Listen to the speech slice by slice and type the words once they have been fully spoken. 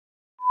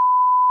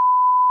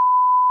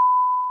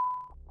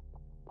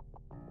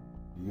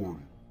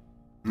Warning.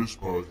 This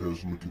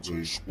podcast may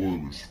contain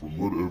spoilers from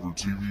whatever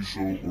TV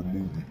show or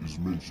movie is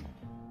mentioned.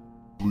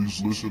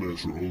 Please listen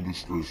at your own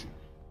discretion.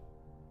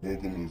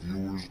 Welcome to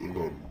Viewers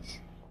Anonymous.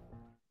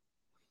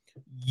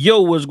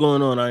 Yo, what's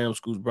going on? I am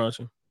Scoots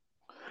Bronson.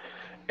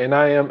 And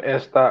I am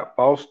S.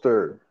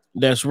 Foster.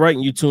 That's right.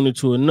 You tune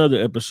into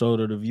another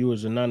episode of the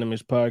Viewers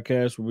Anonymous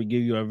podcast where we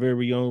give you our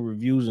very own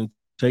reviews and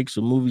takes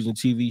of movies and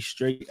TV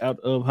straight out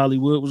of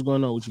Hollywood. What's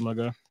going on with you, my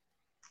guy?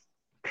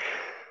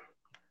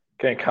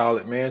 Can't call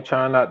it, man.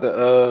 Trying not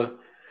to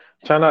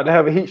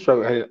have a heat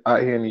stroke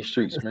out here in these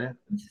streets, man.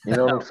 You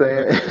know what I'm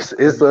saying?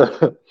 It's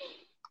been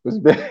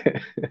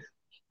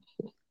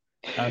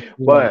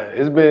but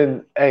it's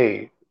been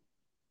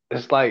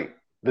it's like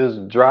this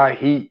dry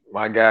heat,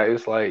 my guy.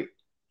 It's like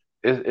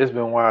it's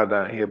been wild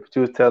down here. But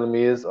you was telling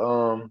me it's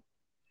been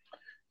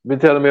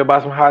telling me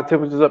about some high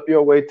temperatures up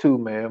your way too,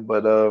 man.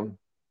 But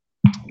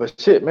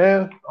shit,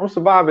 man, I'm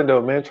surviving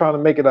though, man. Trying to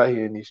make it out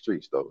here in these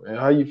streets though, man.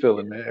 How you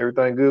feeling, man?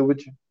 Everything good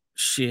with you?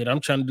 Shit, I'm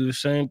trying to do the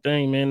same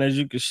thing, man. As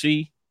you can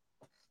see,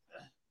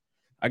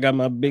 I got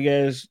my big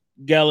ass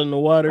gallon of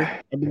water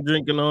I've been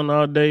drinking on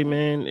all day,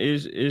 man.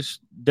 It's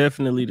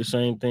definitely the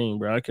same thing,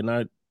 bro. I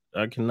cannot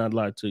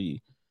lie to you.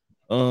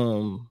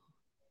 And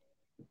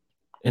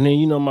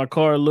then my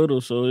car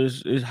little, so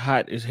it's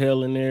hot as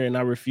hell in there, and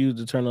I refuse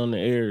to turn on the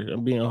air.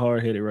 I'm being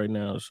hard headed right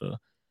now, so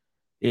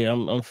yeah,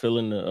 I'm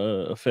feeling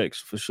the effects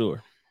for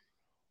sure.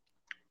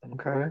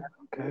 Okay.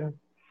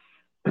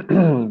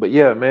 But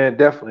yeah, man,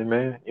 definitely,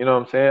 man. You know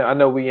what I'm saying? I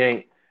know we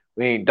ain't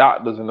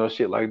doctors and no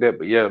shit like that,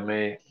 but yeah,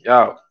 man,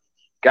 y'all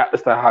got to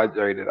stay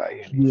hydrated out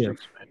here in these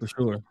streets, man. For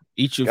sure.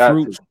 Eat your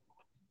fruits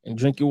and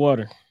drink your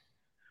water.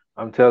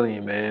 I'm telling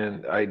you,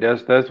 man.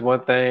 That's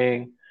one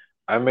thing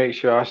I make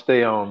sure I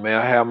stay on, man.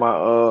 I have my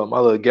my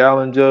little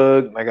gallon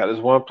jug. I got this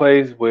one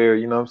place where,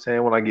 you know what I'm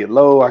saying, when I get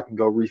low, I can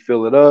go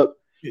refill it up.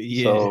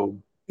 Yeah. So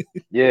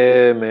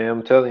yeah, man,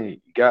 I'm telling you,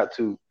 you got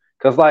to.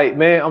 Cause like,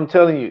 man, I'm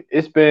telling you,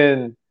 it's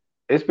been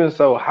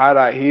so hot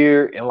out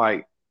here, and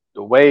like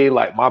the way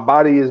like my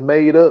body is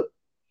made up,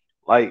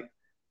 like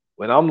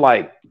when I'm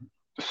like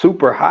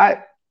super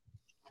hot,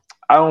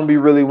 I don't be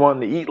really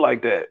wanting to eat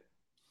like that.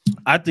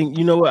 I think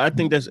I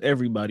think that's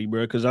everybody,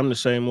 bro, because I'm the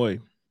same way.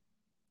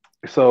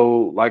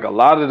 So like a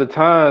lot of the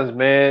times,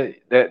 man,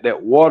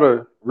 that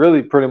water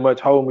really pretty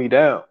much hold me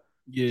down.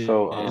 Yeah.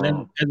 So as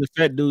a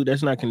fat dude,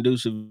 that's not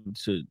conducive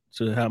to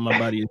how my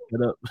body is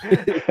set up.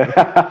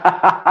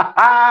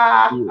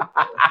 Yeah.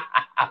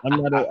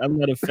 I'm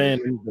not a fan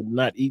of the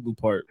not eating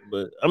part,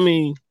 but I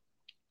mean,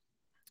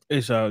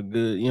 it's all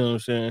good. You know what I'm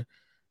saying?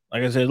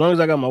 Like I said, as long as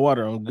I got my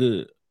water, I'm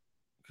good.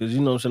 Cause you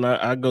know what I'm saying,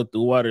 I go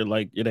through water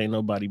like it ain't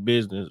nobody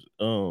business.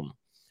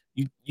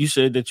 You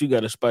said that you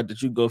got a spot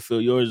that you go fill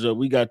yours up.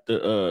 We got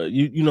the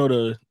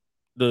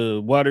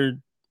the water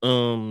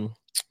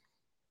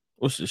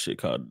what's this shit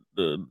called?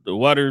 The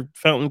water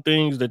fountain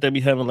things that they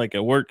be having like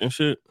at work and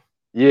shit.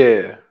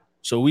 Yeah.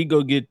 So we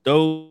go get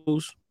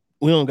those.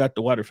 We don't got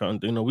the water fountain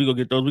thing. No, we go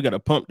get those. We got a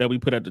pump that we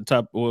put at the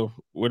top or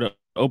where the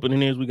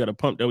opening is. We got a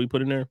pump that we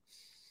put in there.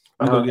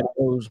 We go get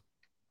those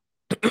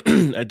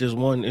at this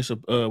one. It's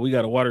we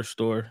got a water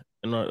store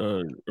in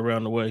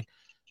around the way.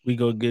 We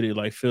go get it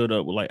like filled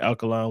up with like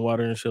alkaline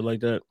water and shit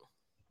like that,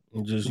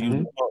 and just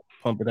use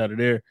pump it out of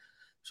there.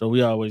 So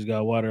we always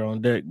got water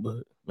on deck.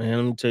 But man,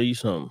 let me tell you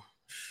something.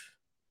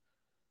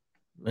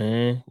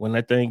 Man, when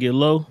that thing get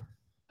low,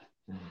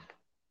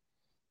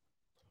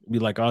 be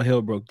like all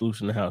hell broke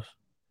loose in the house.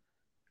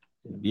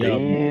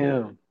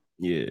 Damn.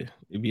 Yeah,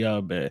 it'd be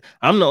all bad.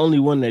 I'm the only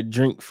one that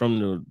drink from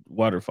the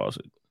water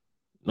faucet.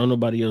 No,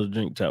 nobody else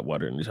drink tap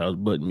water in this house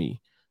but me.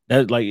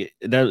 That like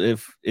that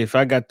if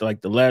I got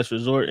like the last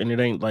resort and it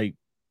ain't like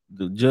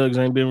the jugs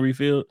ain't been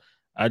refilled,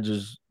 I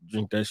just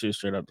drink that shit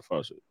straight out the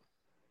faucet.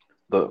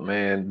 Look,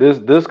 man,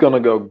 this gonna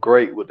go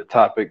great with the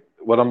topic.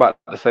 What I'm about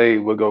to say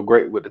will go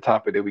great with the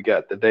topic that we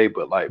got today.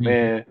 But like,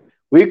 man,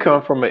 we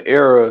come from an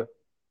era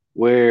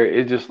where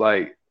it's just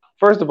like,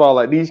 first of all,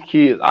 like these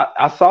kids,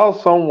 I saw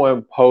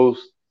someone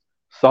post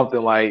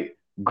something like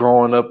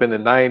growing up in the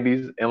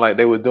 90s and like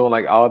they were doing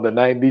like all the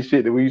 90s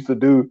shit that we used to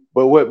do.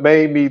 But what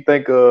made me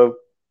think of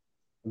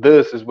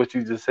this is what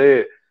you just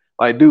said.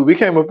 Like, dude, we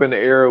came up in the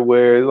era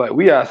where it's like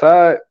we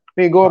outside,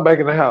 we ain't going back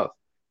in the house.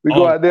 We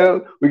go out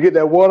there, we get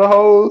that water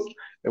hose,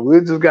 and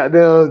we just got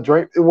down,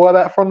 drink the water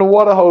out from the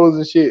water hose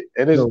and shit.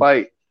 And it's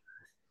like,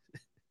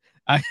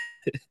 I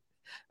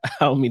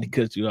don't mean to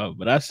cut you off,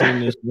 but I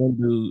seen this one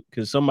dude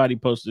because somebody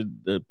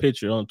posted the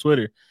picture on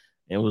Twitter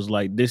and was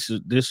like, "This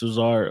is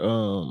our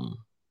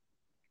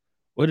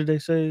what did they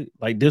say?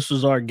 Like this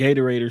was our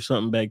Gatorade or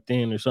something back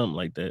then or something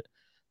like that."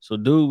 So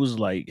dude was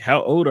like,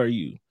 "How old are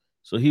you?"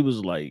 So he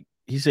was like,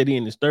 he said he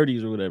in his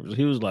 30s or whatever. So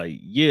he was like,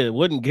 "Yeah,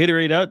 wasn't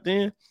Gatorade out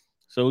then?"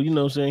 So you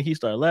know what I'm saying? He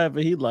started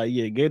laughing. He like,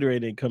 "Yeah,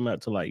 Gatorade didn't come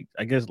out to like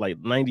I guess like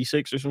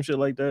 96 or some shit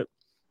like that.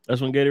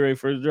 That's when Gatorade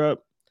first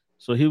dropped."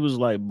 So he was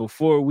like,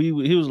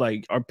 he was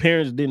like, our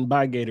parents didn't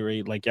buy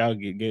Gatorade like y'all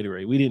get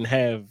Gatorade. We didn't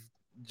have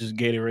just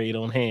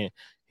Gatorade on hand.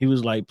 He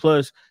was like,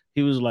 plus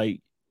he was like,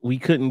 we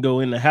couldn't go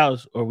in the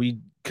house or we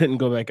couldn't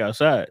go back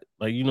outside.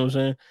 Like, you know what I'm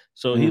saying?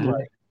 So he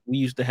like, we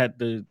used to have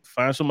to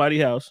find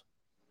somebody's house,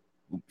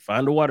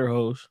 find a water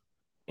hose,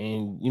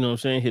 and you know what I'm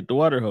saying, hit the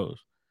water hose.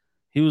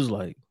 He was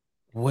like,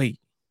 wait,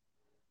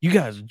 you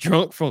guys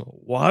drunk from a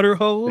water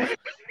hose?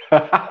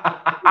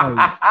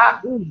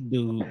 Like, this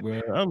dude,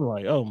 bro. I'm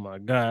like, oh my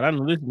God. I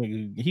know this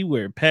nigga, he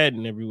wear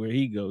padding everywhere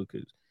he go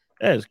because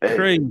that's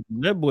crazy.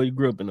 That boy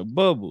grew up in a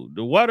bubble.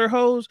 The water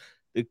hose,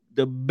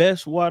 the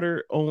best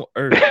water on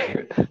earth.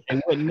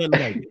 And wasn't nothing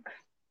like it.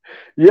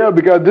 Yeah,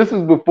 because this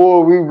is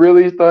before we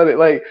really started.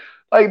 Like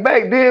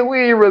back then,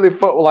 we ain't really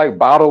fuck with like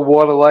bottled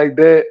water like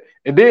that.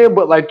 And then,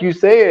 but like you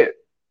said,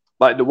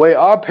 like the way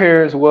our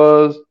parents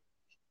was,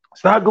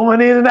 stop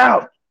going in and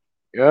out.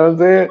 You know what I'm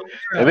saying?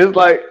 And it's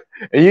like,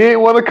 and you ain't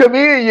want to come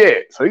in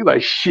yet. So you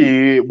like,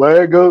 shit,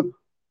 boy, go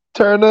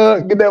turn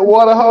up, get that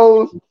water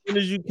hose. As soon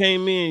as you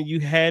came in, you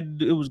had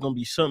to, it was gonna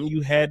be something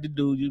you had to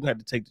do. You had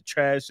to take the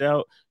trash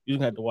out. You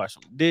had to wash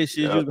some dishes.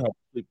 You had to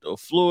sweep the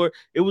floor.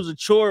 It was a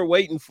chore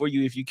waiting for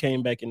you if you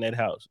came back in that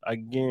house. I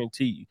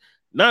guarantee you.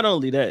 Not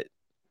only that,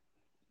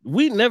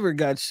 we never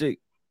got sick.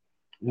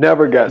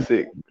 Never got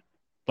sick.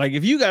 Like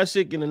if you got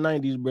sick in the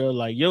 90s, bro,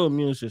 like your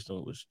immune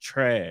system was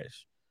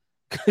trash.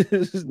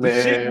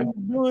 The shit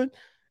we were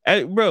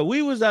doing, bro,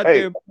 we was out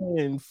there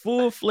playing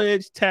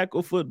full-fledged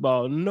tackle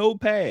football, no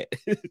pad.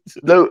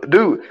 No,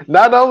 dude,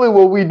 not only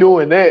were we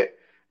doing that,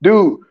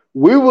 dude,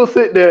 we will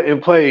sit there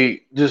and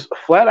play just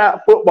flat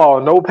out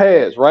football, no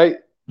pads, right?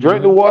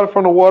 Drink the water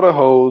from the water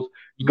hose,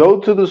 go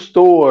to the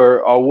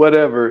store or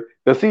whatever.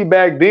 Cause see,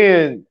 back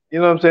then, you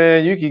know what I'm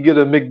saying, you could get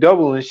a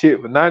McDouble and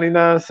shit for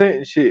 99 cents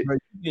and shit.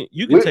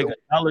 You can take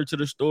 $1 to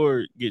the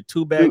store, get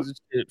 2 bags of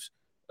chips,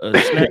 a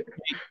snack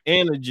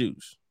and a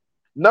juice.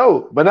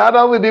 No, but not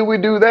only did we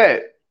do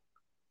that,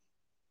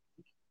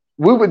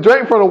 we would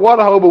drink from the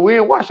water hole, but we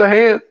didn't wash our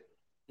hands.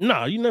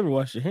 No, you never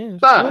wash your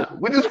hands. Nah,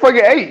 we just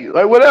fucking ate.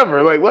 Like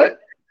whatever. Like what?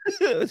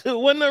 Wasn't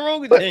nothing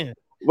wrong with that.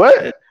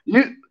 What?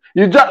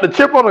 You drop the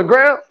chip on the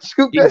ground,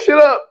 scoop that shit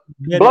up,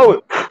 blow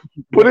it,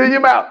 put it in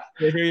your mouth.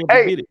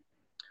 Hey,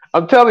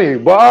 I'm telling you,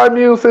 but our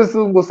immune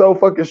system was so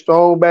fucking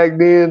strong back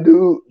then,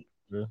 dude.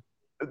 Yeah.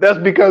 That's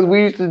because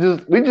we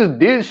just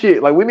did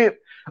shit. Like we didn't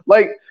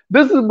like.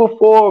 This is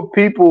before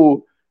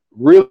people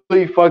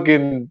really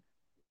fucking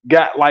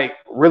got like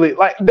really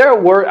like there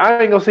were.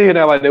 I ain't gonna sit here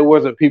now like there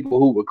wasn't people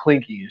who were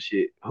clinky and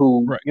shit.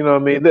 Who you know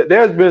what I mean?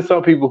 There's been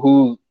some people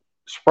who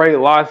spray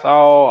Lysol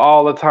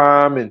all the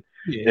time and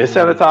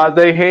sanitize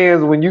their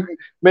hands. When you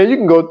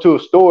can go to a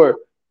store,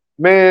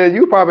 man.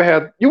 You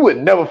would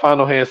never find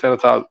no hand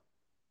sanitizer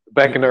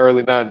back in the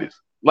early 90s.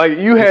 Like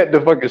you had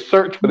to fucking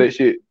search for that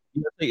shit.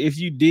 If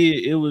you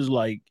did, it was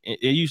like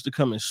it used to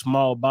come in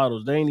small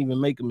bottles. They ain't even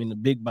make them in the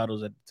big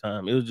bottles at the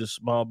time. It was just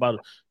small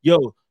bottles.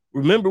 Yo,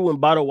 remember when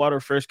bottled water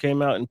first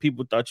came out and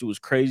people thought you was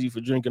crazy for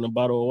drinking a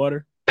bottle of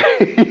water?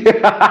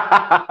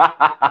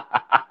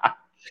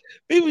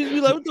 People used to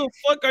be like, what the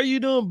fuck are you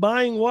doing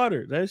buying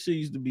water? That shit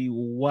used to be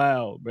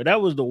wild, bro.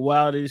 That was the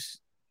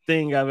wildest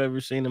thing I've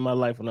ever seen in my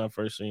life when I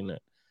first seen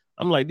that.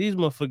 I'm like, these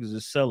motherfuckers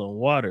is selling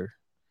water.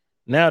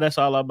 Now that's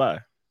all I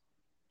buy.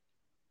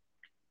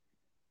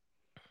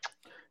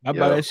 I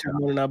buy that shit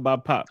more than I buy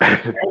pop. I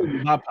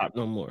don't buy pop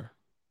no more.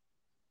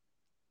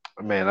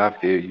 Man, I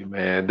feel you,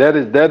 man. That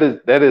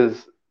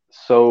is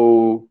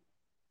so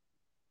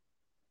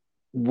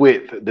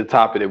with the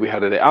topic that we had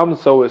today. I'm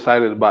so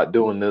excited about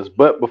doing this.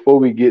 But before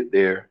we get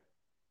there,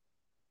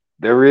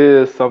 there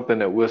is something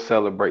that we're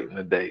celebrating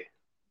today.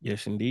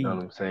 Yes, indeed. You know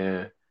what I'm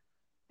saying?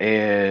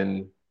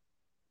 And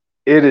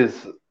it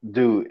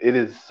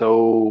is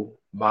so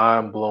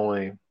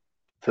mind-blowing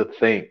to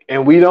think,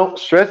 and we don't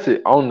stress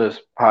it on this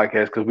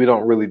podcast because we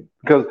don't really,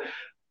 because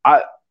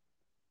I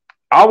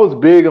was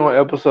big on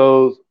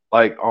episodes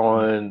like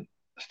on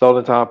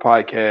Stolen Time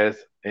podcast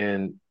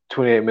and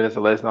 28 minutes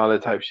or less and all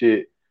that type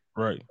shit,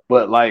 right?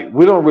 But like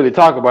we don't really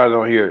talk about it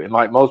on here, and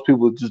like most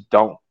people just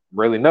don't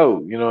really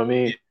know, you know what I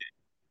mean?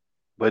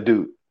 But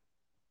dude,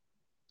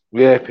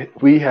 we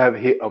have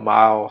hit a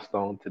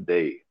milestone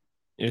today.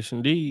 Yes,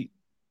 indeed.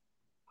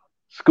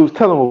 Scoots,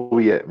 tell them where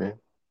we at, man.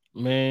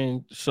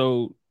 Man,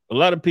 so a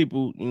lot of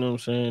people, you know what I'm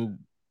saying,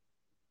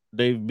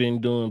 they've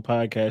been doing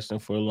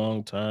podcasting for a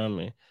long time.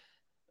 And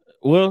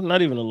well,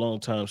 not even a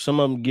long time. Some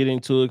of them get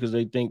into it because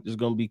they think there's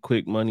going to be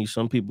quick money.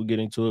 Some people get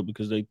into it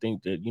because they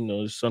think that, you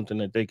know, it's something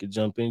that they could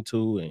jump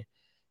into and,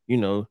 you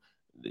know,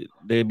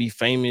 they'd be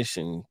famous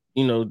and,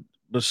 you know,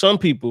 but some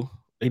people,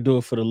 they do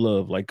it for the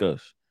love like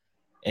us.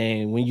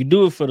 And when you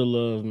do it for the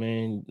love,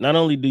 man, not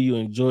only do you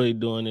enjoy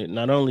doing it,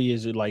 not only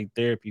is it like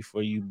therapy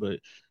for you, but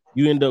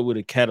you end up with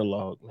a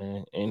catalog,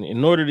 man. And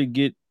in order to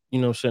get, you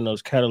know what I'm saying,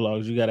 those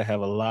catalogs, you got to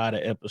have a lot of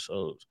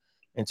episodes.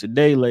 And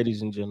today,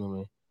 ladies and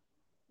gentlemen,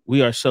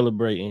 we are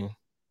celebrating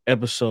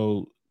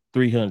episode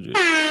 300.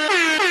 That's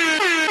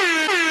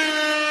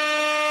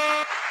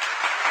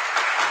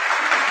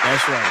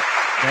right.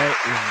 That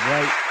is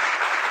right.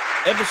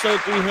 Episode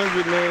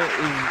 300, man,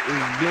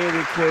 is being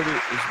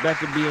recorded. It's about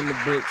to be in the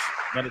books.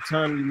 By the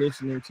time you're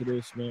listening to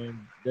this,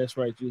 man, that's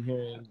right. You're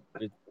hearing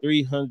the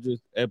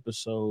 300th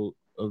episode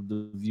of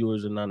the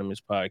Viewers Anonymous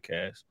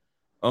podcast.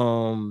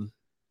 Man,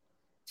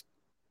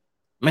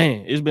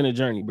 it's been a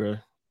journey, bro.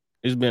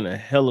 It's been a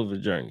hell of a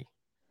journey.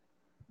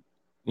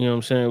 You know what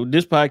I'm saying?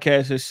 This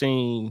podcast has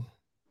seen,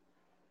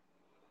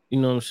 you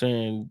know what I'm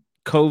saying,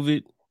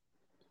 COVID.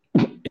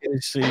 It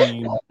has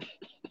seen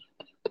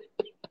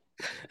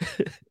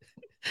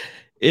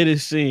it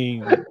has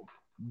seen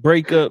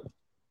breakup,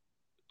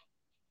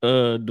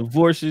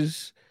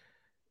 divorces.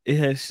 It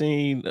has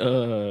seen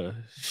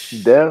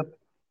Death.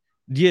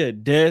 Yeah,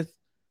 death.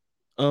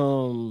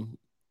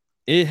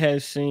 It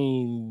has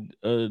seen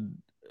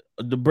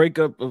the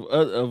breakup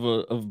of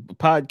a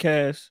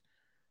podcast.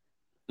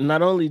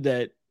 Not only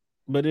that,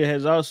 but it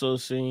has also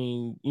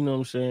seen, you know what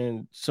I'm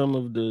saying, some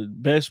of the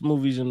best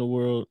movies in the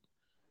world,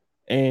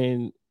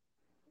 and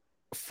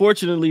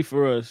fortunately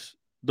for us,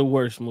 the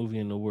worst movie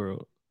in the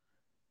world.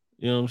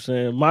 You know what I'm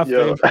saying? My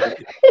Yeah.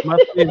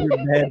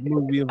 favorite bad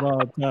movie of all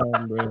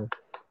time, bro.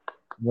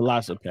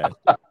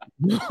 Velocipaster.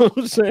 You know what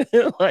I'm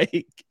saying?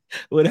 Like,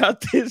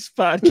 without this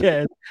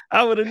podcast,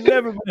 I would have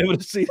never been able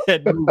to see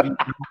that movie.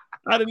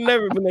 I'd have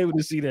never been able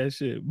to see that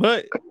shit.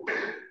 But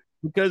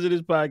because of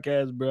this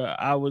podcast, bro,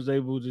 I was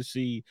able to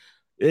see,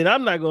 and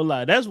I'm not gonna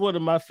lie, that's one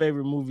of my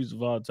favorite movies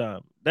of all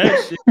time. That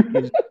shit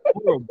is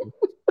horrible.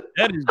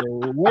 That is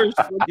the worst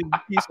fucking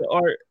piece of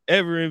art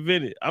ever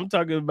invented. I'm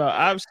talking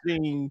about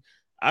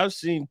I've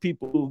seen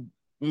people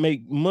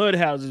make mud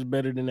houses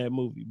better than that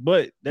movie,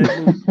 but that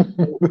movie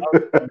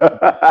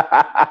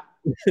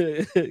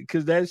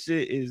because that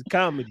shit is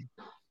comedy.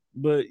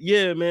 But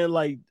yeah, man,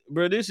 like,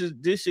 bro, this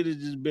shit has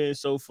just been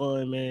so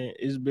fun, man.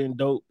 It's been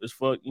dope as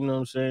fuck, you know what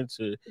I'm saying,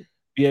 to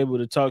be able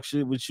to talk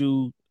shit with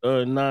you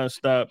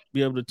nonstop,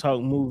 be able to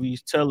talk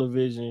movies,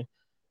 television,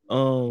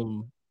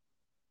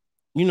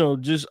 you know,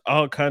 just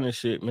all kind of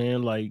shit,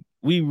 man. Like,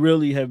 we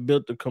really have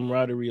built the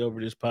camaraderie over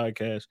this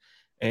podcast.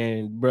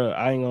 And bro,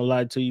 I ain't gonna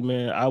lie to you,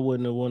 man. I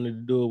wouldn't have wanted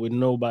to do it with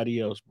nobody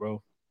else,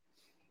 bro.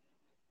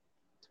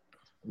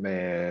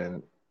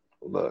 Man,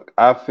 look,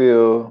 I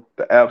feel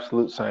the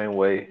absolute same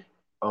way.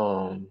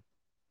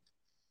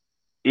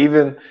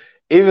 Even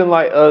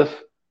like us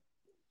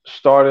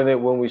starting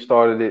it when we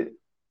started it,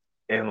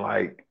 and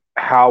like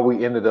how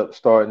we ended up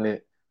starting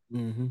it.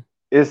 Mm-hmm.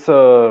 It's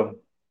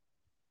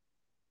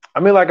I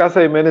mean, like I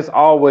say, man, it's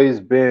always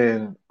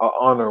been an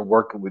honor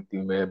working with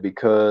you, man,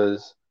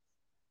 because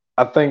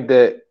I think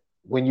that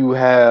when you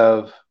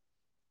have,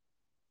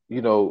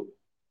 you know,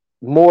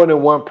 more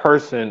than one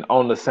person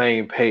on the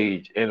same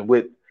page and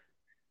with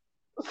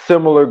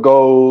similar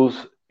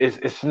goals,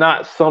 it's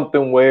not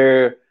something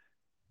where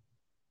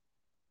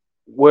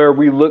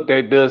we looked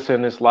at this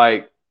and it's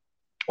like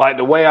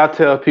the way I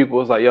tell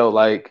people is like, yo,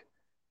 like,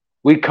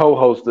 we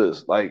co-host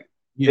this. Like,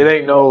 Yeah. it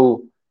ain't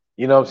no,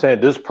 you know what I'm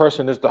saying, this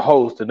person is the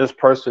host and this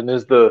person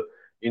is the,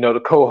 you know, the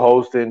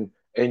co-host, and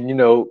you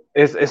know,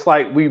 it's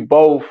like we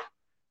both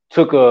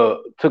took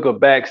a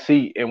back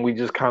seat and we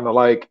just kind of,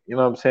 like, you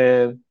know what I'm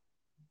saying,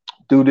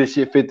 do this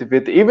shit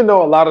 50-50. Even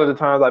though a lot of the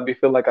times I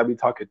feel like I be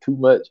talking too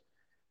much.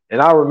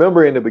 And I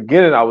remember in the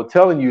beginning I was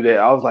telling you that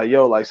I was like,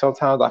 yo, like,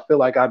 sometimes I feel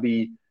like I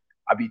be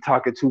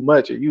talking too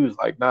much, and you was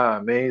like, nah,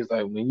 man. It's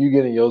like, when you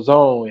get in your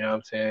zone, you know what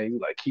I'm saying, you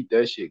like keep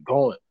that shit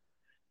going.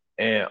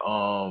 And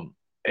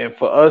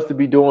for us to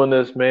be doing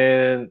this,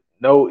 man,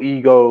 no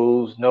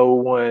egos, no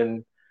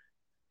one,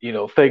 you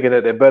know, thinking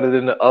that they're better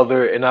than the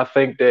other. And I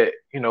think that,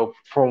 you know,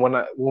 from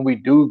when we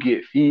do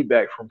get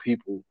feedback from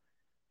people,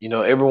 you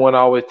know, everyone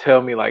always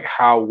tell me like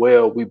how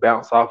well we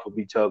bounce off of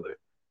each other.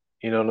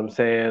 You know what I'm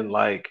saying?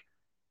 Like,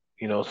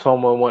 you know,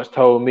 someone once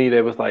told me,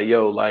 they was like,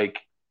 yo, like,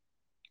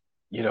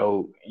 you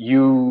know,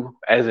 you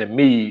as in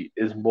me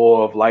is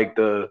more of like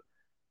the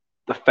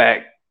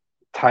fact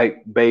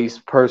type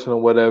based person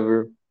or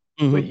whatever.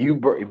 Mm-hmm.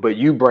 But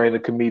you bring the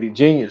comedic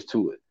genius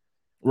to it.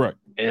 Right.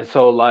 And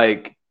so,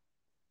 like,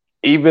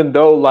 even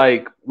though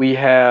like we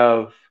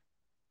have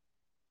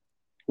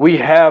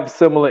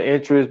similar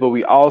interests, but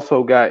we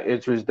also got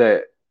interests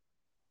that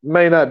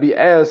may not be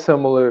as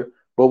similar,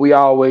 but we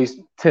always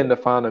tend to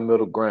find a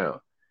middle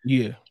ground.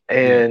 Yeah.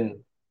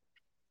 And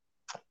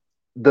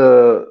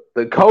the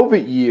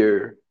COVID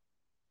year,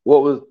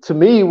 what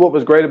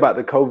was great about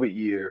the COVID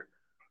year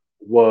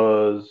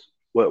was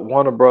what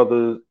Warner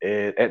Brothers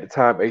and at the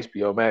time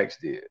HBO Max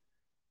did.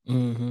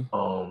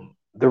 Mm-hmm.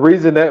 The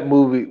reason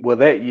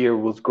that year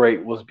was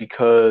great was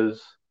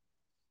because,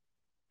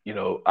 you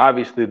know,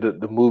 obviously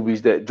the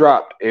movies that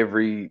dropped I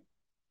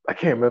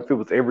can't remember if it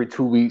was every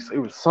 2 weeks. It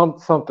was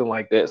something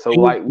like that. So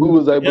like we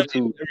was able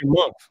to every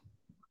month.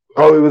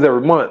 Oh, it was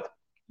every month.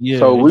 Yeah.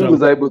 So we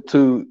was able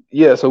to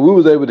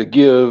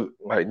give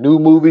like new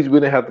movies. We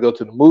didn't have to go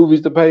to the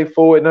movies to pay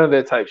for it, none of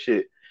that type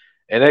shit.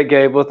 And that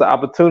gave us the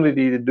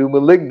opportunity to do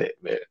Malignant,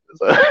 man.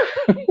 So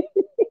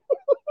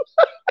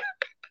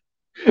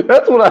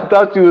that's what I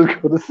thought you was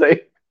gonna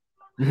say.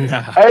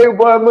 Nah. Hey,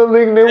 boy,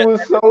 Malignant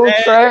was so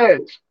trash.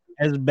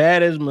 As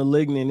bad as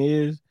Malignant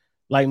is,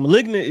 like,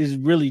 Malignant is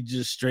really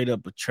just straight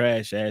up a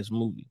trash ass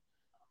movie.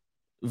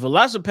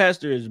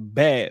 Velocipaster is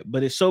bad,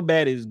 but it's so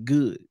bad it's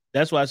good.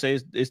 That's why I say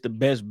it's the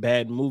best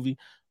bad movie.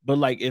 But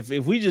like if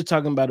we just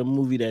talking about a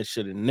movie that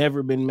should have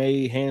never been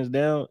made, hands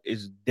down,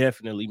 it's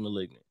definitely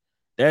Malignant.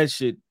 That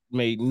shit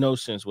made no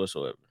sense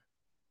whatsoever.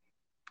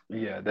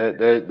 Yeah,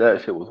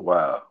 that shit was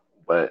wild.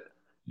 But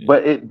Yeah.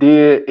 it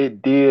did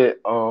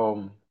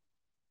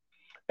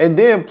and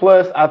then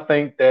plus I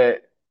think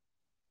that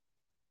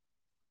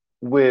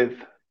with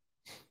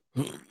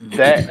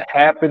that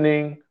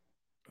happening,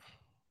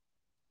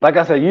 like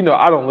I said,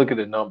 I don't look at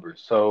the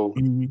numbers. So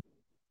Mhm.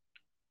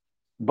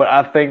 but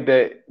I think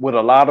that with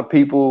a lot of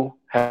people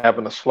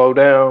having to slow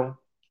down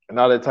and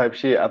all that type of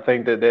shit, I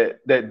think that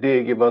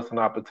did give us an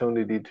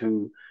opportunity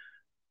to.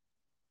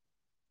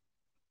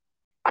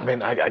 I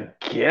mean, I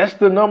guess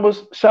the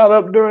numbers shot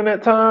up during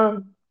that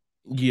time,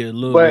 Yeah, a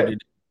little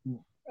bit.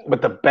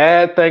 but the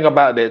bad thing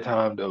about that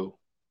time though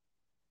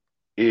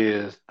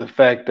is the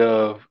fact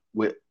of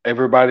with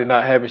everybody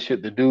not having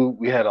shit to do,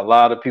 we had a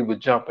lot of people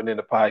jumping in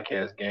the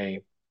podcast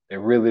game that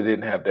really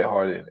didn't have their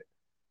heart in it.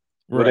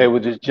 Where they Right. were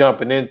just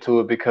jumping into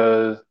it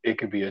because it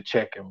could be a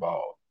check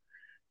involved.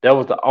 That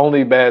was the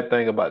only bad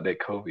thing about that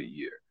COVID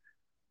year.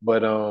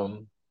 But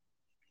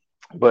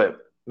but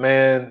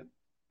man,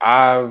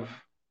 I've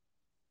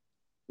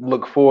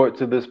looked forward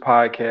to this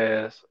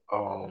podcast.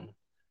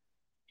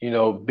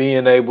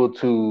 Being able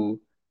to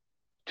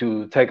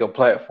take a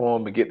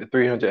platform and get to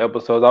 300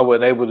 episodes. I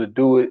wasn't able to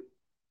do it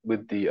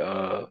with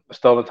the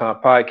Stolen Time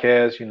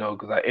podcast,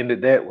 because I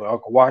ended that when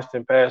Uncle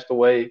Washington passed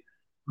away.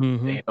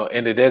 Mm-hmm. And,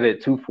 ended that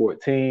at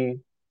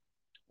 214.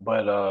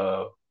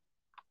 But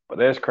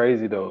that's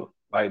crazy though.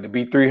 Like to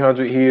be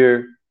 300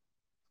 here,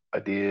 I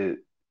did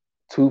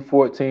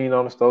 214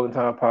 on the Stolen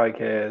Time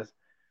podcast.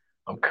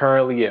 I'm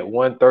currently at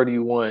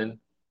 131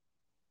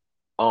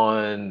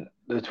 on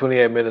the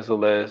 28 minutes or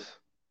less.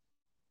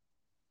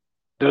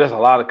 Dude, that's a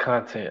lot of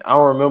content. I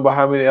don't remember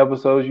how many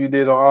episodes you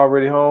did on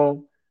Already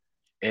Home.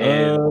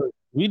 And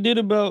We did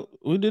about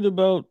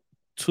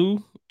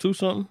two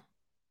something.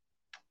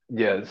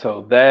 yeah,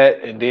 so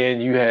that and then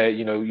you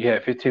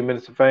had 15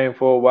 minutes of fame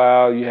for a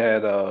while. You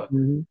had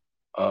Mm-hmm.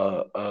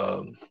 uh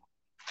um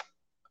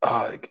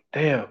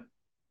damn,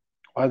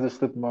 why is it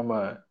slipping my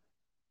mind?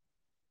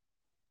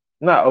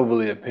 Not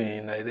overly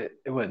opinionated.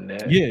 It wasn't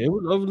that. Yeah, it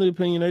was overly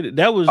opinionated.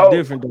 That was Oh,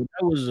 different though.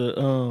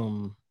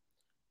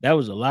 That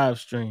was a live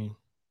stream.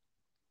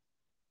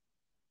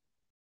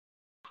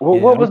 well,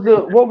 Yeah, what was the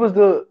what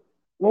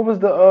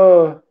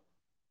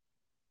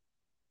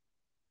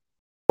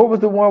was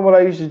the one when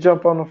I used to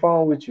jump on the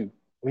phone with you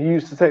when you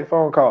used to take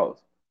phone calls?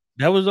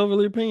 that was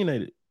overly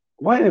opinionated.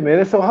 Wait a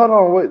minute. So hold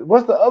on.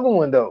 What's the other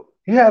one though?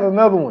 You had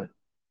another one.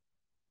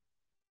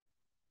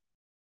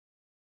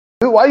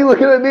 Dude, why you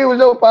looking at me with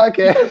your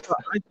podcast?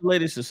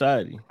 Isolated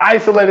society.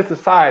 Isolated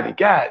society.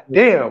 God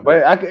damn,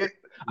 but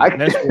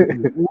That's what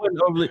it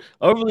wasn't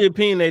overly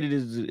opinionated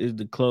is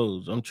the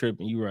clothes. I'm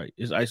tripping. You're right.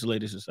 It's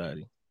isolated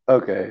society.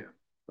 okay,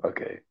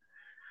 okay,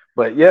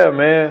 but yeah,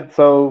 man.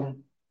 So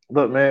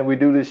look, man, we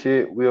do this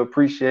shit. We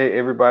appreciate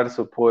everybody's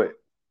support.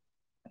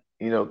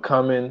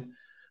 Coming.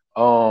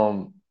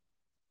 Um,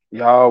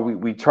 y'all,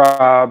 we try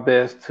our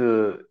best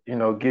to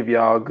give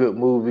y'all good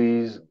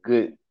movies,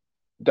 good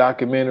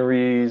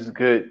documentaries,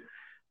 good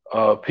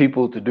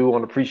people to do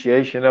on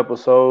appreciation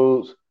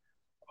episodes.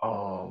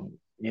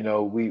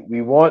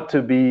 We want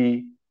to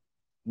be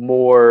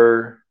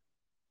more,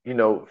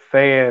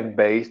 fan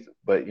based,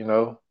 but I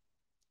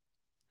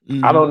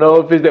Mm-hmm. don't know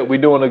if it's that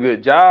we're doing a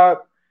good job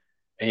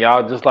and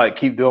y'all just like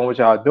keep doing what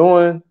y'all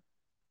doing,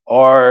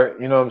 or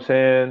what I'm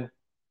saying.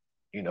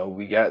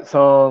 We got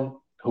some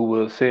who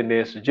will send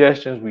in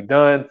suggestions. We've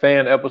done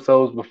fan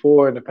episodes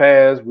before in the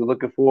past. We're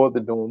looking forward to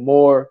doing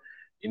more.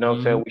 What I'm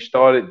Mm-hmm. saying? We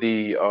started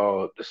the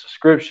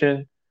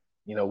subscription.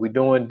 We're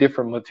doing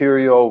different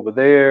material over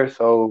there.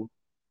 So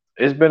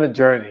it's been a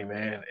journey,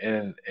 man.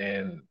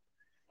 And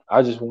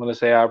I just want to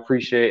say I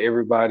appreciate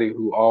everybody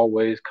who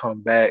always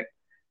come back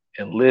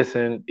and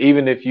listen,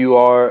 even if you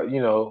are,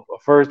 a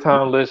first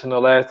time listener,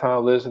 last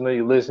time listener,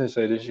 you listen,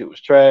 say this shit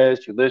was trash,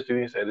 you listen,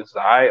 you say this is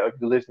all right, if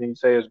you listen, you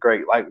say it's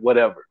great, like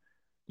whatever.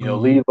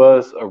 Mm-hmm. Leave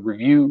us a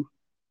review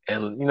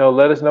and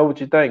let us know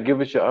what you think.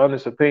 Give us your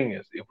honest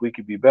opinions. If we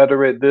could be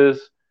better at this,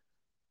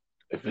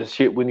 if it's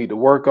shit we need to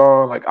work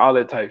on, like all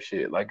that type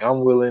shit. Like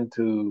I'm willing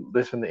to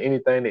listen to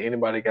anything that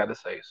anybody got to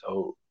say.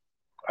 So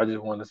I just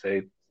want to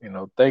say,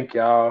 thank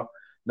y'all.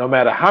 No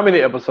matter how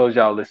many episodes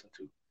y'all listen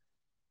to,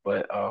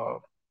 but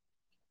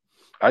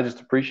I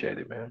just appreciate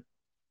it, man.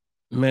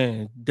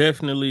 Man,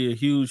 definitely a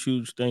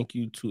huge thank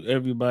you to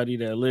everybody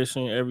that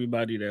listened,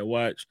 everybody that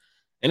watched,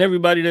 and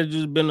everybody that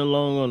just been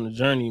along on the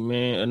journey,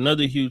 man.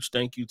 Another huge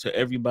thank you to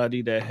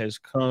everybody that has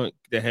come,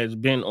 that has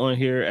been on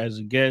here as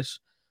a guest.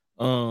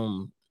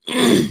 Um,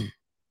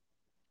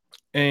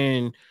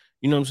 and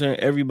what I'm saying,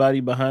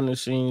 everybody behind the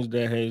scenes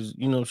that has,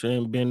 what I'm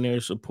saying, been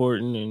there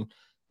supporting and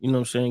what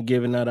I'm saying,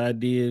 giving out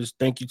ideas.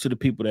 Thank you to the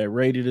people that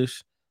rated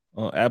us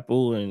on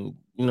Apple and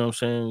what I'm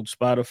saying,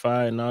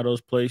 Spotify and all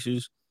those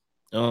places.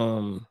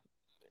 Um,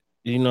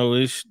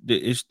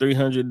 it's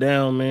 300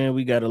 down, man.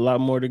 We got a lot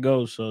more to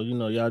go. So,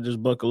 y'all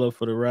just buckle up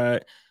for the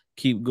ride.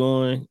 Keep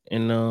going.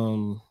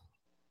 And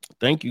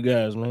thank you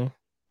guys, man.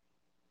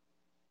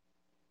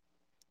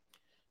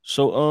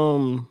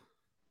 So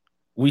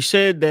we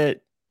said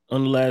that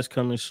on the last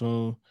coming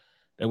soon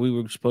that we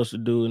were supposed to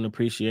do an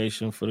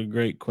appreciation for the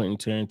great Quentin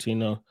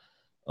Tarantino.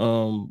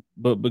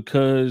 But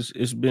because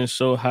it's been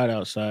so hot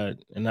outside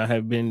and I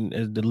have been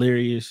as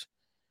delirious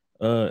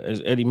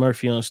as Eddie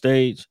Murphy on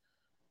stage,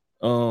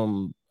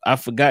 I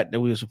forgot that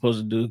we were supposed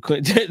to do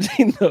Quentin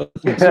Tarantino.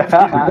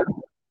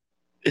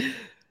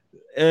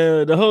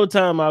 The whole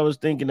time I was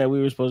thinking that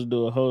we were supposed to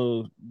do a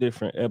whole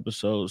different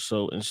episode.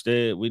 So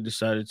instead, we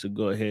decided to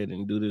go ahead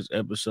and do this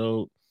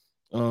episode.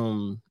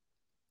 Um,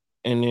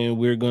 and then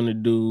we're gonna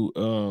do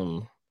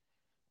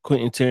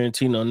Quentin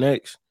Tarantino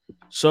next.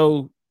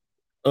 So,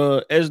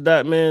 S.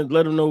 Dot man,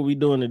 let them know what we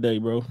doing today,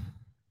 bro.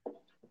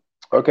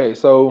 Okay,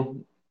 so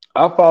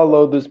I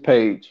follow this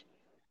page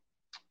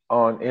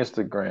on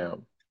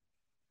Instagram,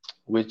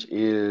 which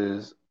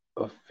is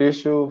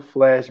official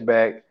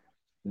flashback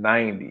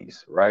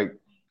 90s, right?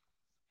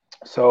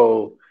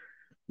 So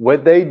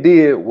what they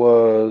did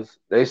was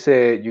they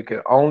said you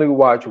can only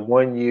watch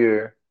 1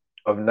 year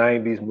of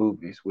 90s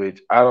movies,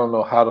 which I don't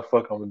know how the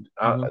fuck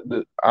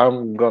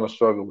I'm gonna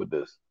struggle with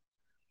this.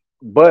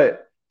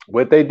 But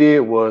what they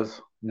did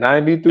was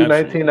 90 through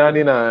Absolutely.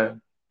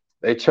 1999,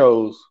 they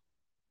chose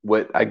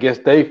what I guess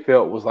they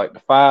felt was like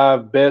the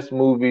 5 best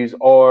movies,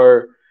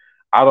 or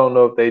I don't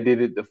know if they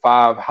did it the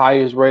 5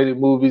 highest rated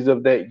movies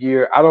of that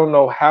year. I don't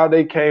know how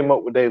they came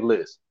up with their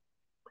list.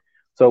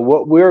 So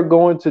what we're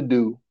going to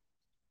do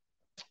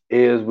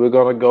is we're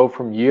going to go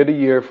from year to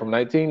year from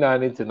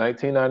 1990 to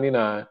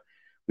 1999.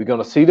 We're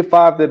going to see the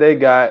 5 that they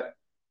got,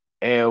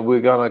 and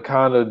we're going to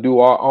kind of do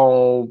our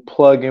own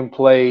plug and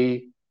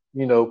play,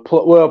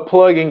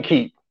 plug and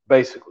keep,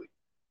 basically.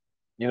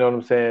 You know what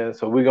I'm saying?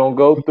 So we're going to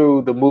go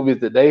through the movies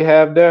that they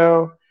have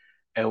down,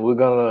 and we're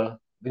going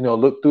to,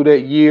 look through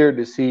that year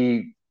to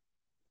see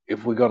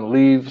if we're going to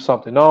leave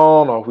something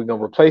on or if we're going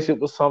to replace it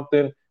with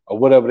something or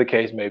whatever the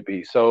case may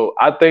be. So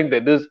I think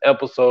that this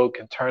episode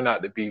can turn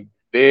out to be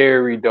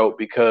very dope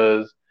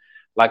because,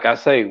 like I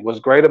say, what's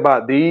great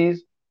about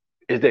these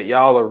is that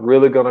y'all are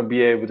really going to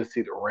be able to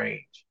see the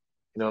range.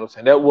 You know what I'm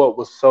saying? That what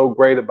was so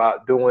great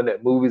about doing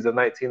that movies of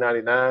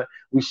 1999.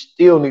 We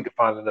still need to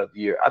find another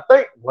year. I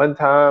think one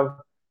time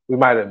we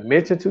might have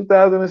mentioned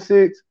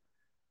 2006,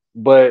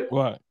 but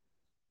Right.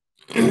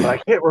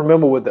 I can't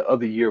remember what the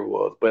other year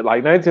was. But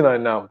like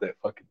 1999 was that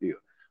fucking deal.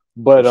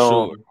 But For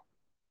sure.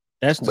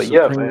 That's the but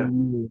yeah,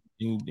 man.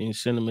 supreme in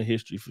cinema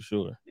history for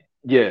sure.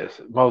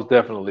 Yes, most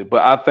definitely.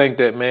 But I think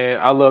that, man,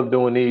 I love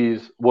doing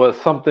these was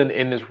something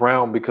in this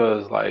round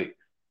because like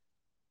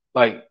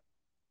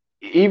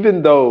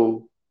even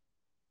though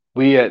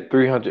we had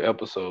 300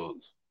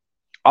 episodes,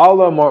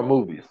 all of them aren't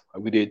movies.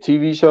 Like we did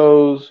TV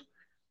shows,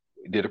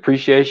 we did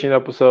appreciation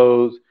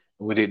episodes,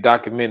 and we did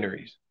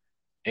documentaries.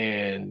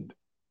 And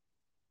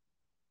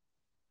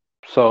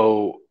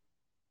so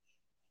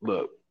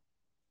look,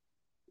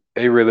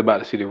 they really about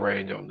to see the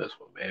range on this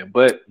one, man.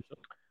 But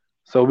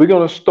so we're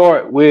gonna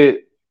start with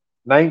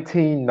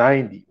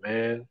 1990,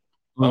 man.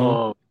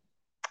 Mhm.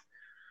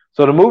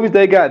 So the movies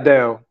they got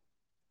down,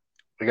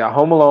 they got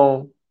Home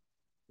Alone,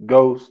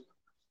 Ghost,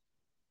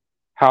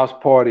 House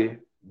Party,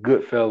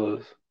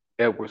 Goodfellas,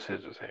 Edward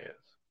Scissorhands.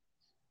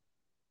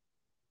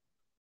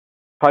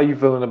 How you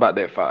feeling about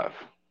that 5?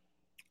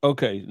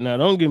 Okay, now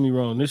don't get me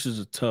wrong. This is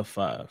a tough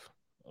 5.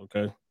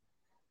 Okay,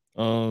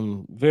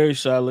 very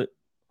solid.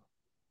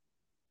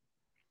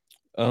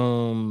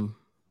 Um,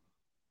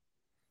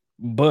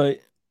 but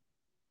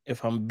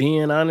if I'm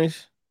being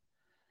honest,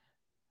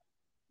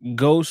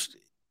 Ghost,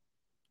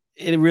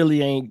 it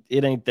really ain't.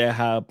 It ain't that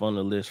high up on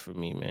the list for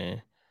me,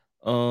 man.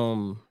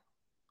 Um,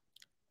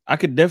 I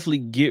could definitely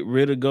get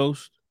rid of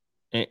Ghost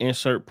and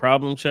insert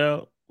Problem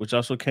Child, which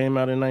also came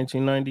out in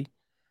 1990.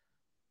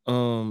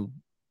 Um,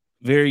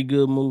 very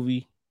good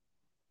movie,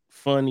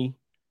 funny.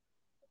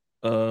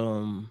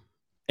 Um,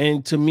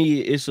 and to me,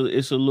 it's a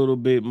little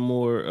bit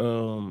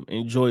more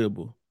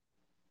enjoyable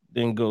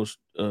than Ghost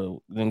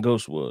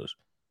was.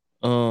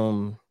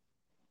 Um,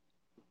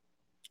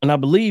 and I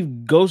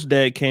believe Ghost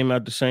Dad came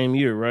out the same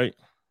year, right?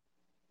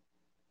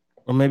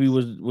 Or maybe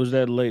was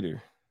that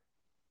later?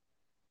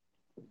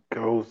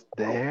 Ghost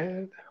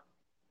Dad?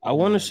 I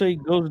want to say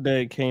Ghost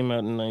Dad came out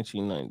in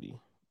 1990.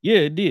 Yeah,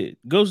 it did.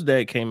 Ghost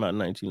Dad came out in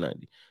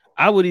 1990.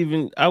 I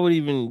would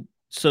even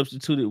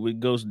substitute it with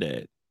Ghost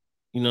Dad.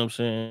 You know what I'm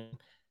saying?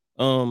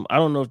 I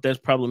don't know if that's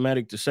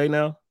problematic to say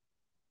now,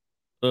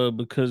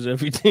 because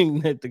everything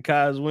that the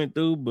Kais went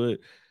through, but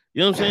you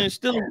know what I'm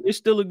saying? It's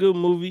still a good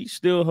movie,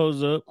 still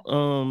holds up.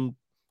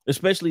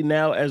 Especially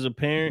now as a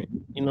parent,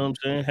 you know what I'm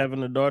saying?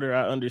 Having a daughter,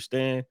 I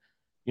understand,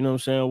 you know what I'm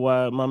saying,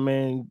 why my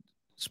man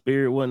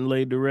spirit wasn't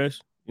laid to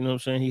rest. You know what I'm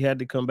saying? He had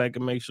to come back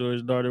and make sure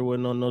his daughter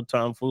wasn't on no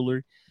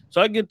tomfoolery.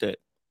 So I get that.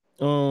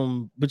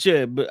 But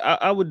yeah, but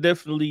I would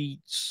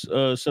definitely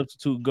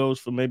substitute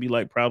Ghost for maybe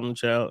like Problem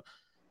Child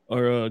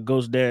or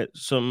Ghost Dad,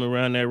 something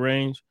around that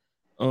range.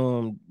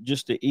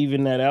 Just to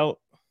even that out.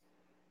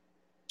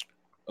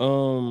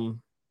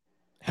 Um,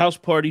 House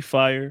Party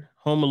Fire,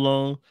 Home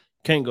Alone,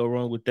 can't go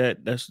wrong with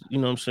that. That's, you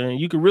know what I'm saying.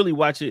 You can really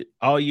watch it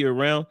all year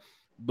round,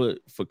 but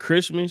for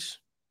Christmas,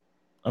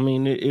 I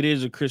mean, it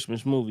is a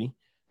Christmas movie.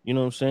 You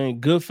know what I'm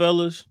saying?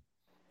 Goodfellas.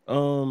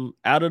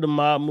 Out of the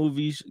mob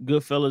movies,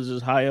 Goodfellas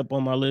is high up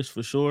on my list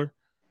for sure.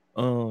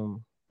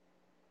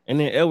 And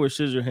then Edward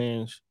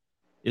Scissorhands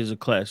is a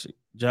classic.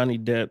 Johnny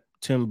Depp,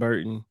 Tim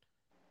Burton.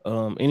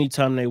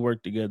 Anytime they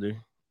work together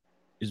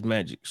is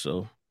magic.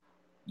 So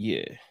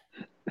yeah.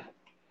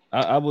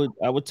 I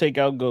would take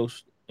out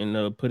Ghost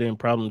and put in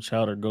Problem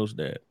Child or Ghost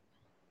Dad.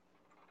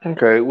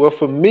 Okay. Well,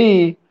 for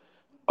me,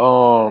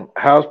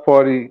 House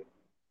Party.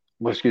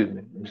 Well, excuse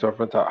me. Let me start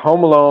from the top.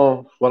 Home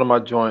Alone, one of my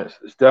joints.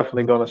 It's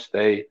definitely gonna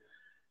stay.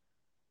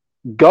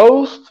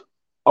 Ghost.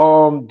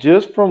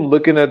 Just from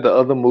looking at the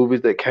other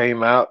movies that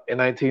came out in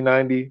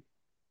 1990,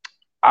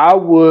 I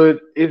would.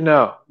 If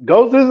now,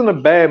 Ghost isn't a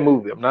bad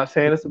movie. I'm not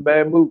saying it's a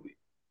bad movie.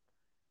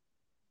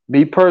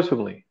 Me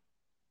personally,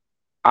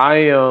 I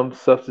am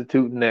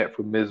substituting that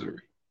for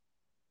Misery.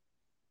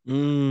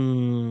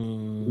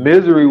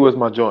 Misery was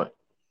my joint.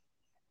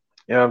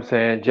 You know what I'm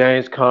saying?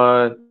 James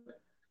Caan,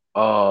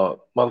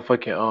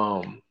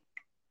 motherfucking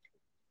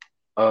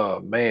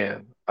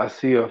man, I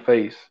see her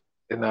face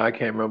and now I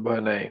can't remember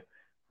her name,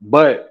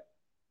 but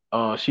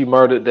she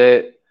murdered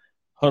that.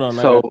 Hold on,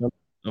 So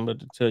I'm about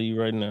to tell you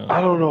right now.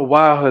 I don't know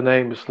why her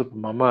name is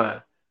slipping my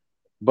mind,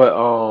 but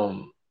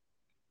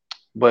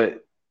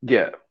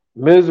yeah,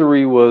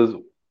 Misery was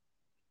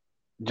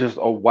just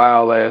a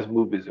wild ass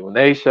movie. When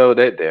they showed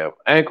that damn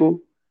ankle,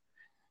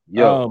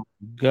 yo, oh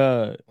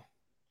God,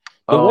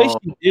 the way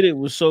she did it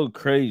was so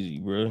crazy,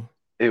 bro.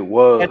 It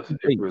was. Kathy It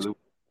Bates. really.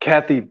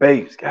 Kathy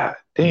Bates. God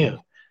damn.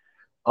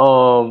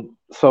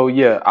 So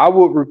yeah, I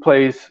would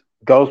replace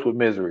Ghost with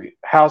Misery.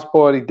 House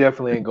Party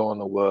definitely ain't going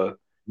nowhere.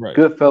 Right.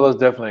 Goodfellas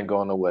definitely ain't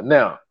going nowhere.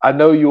 Now, I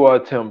know you are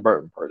a Tim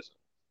Burton person.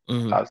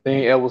 Mhm. I've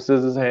seen Edward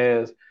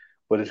Scissorhands,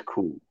 but it's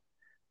cool.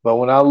 But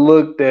when I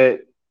looked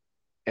at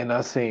and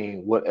I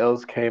seen what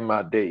else came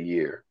out that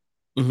year,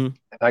 Mhm.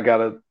 and I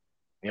gotta,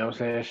 you know what I'm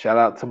saying? Shout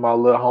out to my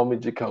little homie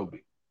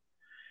Jacoby.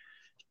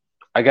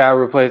 I gotta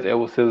replace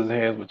Edward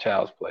Scissorhands with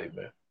Child's Play,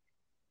 man.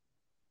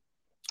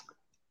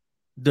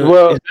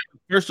 Well, is that the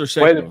first or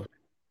second one?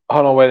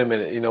 Hold on, wait a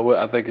minute. You know what?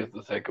 I think it's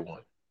the second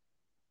one.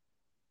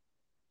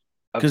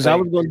 Because I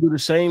was gonna do the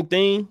same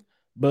thing,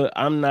 but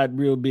I'm not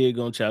real big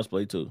on Child's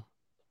Play 2.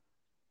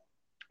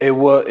 It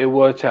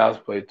was Child's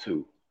Play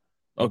 2.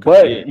 Okay.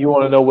 But yeah. you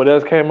want to know what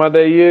else came out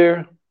that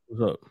year?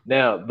 What's up?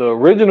 Now, the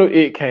original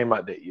It came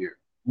out that year.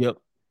 Yep.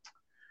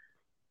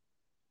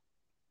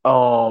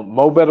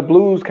 Mo Better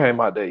Blues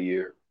came out that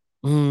year.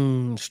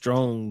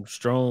 Strong.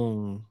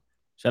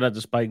 Shout out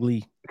to Spike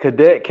Lee.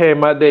 Cadet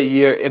came out that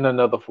year in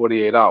another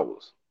 48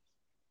 hours.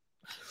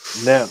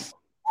 Now,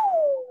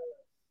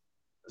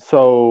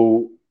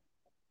 so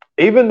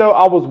even though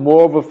I was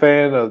more of a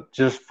fan of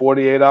just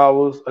 48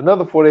 hours,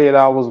 another 48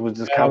 hours was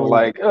just kind of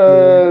like,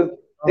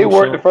 it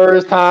worked the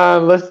first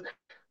time. Let's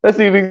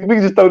see if we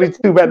can just throw these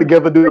two back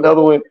together, do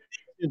another one.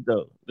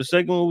 Though. The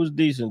second one was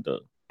decent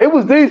though. It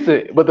was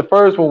decent, but the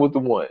first one was the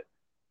one.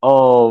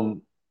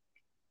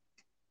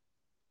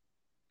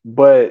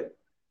 But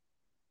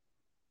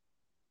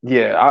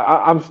yeah,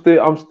 I'm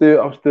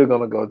still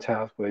gonna go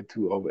Child's Play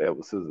 2 over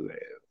Edward Scissorhands.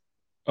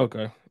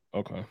 Okay.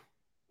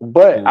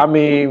 But cool. I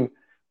mean,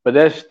 but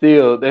they're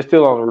still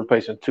on the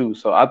replacement too.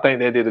 So I think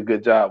they did a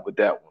good job with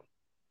that one.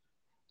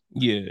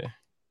 Yeah.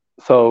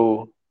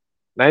 So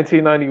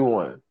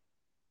 1991,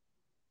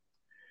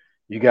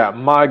 you got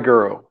My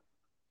Girl,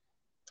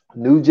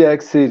 New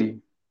Jack City,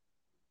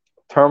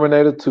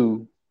 Terminator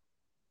 2,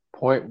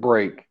 Point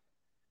Break,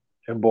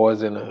 and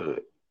Boys in the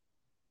Hood.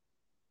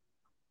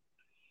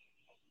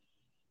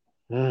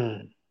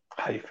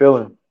 How you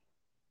feeling?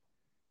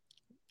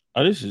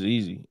 Oh, this is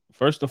easy.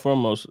 First and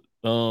foremost,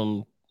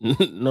 no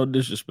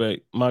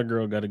disrespect, My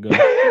Girl got to go.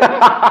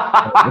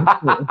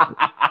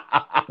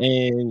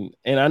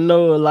 and I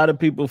know a lot of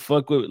people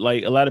fuck with,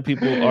 like, a lot of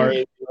people are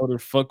older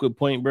fuck with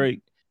Point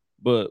Break,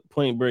 but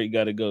Point Break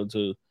got to go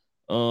too.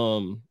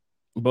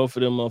 Both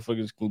of them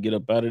motherfuckers can get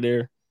up out of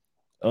there.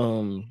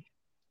 I'm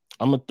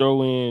gonna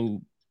throw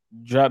in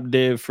Drop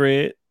Dead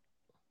Fred.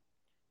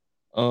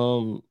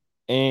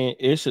 And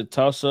it's a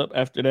toss up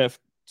after that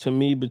to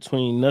me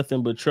between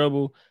Nothing But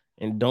Trouble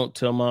and Don't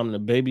Tell Mom the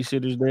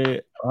Babysitter's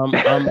Dead. I'm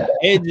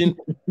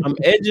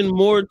edging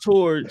more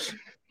towards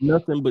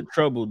Nothing But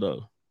Trouble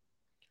though,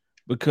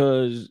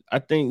 because I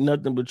think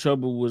Nothing But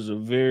Trouble was a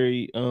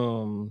very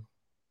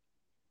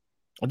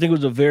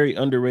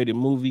underrated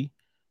movie.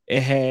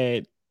 It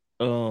had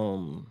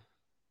Dan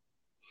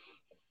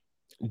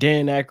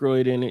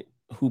Aykroyd in it,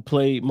 who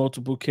played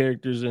multiple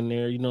characters in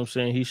there. You know what I'm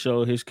saying? He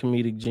showed his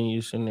comedic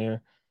genius in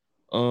there.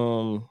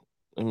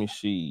 Let me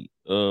see.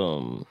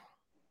 John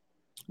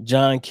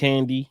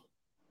Candy.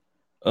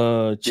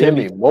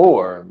 Demi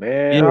Moore,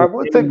 man. Yeah,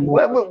 what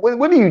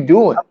are you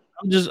doing?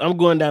 I'm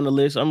going down the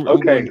list.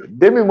 Okay,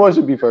 Demi Moore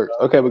should be first.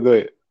 Okay, but go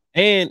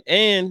ahead.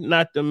 And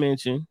not to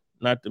mention,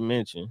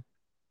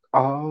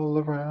 All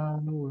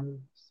Around the World.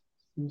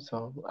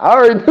 I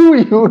already knew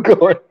you were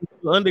going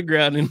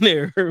Underground in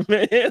there,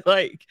 man.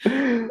 Like,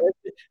 and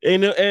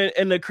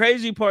the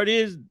crazy part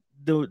is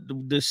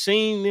the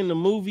scene in the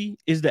movie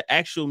is the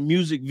actual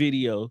music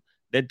video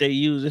that they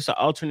use. It's an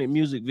alternate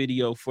music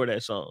video for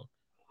that song.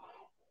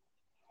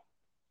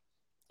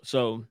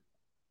 So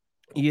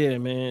yeah,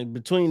 man.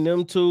 Between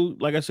them two,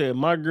 like I said,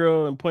 My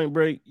Girl and Point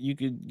Break, you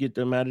could get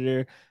them out of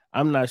there.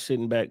 I'm not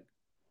sitting back.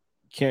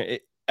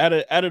 Out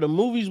of the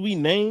movies we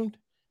named,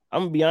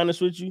 I'm gonna be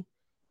honest with you.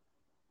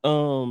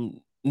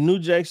 New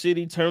Jack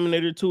City,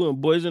 Terminator 2, and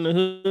Boys in the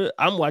Hood,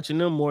 I'm watching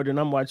them more than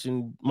I'm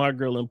watching My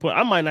Girl and Point.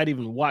 I might not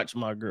even watch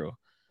My Girl.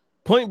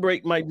 Point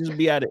Break might just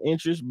be out of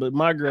interest, but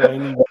My Girl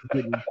ain't even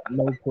getting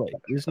no play.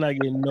 It's not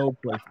getting no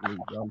play for me.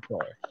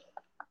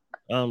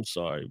 I'm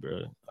sorry,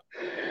 bro.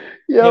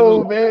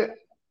 Yo, man.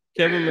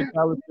 Kevin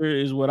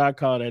McAllister is what I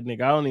call that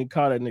nigga. I don't even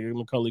call that nigga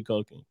Macaulay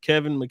Culkin.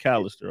 Kevin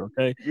McAllister,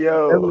 okay?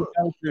 Yo. Kevin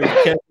McAllister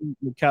is Kevin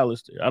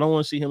McAllister. I don't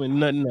want to see him in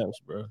nothing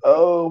else, bro.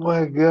 Oh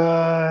my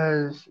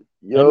gosh.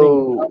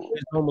 Yo.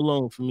 He's Home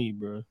Alone for me,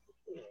 bro.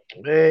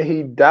 Man,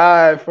 he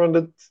died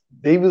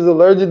he was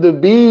allergic to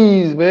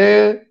bees,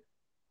 man.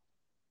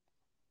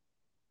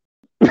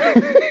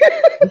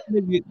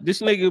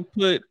 This nigga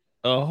put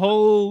a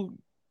whole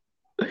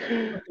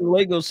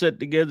Lego set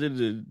together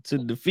to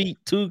defeat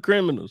 2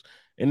 criminals.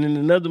 And in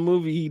another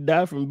movie, he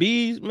died from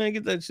bees. Man,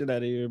 get that shit out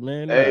of here,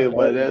 man. Hey,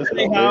 but that's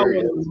hilarious. I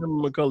remember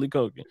Macaulay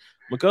Culkin.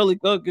 Macaulay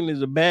Culkin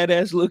is a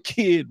badass little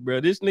kid, bro.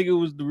 This nigga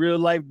was the real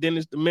life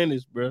Dennis the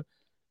Menace, bro.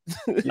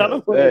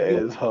 Yo, that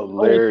is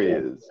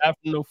hilarious.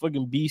 After no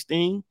fucking bee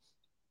sting.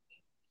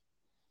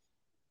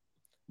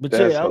 But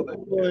that's yeah, I'm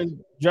going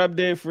Drop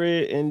Dead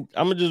Fred, and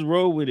I'm gonna just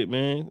roll with it,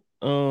 man.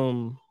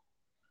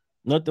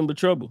 Nothing but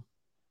trouble.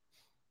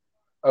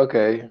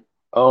 Okay.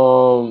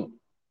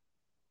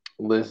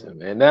 Listen,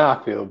 man, now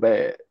I feel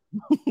bad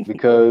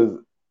because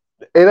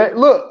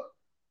look,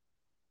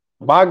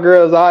 My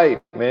Girl's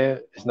alright,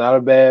 man. It's not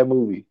a bad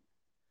movie.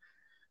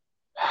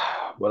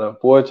 But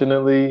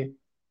unfortunately,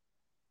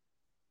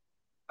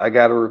 I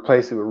gotta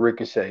replace it with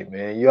Ricochet,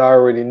 man. You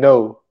already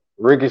know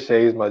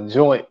Ricochet is my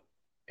joint.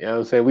 You know what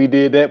I'm saying? We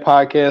did that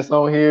podcast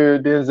on here,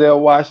 Denzel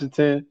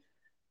Washington.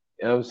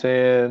 You know what I'm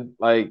saying?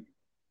 Like,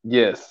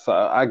 yes,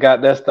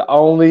 that's the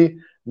only.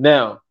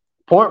 Now,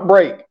 Point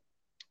Break.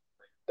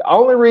 The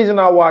only reason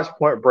I watched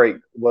Point Break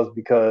was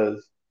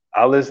because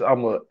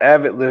I'm an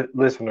avid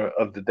listener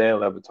of the Dan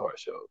Le Batard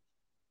show.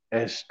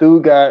 And Stu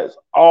guys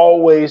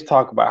always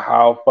talk about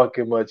how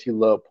fucking much he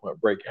loved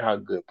Point Break and how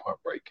good Point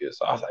Break is.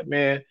 So I was like,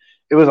 man,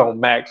 it was on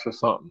Max or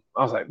something.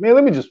 I was like, man,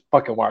 let me just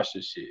fucking watch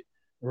this shit.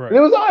 Right. And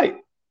it was all right.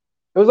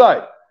 It was all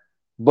right.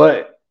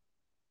 But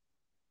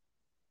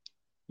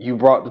you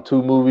brought the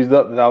 2 movies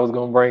up that I was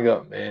going to bring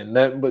up, man.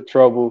 Nothing But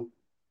Trouble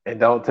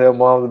and Don't Tell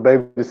Mom the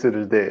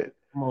Babysitter's Dead.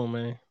 Come on,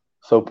 man.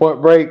 So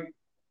Point Break,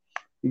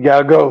 you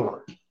gotta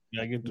go.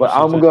 But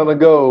I'm gonna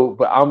go.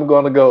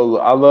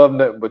 I love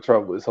Nothing But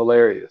Trouble. It's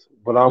hilarious.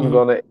 But I'm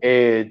gonna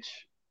edge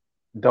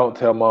Don't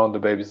Tell Mom the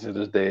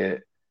Babysitter's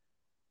Dead.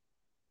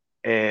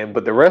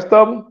 But the rest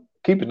of them,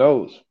 keeping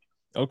those.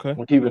 Okay.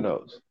 I'm keeping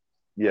those.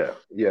 Yeah.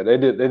 They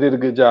did a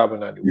good job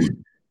in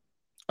 91.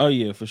 Oh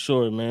yeah, for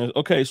sure, man.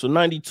 Okay, so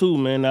 92,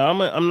 man. Now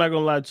I'm not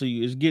gonna lie to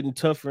you. It's getting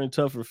tougher and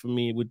tougher for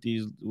me with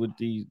these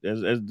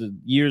as the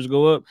years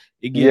go up.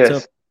 It gets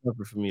tougher and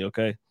tougher for me.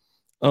 Okay.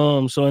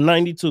 So in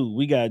 92,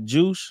 we got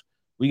Juice,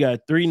 we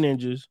got 3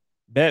 Ninjas,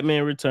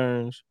 Batman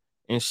Returns,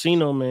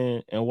 Encino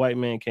Man, and White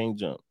Man Can't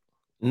Jump.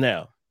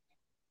 Now,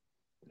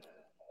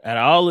 out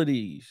of all of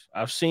these,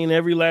 I've seen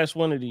every last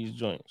one of these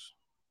joints.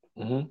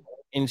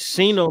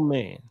 Encino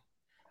Man.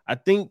 I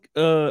think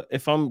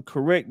if I'm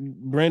correct,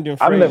 Brendan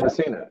Fraser. I've never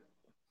seen it.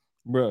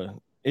 Bruh,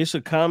 it's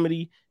a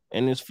comedy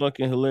and it's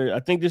fucking hilarious.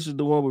 I think this is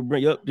the one with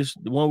this is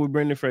the one with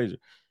Brendan Fraser.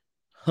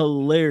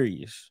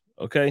 Hilarious.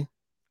 Okay.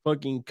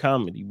 Fucking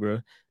comedy,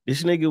 bruh.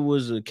 This nigga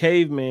was a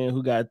caveman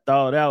who got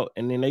thawed out,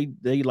 and then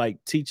they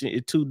like teaching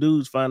it. 2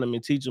 dudes find him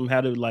and teach him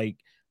how to like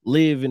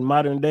live in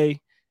modern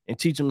day and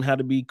teach him how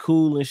to be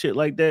cool and shit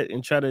like that,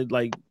 and try to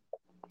like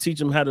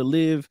teach him how to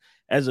live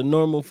as a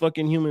normal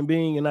fucking human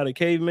being and not a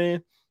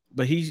caveman.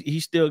 But he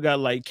still got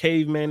like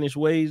cavemanish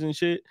ways and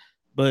shit.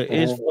 But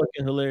it's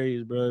fucking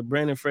hilarious, bro.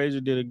 Brandon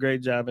Fraser did a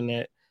great job in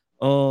that.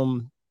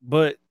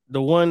 But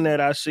the one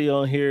that I see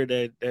on here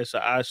that's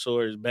an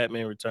eyesore is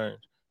Batman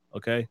Returns.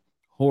 Okay,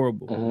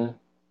 horrible,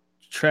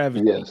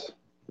 travesty. Yes,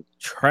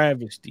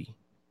 travesty.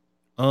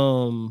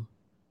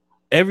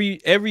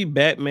 Every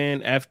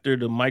Batman after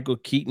the Michael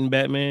Keaton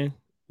Batman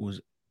was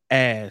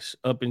ass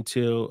up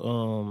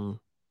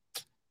until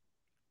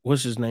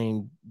what's his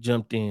name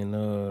jumped in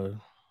the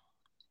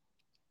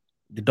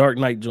Dark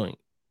Knight joint.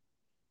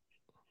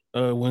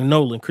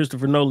 When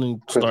Christopher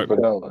Nolan started.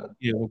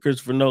 Yeah, when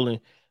Christopher Nolan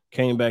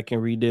came back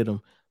and redid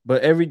them.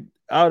 But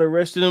all the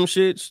rest of them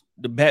shits,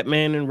 the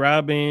Batman and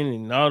Robin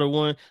and all the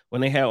one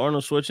when they had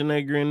Arnold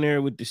Schwarzenegger in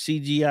there with the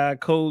CGI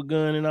cold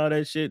gun and all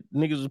that shit,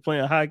 niggas was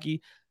playing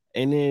hockey,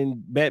 and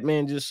then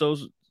Batman just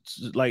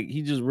like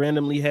he just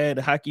randomly had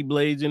hockey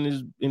blades in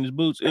his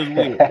boots. It was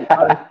weird.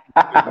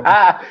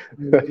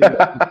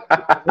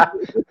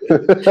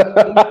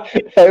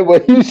 Hey,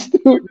 but you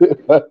stupid.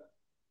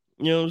 You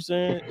know what I'm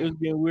saying? It was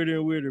getting weirder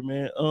and weirder,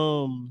 man.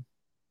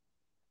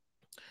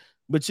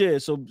 But yeah,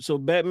 so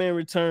Batman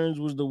Returns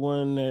was the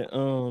one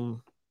that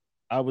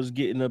I was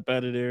getting up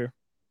out of there.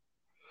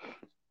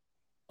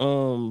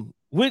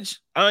 Which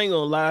I ain't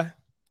gonna lie,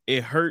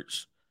 it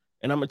hurts,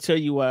 and I'm gonna tell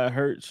you why it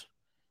hurts.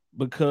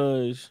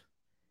 Because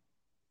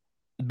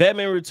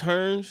Batman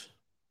Returns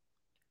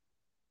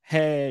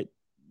had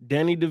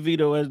Danny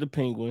DeVito as the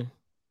Penguin,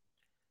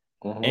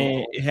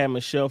 and it had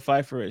Michelle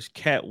Pfeiffer as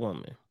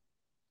Catwoman.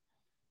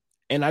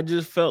 And I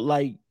just felt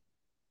like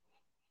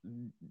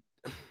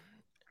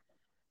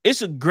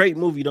it's a great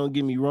movie, don't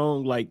get me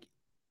wrong. Like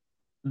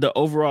the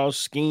overall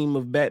scheme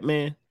of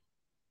Batman,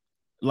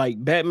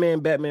 like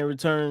Batman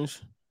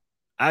Returns,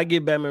 I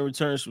give Batman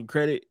Returns some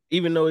credit,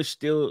 even though it's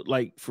still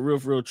like for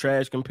real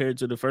trash compared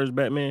to the first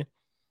Batman.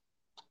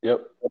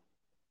 Yep.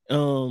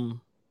 And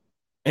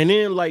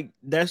then like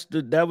I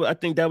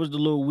think that was the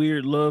little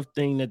weird love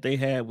thing that they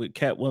had with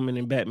Catwoman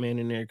and Batman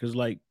in there, because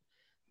like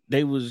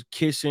they was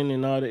kissing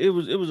and all that. It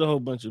was a whole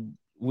bunch of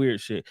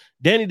weird shit.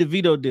 Danny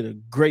DeVito did a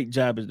great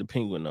job as the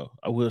Penguin, though.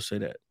 I will say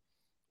that.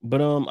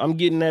 But I'm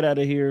getting that out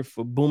of here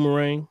for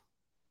Boomerang.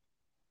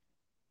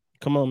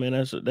 Come on, man.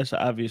 That's an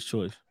obvious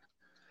choice.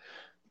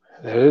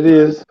 There it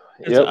is.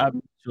 It's an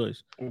obvious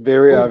choice.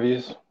 Very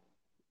obvious.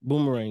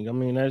 Boomerang. I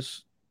mean,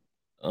 that's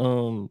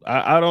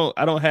I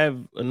don't have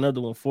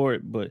another one for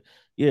it, but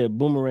yeah,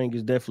 Boomerang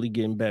is definitely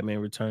getting Batman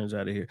Returns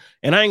out of here.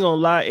 And I ain't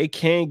gonna lie, it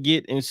can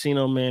get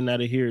Encino Man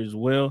out of here as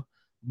well.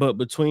 But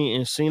between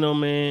Encino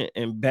Man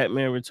and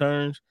Batman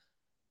Returns,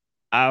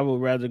 I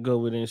would rather go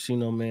with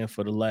Encino Man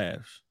for the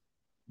laughs.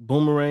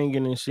 Boomerang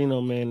and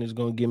Encino Man is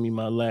gonna give me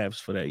my laughs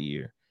for that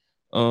year.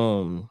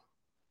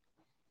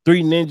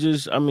 Three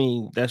Ninjas, I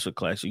mean, that's a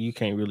classic. You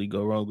can't really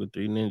go wrong with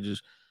Three Ninjas.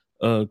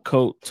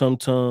 Colt, Tum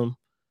Tum.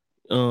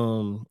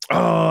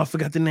 I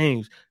forgot the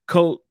names.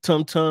 Colt,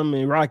 Tum Tum,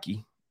 and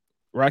Rocky.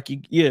 Rocky,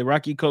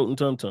 Colt, and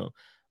Tum Tum.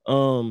 You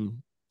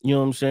know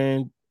what I'm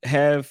saying?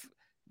 Half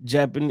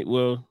Japanese.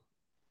 Well,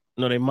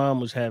 no, their mom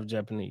was half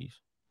Japanese.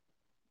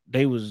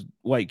 They was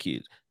white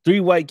kids. 3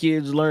 white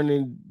kids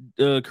learning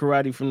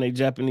karate from their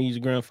Japanese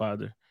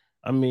grandfather.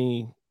 I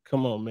mean,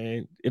 come on,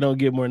 man. It don't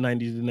get more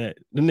 90s than that.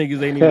 The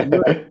niggas ain't even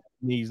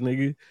Japanese,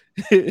 nigga.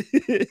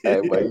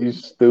 Hey, man, you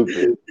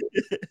stupid.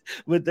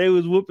 But they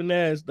was whooping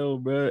ass though,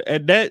 bro.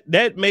 And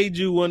that made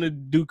you want to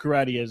do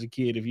karate as a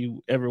kid if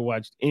you ever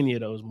watched any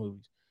of those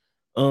movies.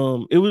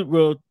 It was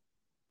real.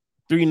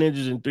 3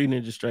 Ninjas and 3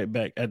 Ninjas Strike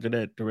Back. After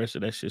that, the rest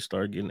of that shit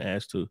started getting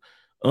ass too.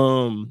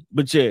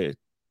 But yeah,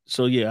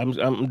 so yeah,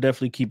 I'm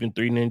definitely keeping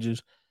 3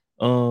 Ninjas.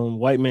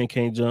 White Man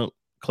Can't Jump,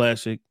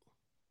 classic.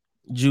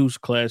 Juice,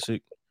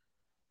 classic.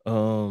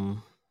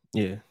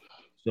 Yeah.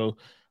 So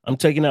I'm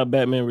taking out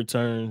Batman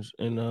Returns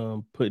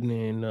and putting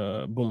in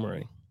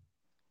Boomerang.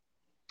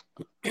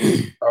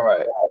 All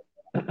right.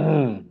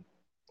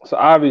 So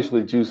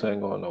obviously Juice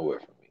ain't going nowhere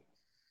for me.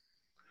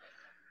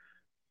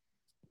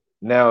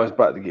 Now it's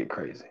about to get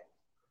crazy.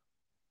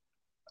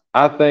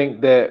 I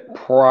think that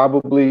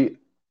probably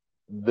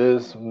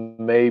this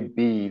may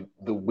be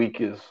the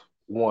weakest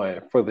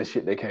one for the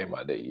shit that came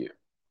out that year.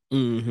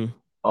 Mm-hmm.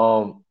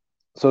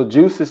 So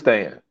Juice is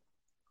staying.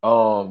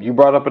 You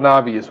brought up an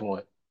obvious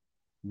one,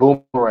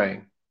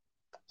 Boomerang.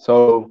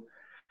 So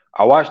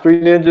I watched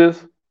 3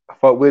 Ninjas. I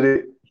fuck with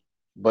it,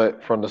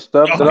 but from the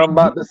stuff that I'm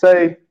about to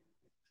say,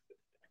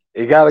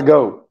 it gotta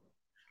go.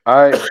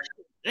 All right.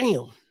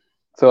 Damn.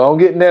 So I'm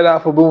getting that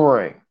out for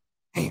Boomerang.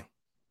 Damn.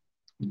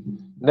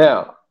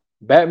 Now,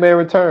 Batman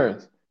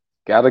Returns,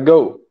 gotta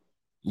go.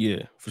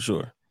 Yeah, for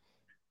sure.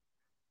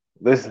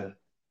 Listen,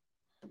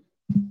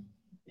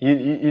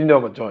 you know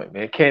my joint,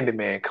 man.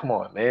 Candyman, come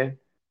on, man.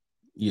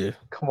 Yeah.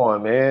 Come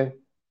on, man.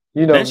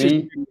 You know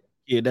me.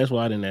 Yeah, that's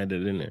why I didn't add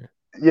it in there.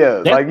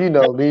 Yeah, like you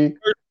know me. The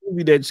first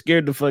movie that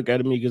scared the fuck out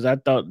of me because I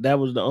thought that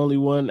was the only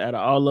one out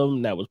of all of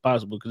them that was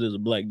possible because it's a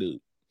black dude.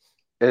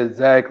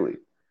 Exactly.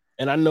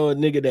 And I know a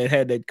nigga that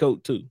had that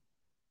coat too.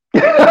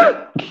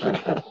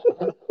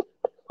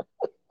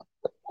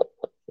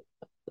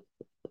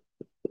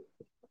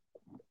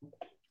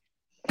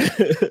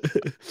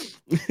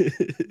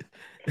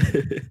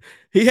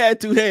 He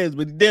had 2 hands,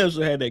 but he damn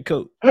sure had that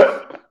coat.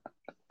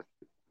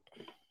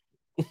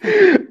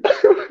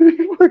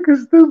 You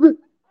fucking stupid.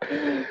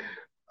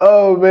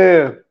 Oh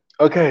man.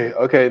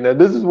 Okay. Now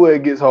this is where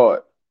it gets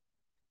hard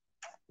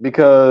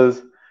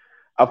because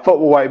I fuck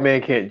with White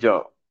Man Can't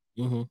Jump.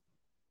 Mm-hmm.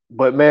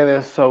 But man,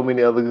 there's so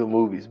many other good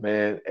movies,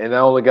 man. And I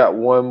only got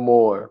one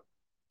more.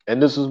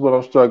 And this is what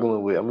I'm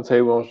struggling with. I'm gonna tell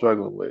you what I'm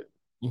struggling with.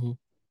 Mm-hmm.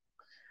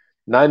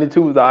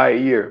 92 was the high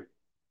year.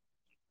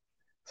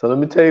 So let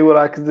me tell you what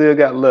I still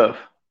got left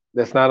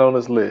that's not on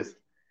this list.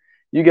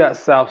 You got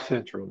South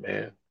Central,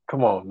 man.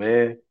 Come on,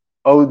 man.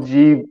 OG.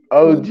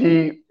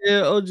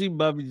 Yeah, OG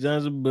Bobby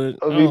Johnson,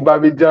 but OG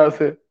Bobby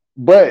Johnson.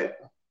 But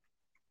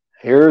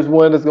here's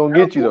one that's gonna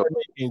get you though.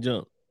 Can't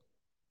jump.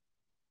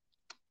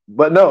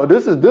 But no,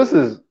 this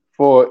is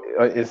for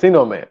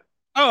Encino Man.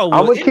 Oh, well,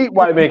 I'm gonna keep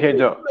White Man Can't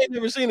Jump. I ain't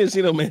never seen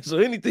Encino Man, so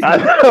anything. I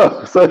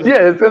know. So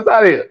yeah, it's just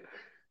out here.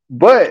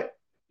 But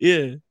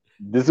yeah,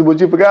 this is what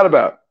you forgot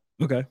about.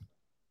 Okay.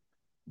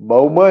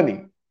 Mo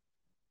Money.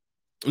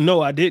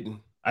 No, I didn't.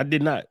 I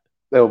did not.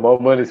 No, Mo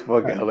Money's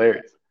fucking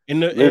hilarious. And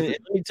let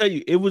me tell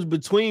you, it was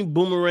between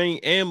Boomerang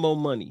and Mo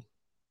Money.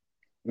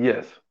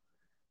 Yes,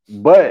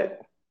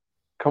 but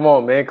come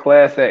on, man,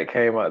 Class Act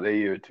came out that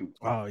year too.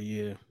 Oh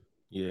yeah.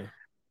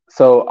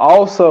 So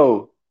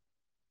also,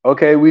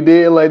 okay, we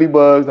did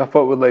Ladybugs. I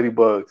fuck with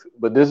Ladybugs,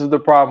 but this is the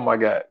problem I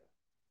got.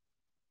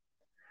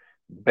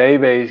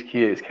 Bebe's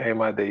Kids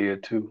came out that year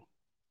too.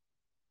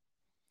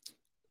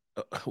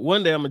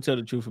 One day I'm gonna tell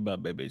the truth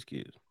about Bebe's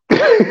Kids. One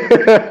day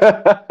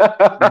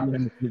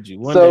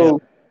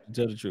I'll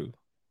tell the truth.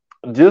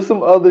 Just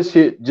some other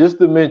shit, just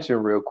to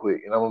mention real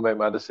quick, and I'm gonna make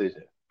my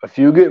decision. A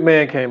Few Good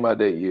Men came out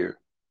that year.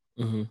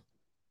 Mm-hmm.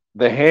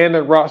 The Hand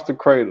That Rocks the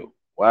Cradle.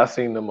 Well, I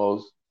seen the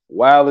most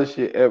wildest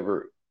shit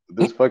ever.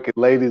 This fucking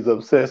lady's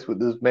obsessed with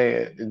this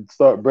man and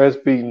start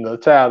breastfeeding a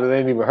child that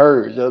ain't even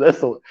hers. Yo,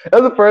 that's the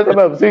first time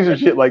I've ever seen some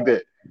shit like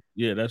that.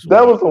 Yeah, that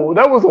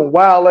was some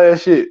wild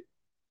ass shit.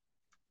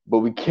 But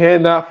we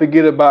cannot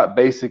forget about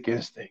Basic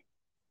Instinct.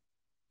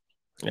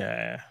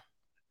 Yeah,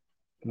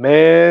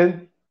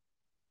 man.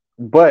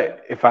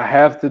 But if I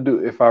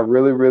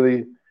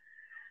really,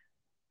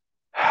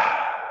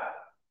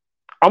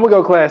 I'm gonna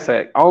go Class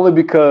Act only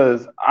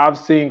because I've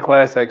seen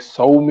Class Act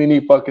so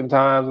many fucking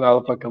times and I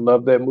fucking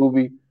love that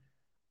movie.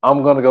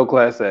 I'm gonna go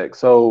Class Act.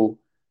 So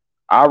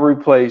I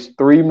replaced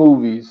 3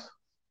 movies.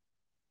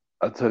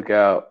 I took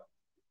out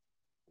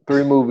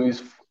 3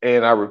 movies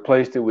and I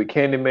replaced it with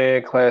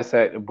Candyman, Class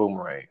Act, and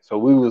Boomerang. So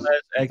we were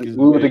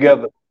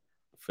together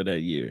for that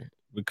year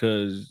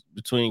because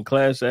between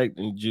Class Act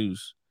and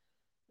Juice,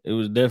 it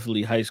was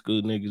definitely high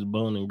school niggas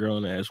boning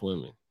grown ass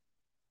women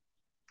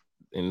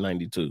in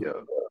 '92.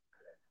 Yo.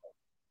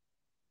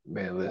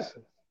 Man,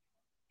 listen.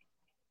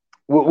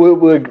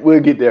 We'll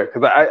get there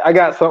because I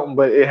got something,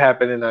 but it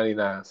happened in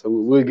 '99, so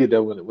we'll get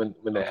there when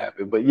that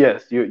happened. But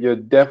yes, you're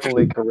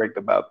definitely correct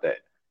about that.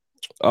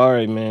 All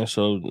right, man.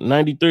 So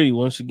 '93,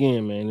 once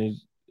again, man,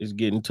 it's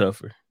getting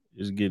tougher.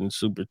 It's getting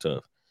super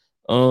tough.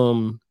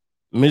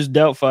 Miss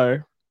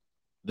Doubtfire,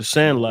 The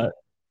Sandlot,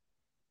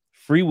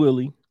 Free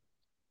Willy,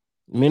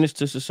 Menace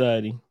to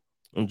Society,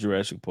 and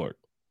Jurassic Park.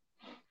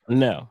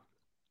 Now,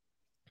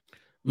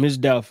 Miss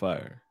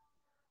Doubtfire,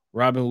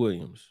 Robin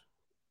Williams.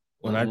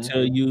 When I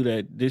tell you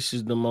that this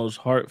is the most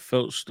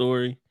heartfelt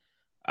story,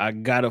 I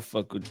gotta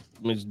fuck with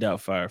Miss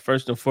Doubtfire.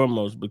 First and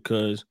foremost,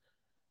 because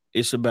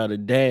it's about a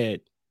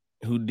dad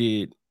who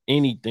did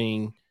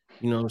anything,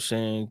 you know what I'm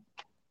saying,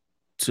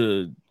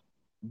 to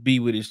be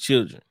with his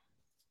children.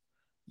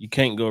 You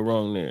can't go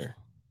wrong there.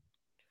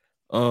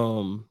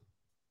 And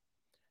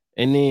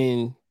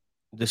then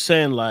The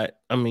Sandlot,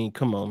 I mean,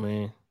 come on,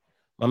 man.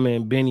 My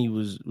man Benny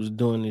was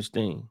doing this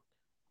thing.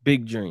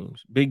 Big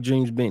Dreams,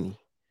 Benny.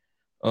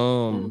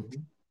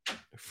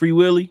 Free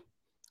Willy,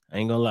 I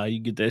ain't gonna lie, you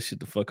get that shit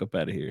the fuck up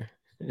out of here.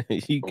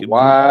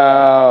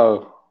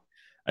 Wow.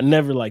 I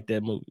never liked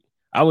that movie.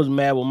 I was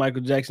mad when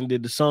Michael Jackson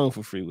did the song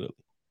for Free Willy.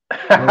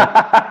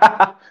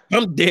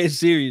 I'm dead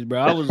serious,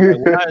 bro. I was like,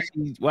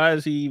 why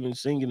is he even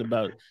singing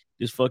about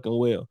this fucking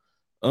whale?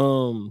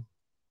 And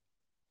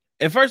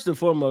first and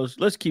foremost,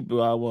 let's keep it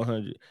all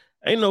 100.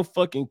 Ain't no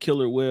fucking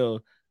killer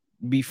whale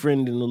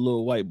befriending a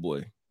little white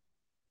boy.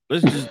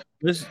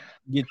 Let's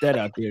get that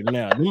out there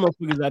now. Them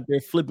motherfuckers out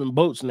there flipping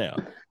boats now.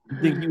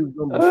 You think he was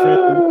gonna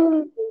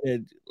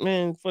befriend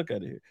man? Fuck out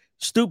of here.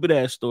 Stupid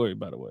ass story,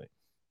 by the way.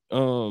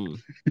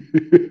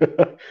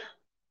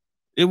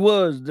 It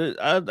was.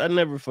 I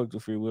never fucked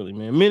with Free Willy,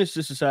 man. Menace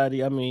to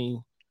Society. I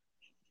mean,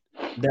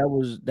 that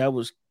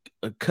was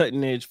a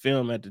cutting edge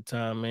film at the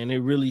time, man. It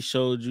really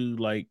showed you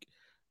like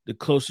the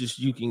closest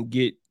you can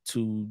get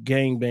to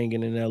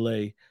gangbanging in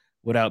LA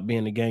without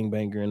being a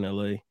gangbanger in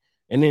LA.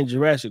 And then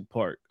Jurassic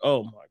Park.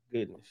 Oh my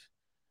goodness.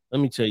 Let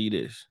me tell you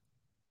this.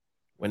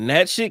 When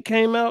that shit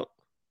came out,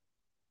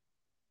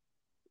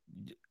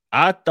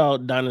 I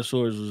thought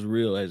dinosaurs was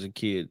real as a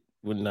kid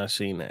when I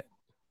seen that.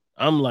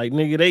 I'm like,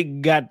 nigga, they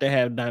got to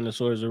have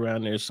dinosaurs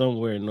around there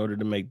somewhere in order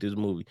to make this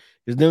movie.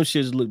 Because them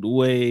shits looked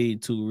way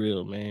too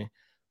real, man.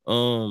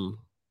 And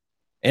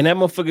that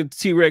motherfucking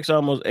T-Rex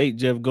almost ate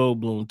Jeff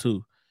Goldblum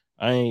too.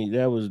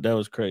 That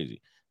was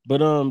crazy.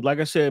 But like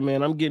I said,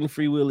 man, I'm getting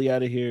Free Willy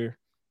out of here.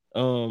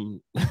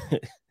 And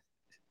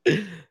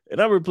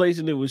I'm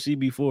replacing it with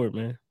CB4,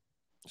 man.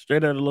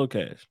 Straight out of Low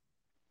Cash.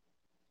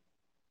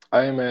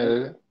 I ain't mad at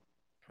it.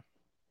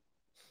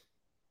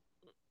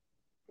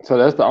 So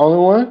that's the only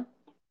one?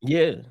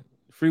 Yeah.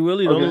 Free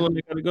Willy, the only one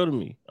that gotta go to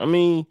me. I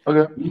mean,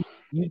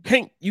 you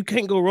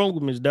can't go wrong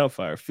with Miss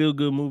Doubtfire. Feel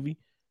good movie.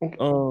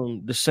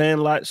 The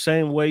Sandlot,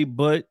 same way,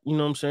 but you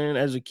know what I'm saying?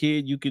 As a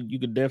kid, you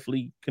could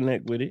definitely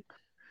connect with it.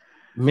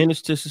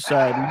 Menace to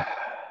Society,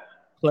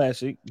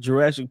 classic.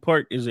 Jurassic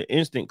Park is an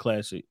instant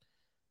classic.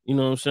 You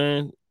know what I'm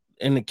saying?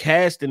 And the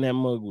cast in that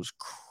mug was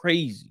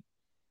crazy.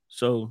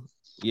 So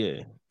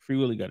yeah, Free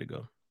Willy got to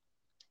go.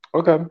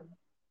 Okay.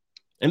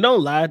 And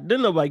don't lie,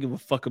 didn't nobody give a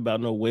fuck about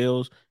no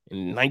whales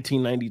in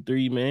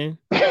 1993, man.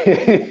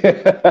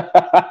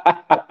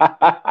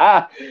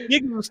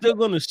 Niggas were still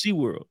going to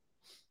SeaWorld.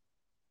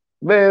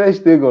 Man, they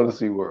still going to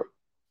SeaWorld.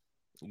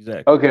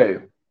 Exactly. Okay.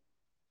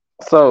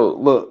 So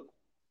look,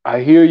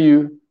 I hear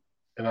you,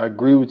 and I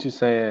agree with you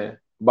saying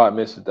about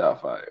Mrs.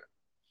 Doubtfire.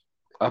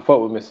 I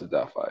fuck with Mrs.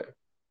 Doubtfire,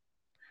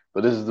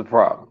 but this is the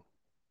problem.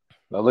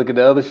 Now look at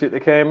the other shit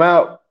that came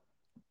out.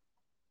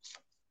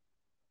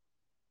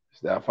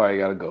 Mrs. Doubtfire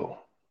gotta go.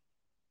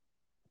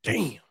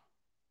 Damn.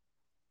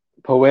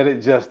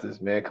 Poetic justice,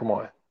 man. Come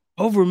on.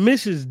 Over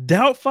Mrs.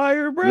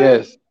 Doubtfire, bro?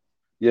 Yes.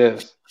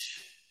 Yes.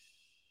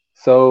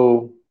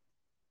 So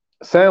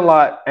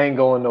Sandlot ain't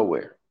going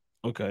nowhere.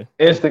 Okay.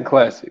 Instant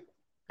classic.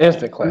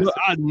 Instant classic. Look,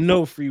 I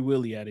know Free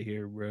Willy out of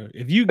here, bro.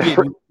 If you get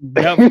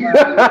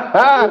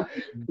Doubtfire,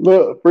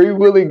 look, Free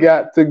Willy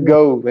got to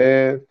go,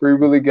 man. Free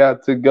Willy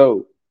got to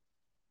go.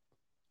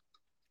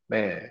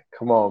 Man,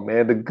 come on,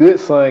 man. The Good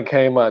Son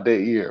came out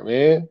that year,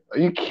 man. Are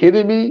you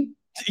kidding me?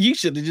 you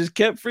should have just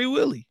kept Free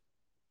Willy.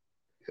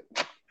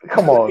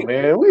 Come on,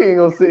 man. We ain't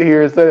gonna sit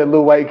here and say that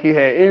little white kid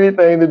had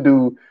anything to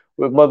do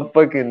with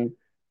motherfucking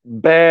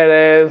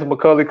badass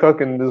Macaulay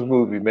Culkin in this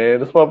movie, man.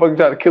 This motherfucker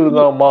tried to kill his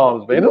own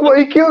moms, man.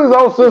 He killed his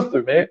own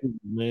sister, man.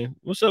 Man,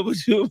 what's up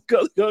with you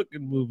Macaulay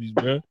Culkin movies,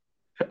 bro?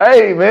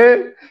 Hey,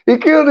 man. He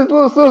killed his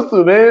little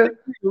sister, man.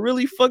 He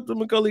really fucked with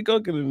Macaulay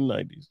Culkin in the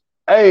 90s.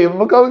 Hey,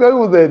 Macaulay Culkin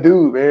was that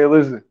dude, man.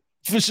 Listen.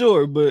 For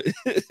sure, but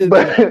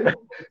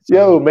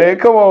yo, man,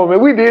 come on,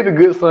 man. We did The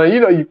Good Son. You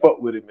know you fuck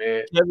with it,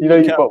 man. You know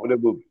you fuck with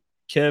that movie.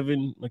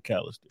 Kevin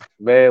McAllister.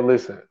 Man,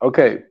 listen.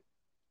 Okay.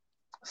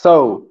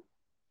 So,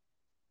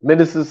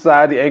 Menace to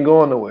Society ain't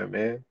going nowhere,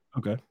 man.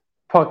 Okay.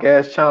 Punk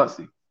ass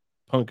Chauncey.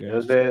 Punk ass. You know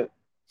what I'm saying?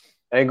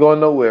 Ain't going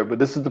nowhere. But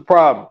this is the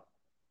problem.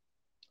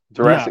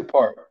 Jurassic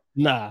Park.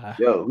 Nah.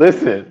 Yo,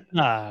 listen.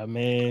 Nah,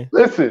 man.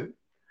 Listen.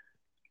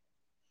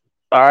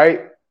 All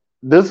right.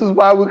 This is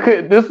why we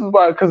couldn't. This is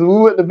why, because we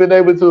wouldn't have been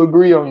able to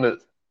agree on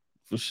this.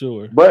 For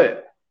sure.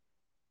 But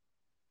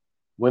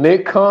when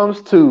it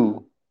comes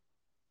to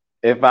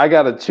if I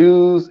gotta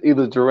choose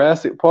either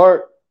Jurassic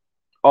Park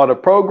or the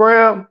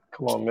program,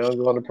 come on, man, I'm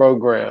going to the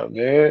program,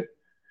 man.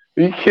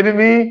 Are you kidding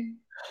me?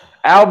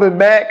 Alvin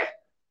Mack,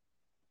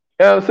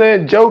 you know what I'm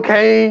saying? Joe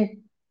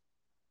Kane,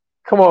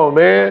 come on,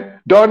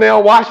 man.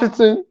 Darnell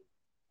Washington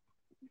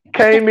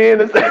came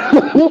in and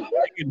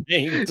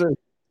came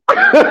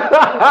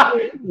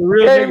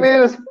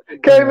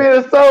in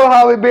and stole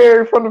Holly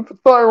Berry from the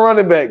starting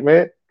running back,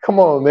 man. Come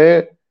on,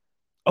 man.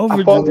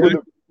 Over Jurassic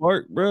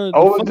Park, bro.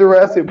 Over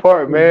Jurassic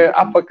Park, man.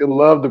 I fucking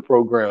love the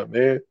program,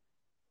 man.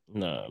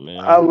 Nah, man.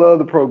 I love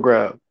the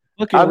program.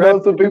 I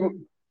know some people.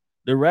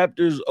 The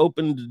Raptors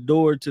opened the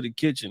door to the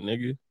kitchen,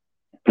 nigga.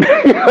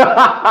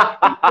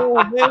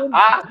 Oh, man,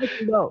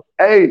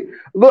 hey,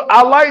 look,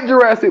 I like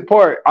Jurassic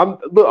Park.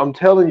 I'm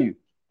telling you,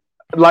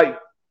 like,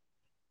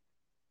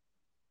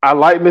 I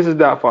like Mrs.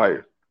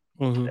 Doubtfire,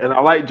 and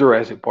I like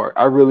Jurassic Park.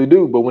 I really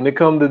do. But when it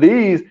comes to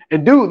these,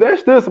 and dude, there's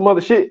still some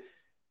other shit.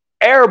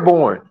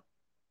 Airborne,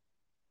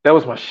 that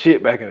was my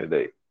shit back in the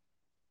day. You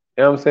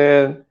know what I'm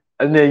saying?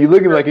 And then you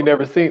looking like you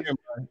never seen.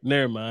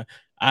 Never mind.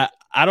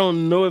 I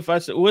don't know if I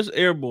said what's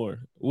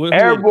Airborne.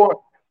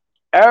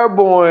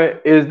 Airborne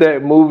is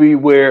that movie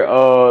where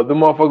the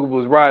motherfucker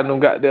was riding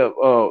them goddamn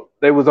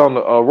they was on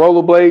the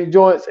rollerblade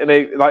joints, and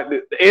they like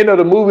the end of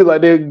the movie,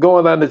 like they're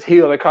going down this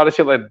hill. They call this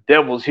shit like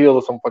Devil's Hill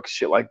or some fucking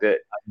shit like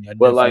that.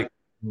 But like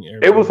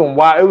it was some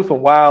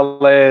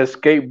wild ass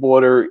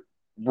skateboarder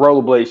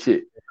rollerblade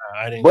shit.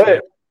 I didn't.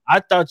 But I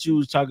thought you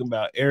was talking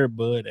about Air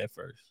Bud at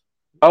first.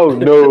 Oh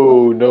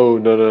no!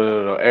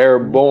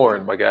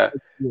 Airborne, my guy.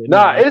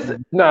 It's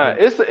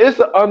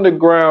an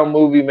underground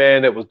movie,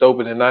 man. That was dope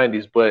in the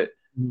 '90s,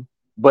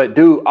 but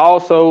dude,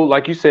 also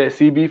like you said,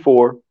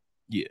 CB4.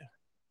 Yeah.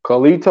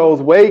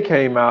 Carlito's Way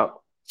came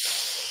out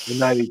in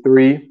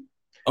 '93.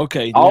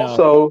 Okay.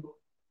 Also,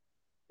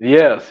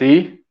 yeah.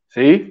 See,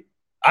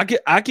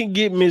 I can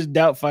get Miss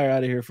Doubtfire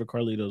out of here for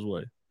Carlito's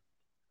Way.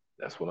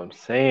 That's what I'm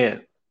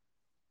saying.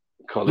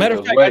 Matter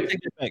of fact,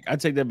 I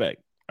take that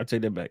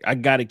back. I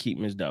gotta keep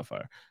Miss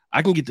Doubtfire.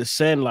 I can get the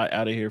Sandlot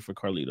out of here for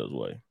Carlito's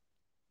Way.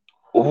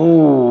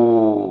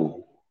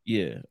 Ooh.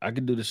 Yeah, I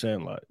could do the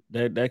Sandlot.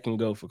 That can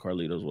go for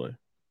Carlito's Way.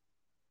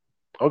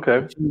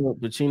 Okay.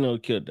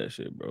 Pacino killed that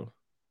shit, bro.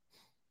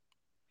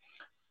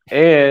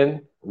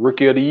 And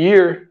Rookie of the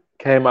Year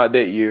came out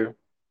that year.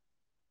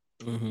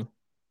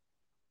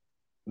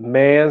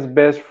 Man's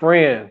Best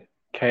Friend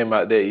came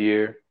out that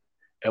year.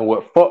 And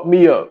what fucked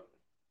me up,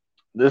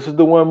 this is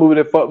the one movie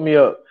that fucked me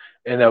up,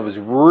 and that was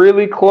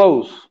really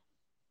close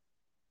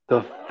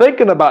to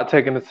thinking about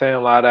taking the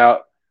Sandlot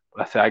out.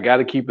 But I said, I got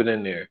to keep it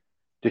in there.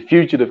 The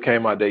Fugitive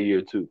came out that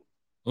year, too.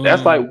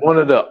 That's like one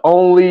of the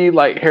only,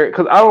 like,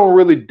 because I don't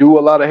really do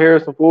a lot of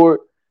Harrison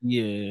Ford.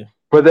 Yeah.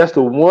 But that's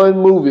the one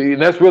movie,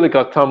 and that's really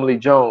because Tommy Lee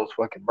Jones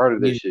fucking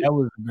murdered that shit. That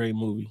was a great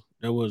movie.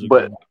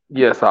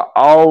 Yes, I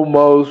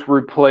almost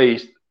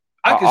replaced.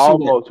 I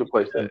almost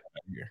replaced that.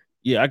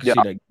 Yeah, I can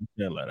see that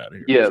Sandlot out of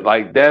here. Yeah,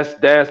 like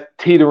that's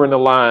teetering the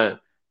line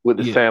with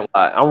the Sandlot.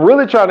 I'm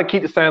really trying to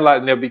keep the Sandlot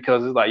in there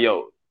because it's like,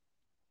 yo,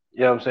 you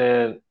know what I'm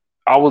saying?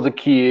 I was a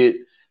kid,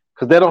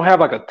 because they don't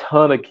have like a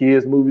ton of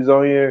kids movies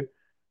on here,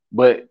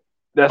 but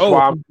that's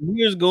why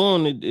years go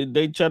on,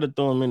 they try to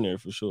throw them in there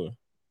for sure.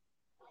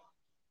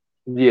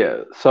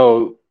 Yeah,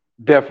 so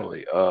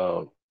definitely.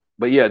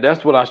 But yeah,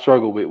 that's what I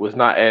struggled with, was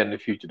not adding the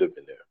fugitive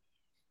in there.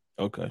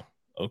 Okay.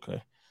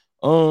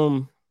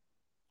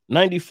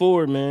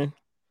 94, man.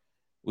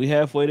 We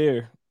halfway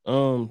there.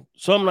 So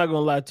I'm not gonna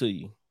lie to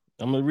you.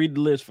 I'm gonna read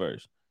the list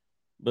first.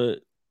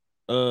 But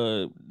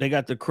they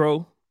got The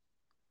Crow,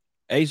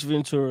 Ace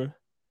Ventura,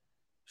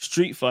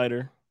 Street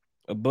Fighter,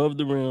 Above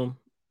the Rim,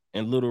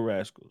 and Little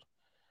Rascals.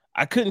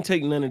 I couldn't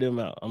take none of them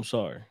out. I'm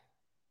sorry.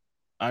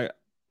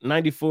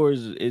 94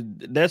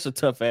 that's a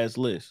tough ass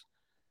list.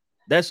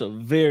 That's a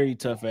very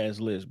tough ass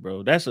list,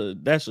 bro. That's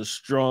a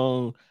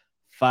strong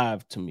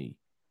 5 to me.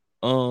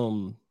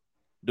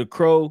 The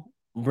Crow,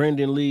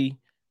 Brendan Lee,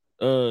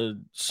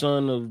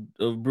 son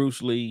of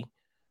Bruce Lee.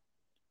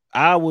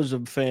 I was a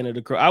fan of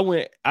The Crow.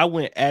 I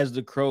went as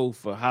The Crow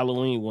for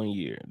Halloween one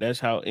year. That's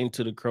how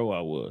into The Crow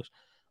I was.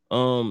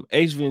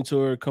 Ace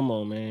Ventura, come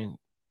on, man.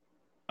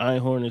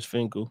 Einhorn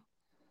Finkel.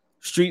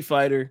 Street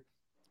Fighter,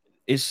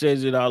 it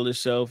says it all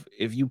itself.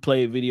 If you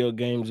played video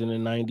games in the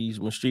 90s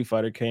when Street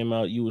Fighter came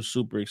out, you were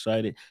super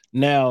excited.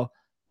 Now,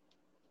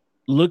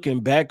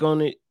 looking back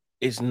on it,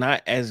 it's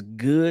not as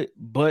good,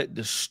 but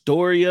the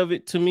story of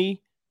it to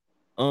me,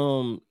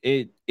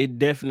 it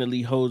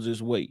definitely holds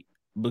its weight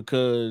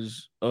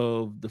because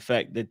of the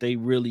fact that they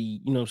really,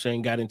 you know what I'm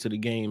saying, got into the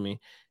game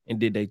and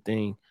did their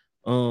thing.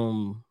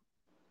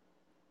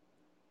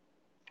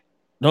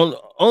 The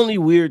only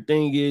weird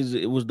thing is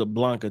it was the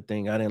Blanca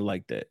thing. I didn't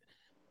like that.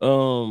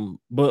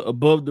 But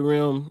Above the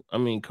Rim, I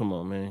mean, come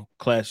on, man,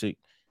 classic.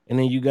 And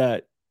then you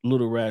got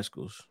Little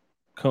Rascals.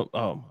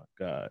 Oh my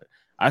God,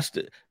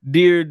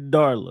 dear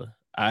Darla,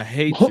 I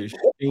hate your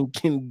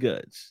stinking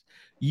guts.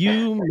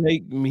 You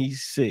make me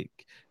sick.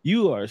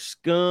 You are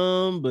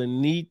scum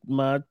beneath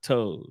my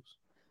toes.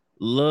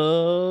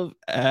 Love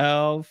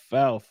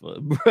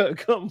alfalfa, bro.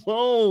 Come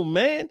on,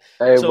 man.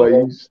 Hey, but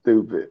you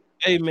stupid.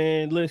 Hey,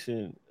 man,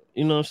 listen.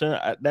 You know what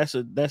I'm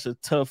saying? That's a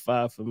tough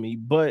 5 for me,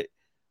 but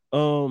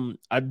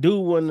I do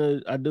want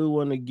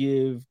to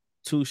give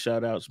 2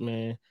 shout outs,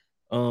 man.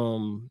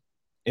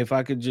 If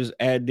I could just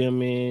add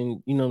them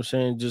in, you know what I'm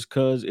saying, just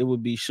cuz it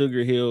would be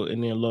Sugar Hill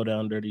and then Low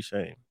Down Dirty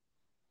Shame.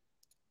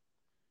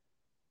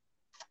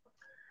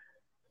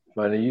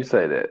 Funny you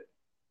say that.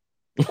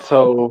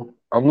 So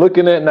I'm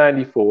looking at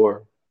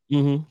 94.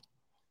 Mm-hmm.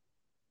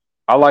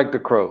 I like The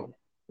Crow.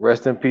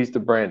 Rest in peace to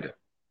Brandon.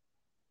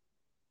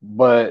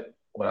 But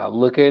when I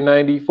look at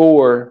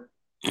 94,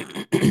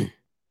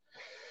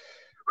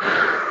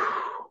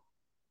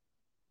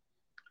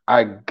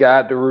 I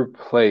got to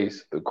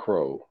replace The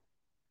Crow.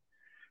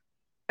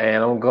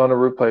 And I'm going to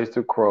replace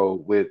The Crow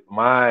with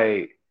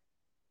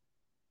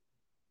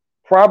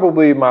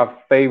probably my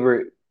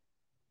favorite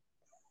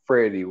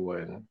Freddy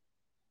one,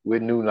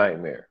 with New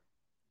Nightmare.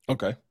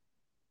 Okay.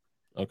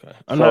 I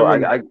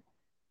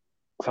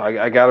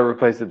got to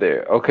replace it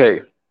there.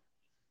 Okay.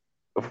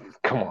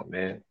 Come on,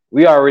 man.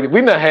 We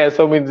not had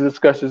so many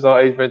discussions on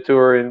Ace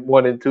Ventura and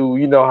 1 and 2.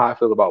 You know how I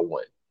feel about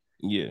 1.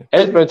 Yeah.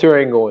 Ace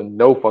Ventura ain't going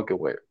no fucking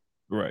where.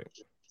 Right.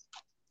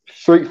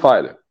 Street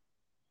Fighter.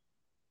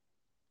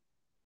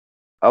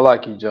 I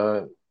like you,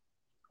 John.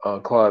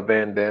 Claude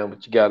Van Damme,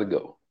 but you got to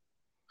go.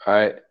 All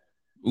right.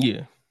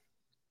 Yeah.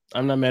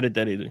 I'm not mad at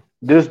that either.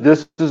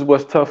 This is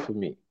what's tough for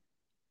me,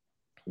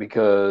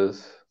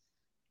 because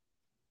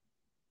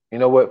you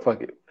know what?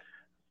 Fuck it.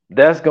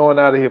 That's going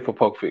out of here for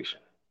Pulp Fiction.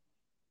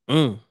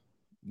 Good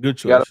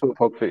choice. You got to put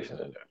Pulp Fiction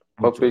in there.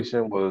 Pulp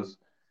Fiction was,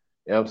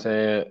 you know what I'm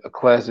saying, a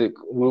classic.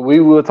 We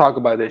will talk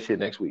about that shit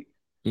next week.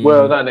 Mm-hmm.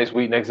 Well, not next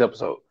week, next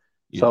episode.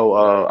 Yeah. So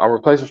I'll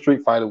replace a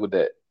Street Fighter with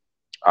that.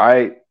 All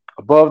right.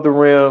 Above the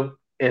Rim,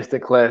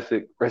 instant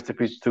classic. Rest in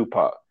peace to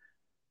Tupac.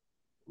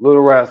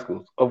 Little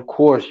Rascals. Of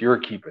course, you're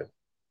keeping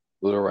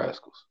Little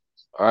Rascals.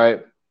 All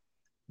right.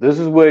 This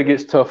is where it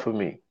gets tough for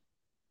me,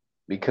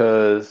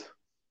 because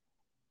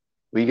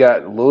we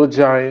got Little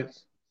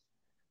Giants,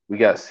 we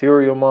got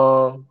Serial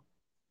Mom,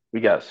 we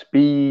got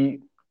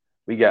Speed,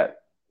 we got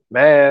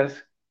Mask,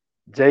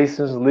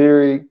 Jason's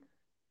Lyric,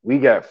 we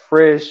got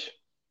Fresh,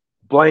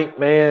 Blank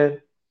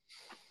Man.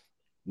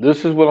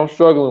 This is what I'm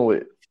struggling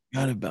with.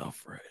 Forgot about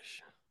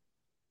Fresh.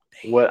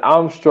 Damn. What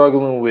I'm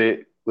struggling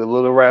with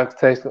Little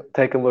Rascals,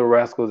 taking Little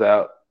Rascals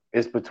out,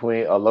 is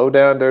between A Low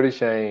Down Dirty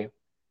Shame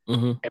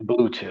and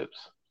Blue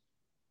Chips.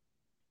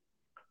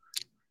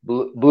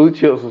 Blue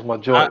Chips was my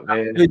joint,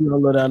 man. I couldn't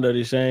Low Down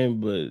Dirty Shame,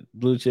 but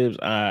Blue Chips,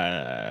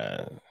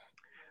 I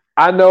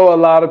know a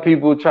lot of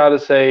people try to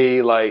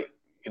say, like,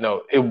 you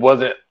know, it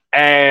wasn't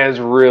as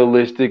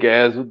realistic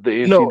as the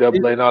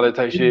NCAA and all that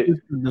type shit.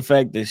 The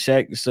fact that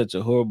Shaq is such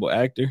a horrible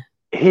actor.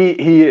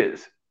 He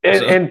is.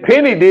 And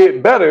Penny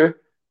did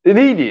better than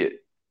he did.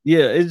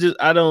 Yeah, it's just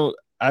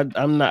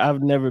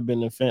I've never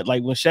been a fan.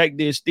 Like when Shaq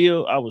did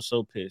Steel, I was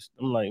so pissed.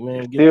 I'm like,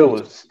 man, Steel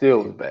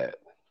was bad.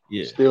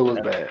 Yeah. Steel was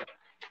bad.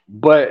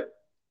 But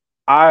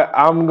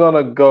I'm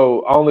gonna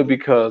go only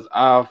because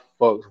I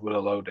fucks with A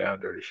Low Down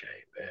Dirty Shame,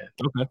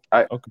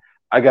 man. Okay.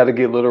 I gotta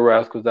get Little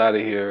Rascals out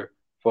of here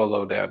for A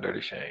Low Down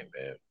Dirty Shame,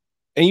 man.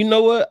 And you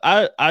know what?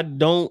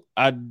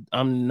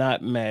 I'm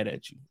not mad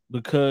at you,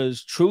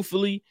 because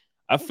truthfully,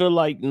 I feel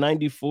like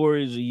 94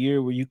 is a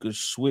year where you could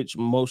switch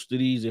most of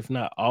these, if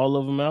not all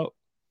of them, out.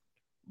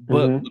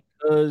 But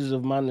because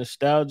of my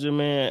nostalgia,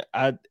 man,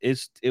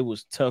 it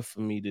was tough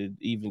for me to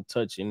even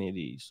touch any of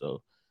these.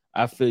 So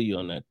I feel you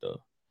on that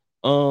though.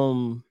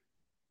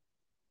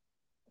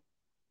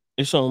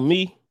 It's on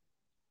me.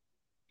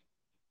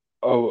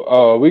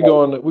 We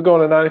going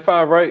to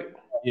 95, right?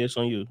 Yeah, it's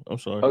on you. I'm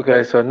sorry.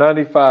 Okay, so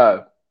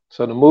 95.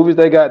 So the movies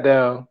they got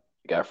down,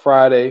 you got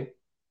Friday,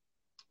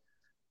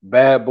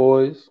 Bad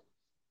Boys,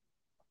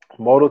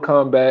 Mortal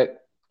Kombat,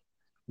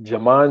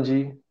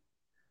 Jumanji,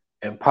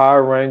 and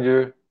Power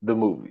Ranger the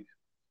movies.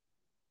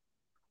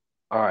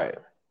 All right.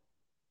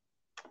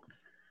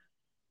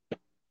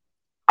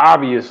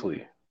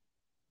 Obviously,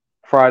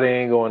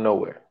 Friday ain't going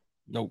nowhere.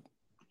 Nope.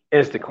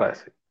 Instant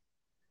classic.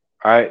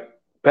 All right.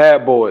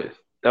 Bad Boys.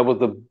 That was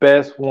the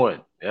best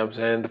one. You know what I'm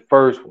saying? The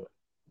first one.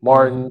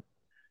 Martin,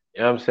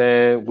 you know what I'm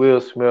saying?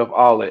 Will Smith,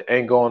 all that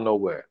ain't going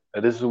nowhere.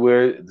 Now this is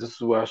where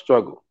I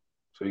struggle.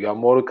 So you got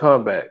Mortal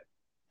Kombat.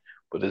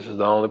 But this is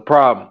the only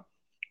problem.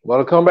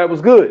 Mortal Kombat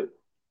was good.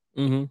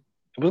 Mm-hmm.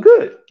 It was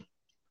good.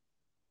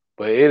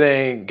 But it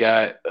ain't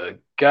got a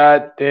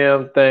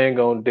goddamn thing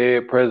on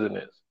Dead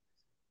Presidents.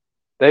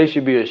 They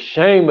should be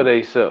ashamed of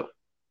themselves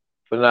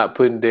for not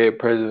putting Dead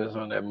Presidents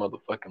on that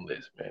motherfucking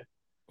list, man.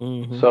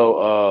 Mm-hmm.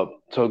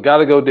 So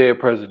gotta go Dead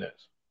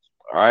Presidents.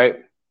 All right.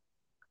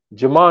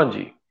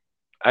 Jumanji.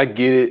 I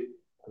get it.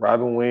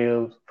 Robin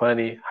Williams,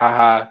 funny,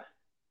 haha.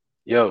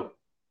 Yo,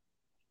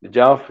 did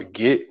y'all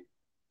forget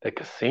that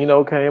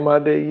Casino came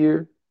out that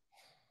year?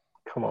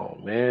 Come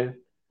on, man.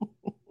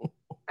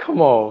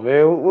 Come on,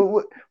 man.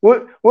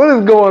 What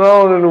is going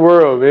on in the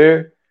world,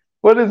 man?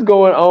 What is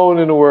going on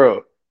in the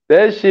world?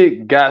 That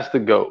shit got to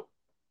go.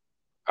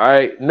 All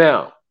right,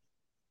 now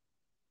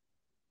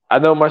I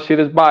know my shit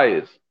is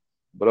biased,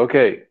 but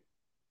okay,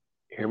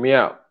 hear me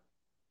out.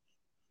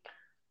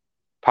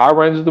 Power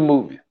Rangers the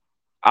movie.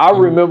 I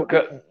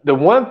remember the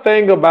one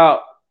thing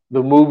about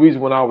the movies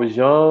when I was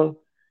young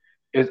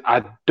is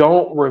I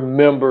don't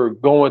remember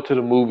going to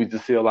the movies to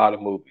see a lot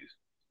of movies.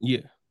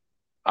 Yeah.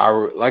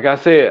 Like I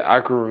said, I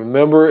can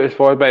remember as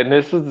far as back, and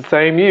this is the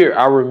same year.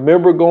 I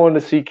remember going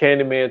to see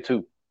Candyman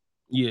 2.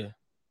 Yeah.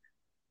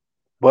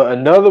 But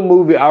another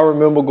movie I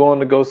remember going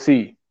to go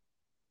see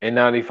in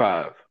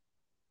 95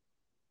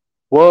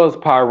 was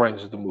Power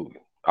Rangers the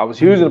movie. I was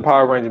huge into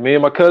Power Rangers. Me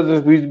and my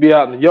cousins, we used to be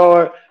out in the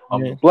yard.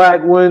 I'm the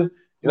black one.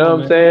 You know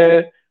what I'm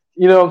saying?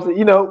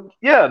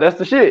 Yeah, that's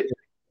the shit.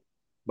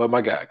 But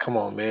my God, come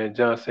on, man.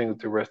 John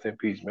Singleton, rest in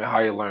peace, man.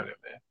 Higher learning,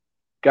 man.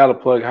 Gotta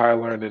plug higher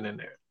learning in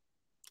there.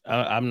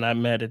 I'm not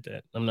mad at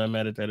that. I'm not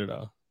mad at that at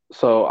all.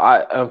 So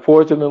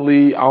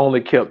unfortunately I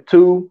only kept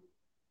 2,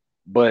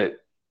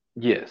 but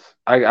yes,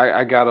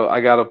 I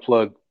gotta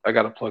plug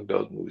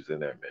those movies in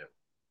there, man.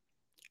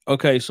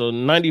 Okay, so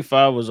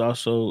 95 was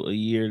also a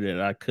year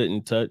that I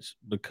couldn't touch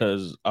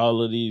because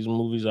all of these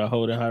movies I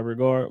hold in high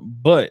regard.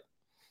 But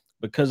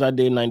because I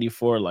did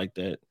 94 like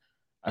that,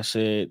 I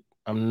said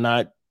I'm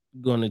not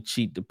gonna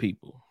cheat the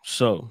people.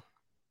 So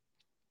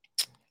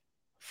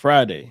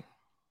Friday,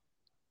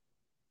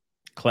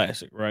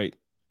 classic, right?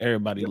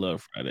 Everybody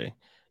loved Friday.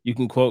 You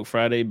can quote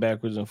Friday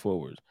backwards and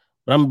forwards.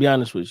 But I'm gonna be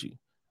honest with you.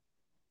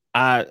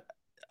 I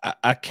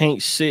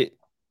can't sit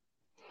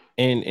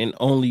and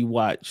only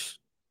watch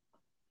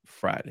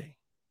Friday.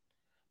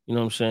 You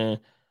know what I'm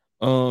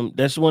saying?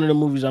 That's one of the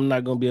movies I'm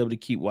not gonna be able to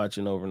keep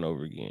watching over and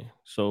over again.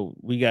 So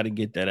we got to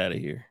get that out of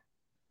here.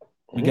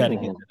 We got to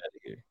get that out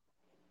of here.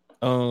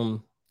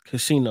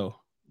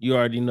 Casino. You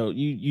already know.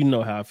 You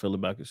know how I feel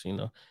about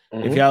Casino.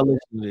 If y'all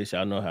listen to this,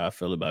 y'all know how I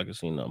feel about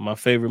Casino. My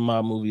favorite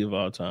mob movie of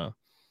all time.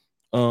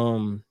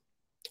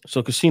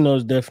 So Casino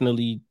is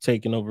definitely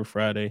taking over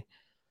Friday.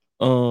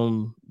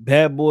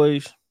 Bad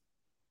Boys.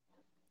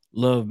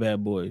 Love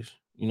Bad Boys.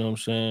 You know what I'm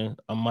saying?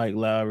 I'm Mike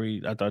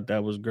Lowry. I thought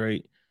that was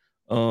great.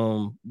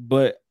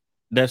 But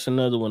that's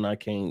another one I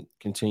can't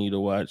continue to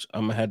watch.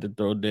 I'm gonna have to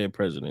throw Dead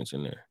Presidents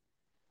in there.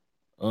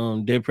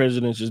 Dead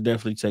Presidents is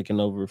definitely taking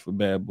over for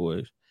Bad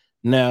Boys.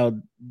 Now,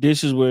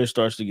 this is where it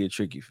starts to get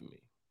tricky for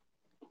me.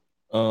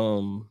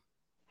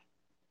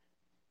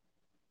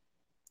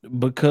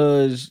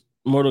 Because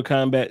Mortal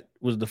Kombat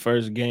was the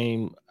first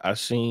game I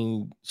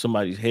seen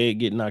somebody's head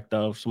get knocked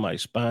off,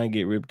 somebody's spine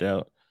get ripped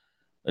out,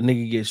 a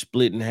nigga get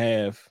split in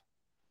half.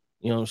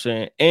 You know what I'm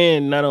saying?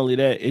 And not only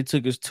that, it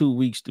took us 2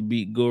 weeks to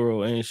beat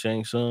Goro and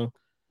Shang Tsung.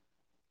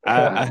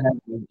 I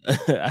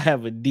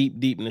have a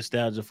deep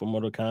nostalgia for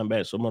Mortal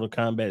Kombat, so Mortal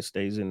Kombat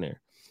stays in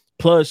there.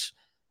 Plus,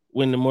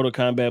 when the Mortal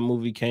Kombat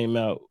movie came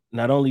out,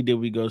 not only did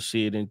we go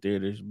see it in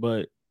theaters,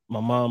 but my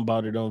mom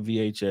bought it on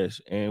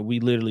VHS, and we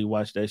literally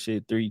watched that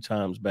shit 3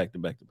 times back to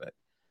back to back.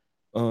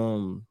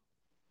 And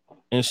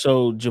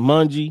so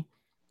Jumanji,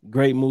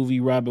 great movie.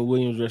 Robin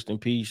Williams, rest in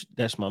peace.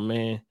 That's my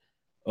man.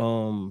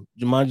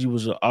 Jumanji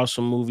was an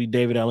awesome movie.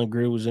 David Allen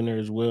Greer was in there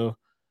as well.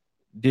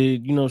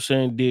 Did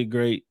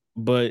great,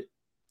 but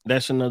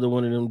that's another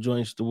one of them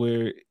joints to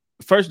where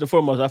first and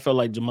foremost, I felt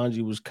like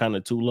Jumanji was kind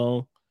of too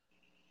long.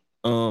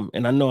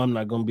 And I know I'm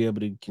not gonna be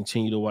able to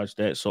continue to watch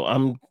that. So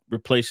I'm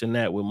replacing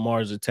that with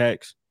Mars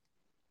Attacks.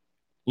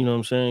 You know what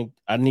I'm saying?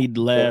 I need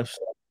the laughs.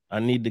 I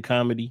need the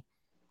comedy.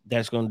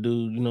 That's gonna do,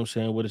 you know what I'm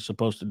saying, what it's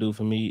supposed to do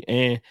for me.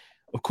 And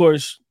of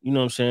course, you know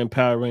what I'm saying,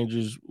 Power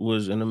Rangers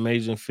was an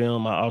amazing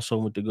film. I also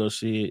went to go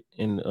see it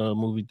in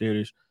movie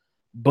theaters,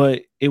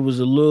 but it was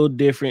a little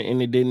different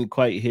and it didn't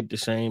quite hit the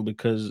same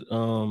because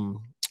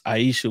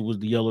Aisha was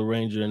the Yellow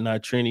Ranger and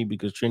not Trini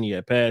because Trini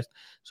had passed.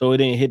 So it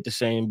didn't hit the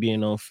same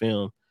being on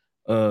film.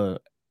 Uh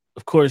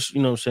of course,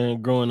 you know what I'm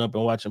saying, growing up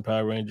and watching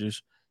Power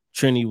Rangers,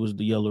 Trini was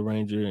the Yellow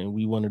Ranger and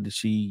we wanted to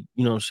see,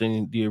 you know what I'm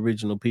saying, the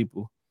original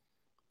people.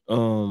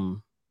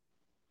 Um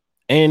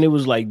and it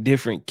was like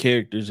different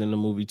characters in the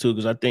movie too,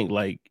 because I think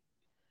like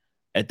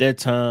at that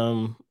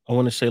time, I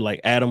want to say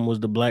like Adam was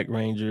the Black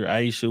Ranger,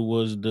 Aisha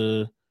was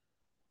the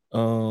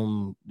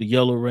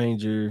Yellow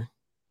Ranger,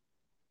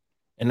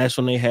 and that's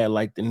when they had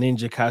like the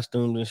ninja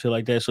costumes and shit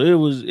like that. So it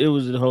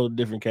was a whole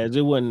different cast.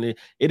 It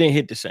didn't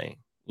hit the same.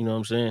 You know what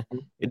I'm saying?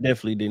 It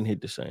definitely didn't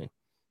hit the same.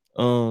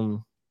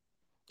 Um,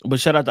 but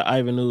shout out to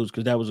Ivan Ooze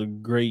because that was a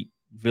great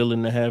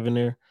villain to have in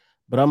there.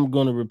 But I'm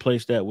gonna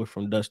replace that with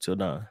From Dusk Till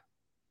Dawn.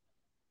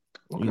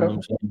 You know what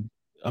I'm saying?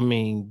 I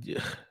mean,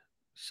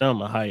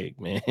 Salma Hayek,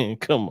 man.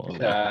 Come on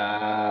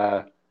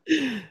now.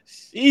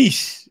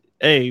 Sheesh.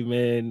 Hey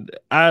man,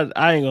 I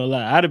ain't gonna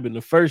lie. I'd have been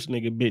the first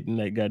nigga bitten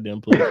that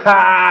goddamn place.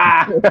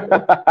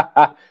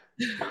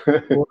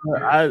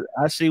 Well,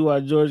 I see why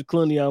George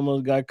Clooney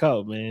almost got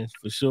caught, man,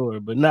 for sure.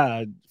 But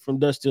nah, From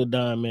Dusk Till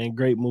Dawn, man,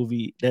 great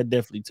movie. That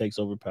definitely takes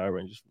over Power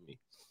Rangers for me.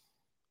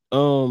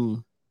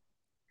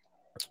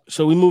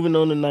 So we moving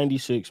on to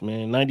 96,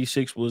 man.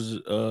 96 was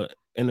an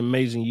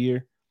amazing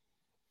year.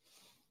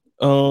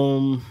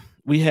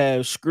 We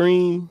have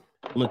Scream,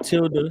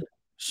 Matilda,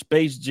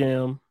 Space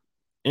Jam,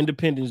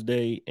 Independence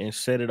Day, and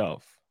Set It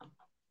Off.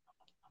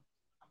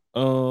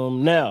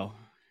 Now,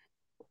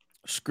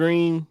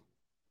 Scream,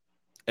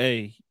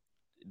 hey,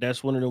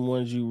 that's one of the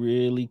ones you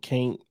really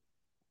can't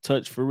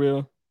touch for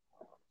real.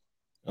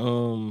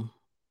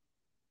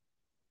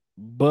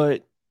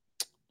 But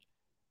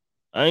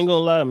I ain't gonna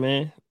lie,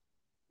 man.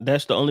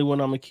 That's the only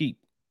one I'm gonna keep.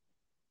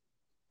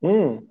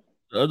 The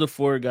other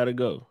four gotta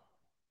go.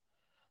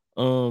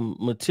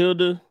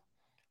 Matilda,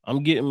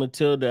 I'm getting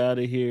Matilda out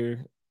of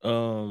here.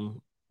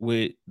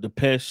 With the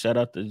Pest. Shout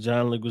out to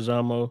John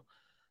Leguizamo.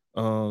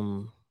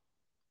 I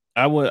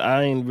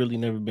ain't really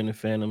never been a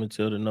fan of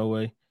Matilda. No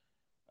way.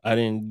 I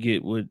didn't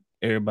get what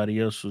everybody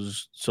else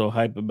was so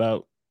hype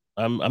about.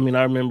 I mean,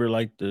 I remember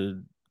like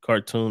the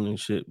cartoon and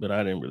shit, but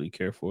I didn't really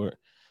care for it.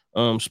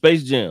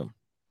 Space Jam.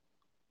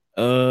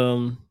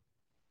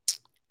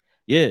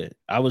 Yeah,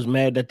 I was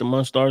mad that the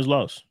Monstars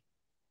lost.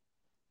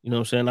 You know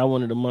what I'm saying? I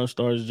wanted the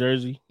Monstars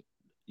jersey.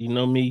 You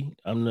know me,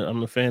 I'm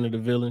a fan of the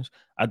villains.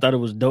 I thought it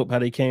was dope how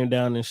they came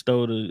down and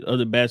stole the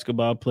other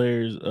basketball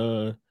players, you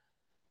know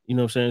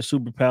what I'm saying,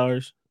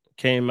 superpowers.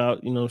 Came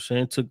out, you know what I'm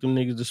saying, took them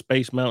niggas to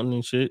Space Mountain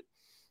and shit.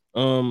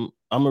 I'm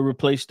gonna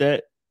replace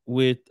that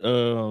with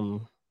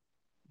the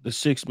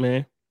Sixth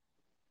Man.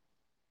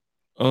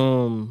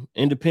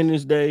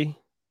 Independence Day.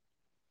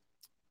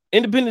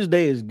 Independence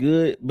Day is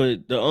good,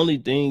 but the only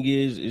thing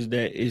is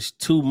that it's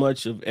too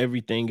much of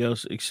everything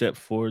else except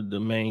for the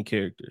main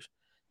characters.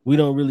 We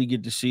don't really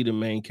get to see the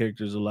main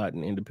characters a lot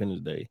in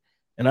Independence Day,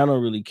 and I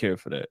don't really care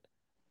for that.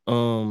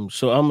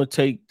 So I'm gonna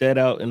take that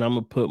out and I'm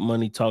gonna put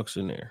Money Talks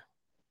in there.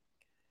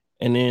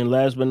 And then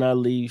last but not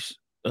least,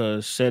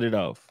 Set It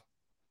Off.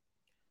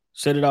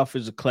 Set It Off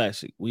is a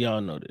classic. We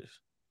all know this.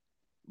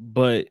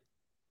 But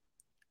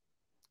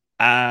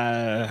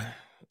I'm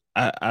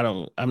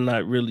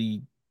not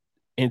really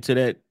into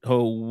that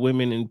whole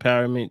women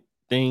empowerment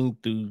thing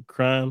through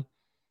crime.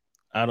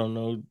 I don't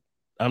know.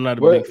 I'm not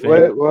a big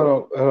fan.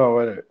 Hold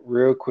on,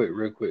 real quick.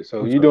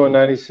 So you doing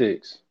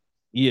 96?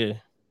 Yeah.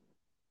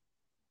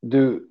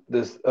 Dude,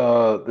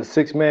 the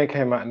Sixth Man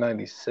came out in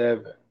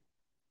 97.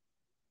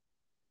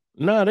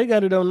 Nah, they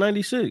got it on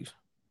 96.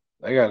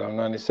 They got it on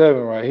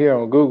 97 right here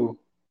on Google.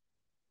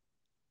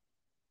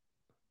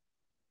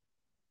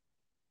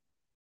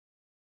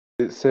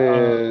 It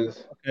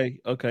says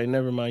okay,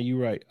 never mind.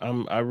 You right.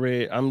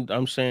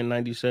 I'm saying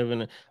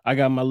 97. I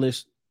got my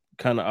list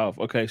kind of off.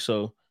 Okay,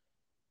 so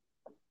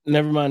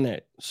never mind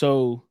that.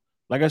 So,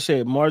 like I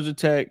said, Mars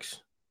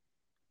Attacks.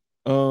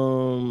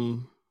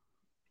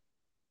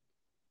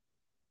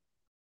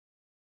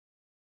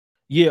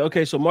 Yeah,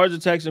 okay. So Mars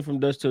Attacks and From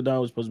Dusk Till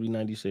Dawn was supposed to be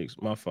 96.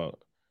 My fault.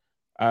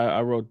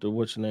 I wrote the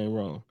what's your name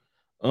wrong.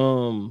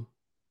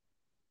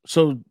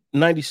 So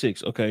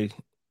 96. Okay,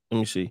 let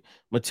me see.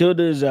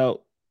 Matilda is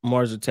out.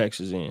 Mars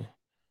Attacks is in.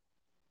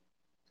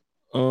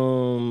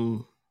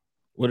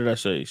 What did I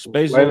say?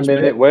 Space. Wait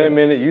a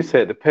minute. You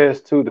said the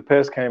Pest too. The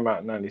Pest came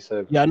out in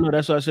 97. Yeah, I know.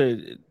 That's what I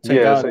said.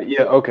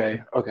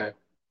 Okay.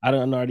 I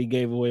don't already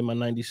gave away my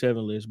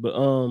 97 list, but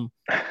so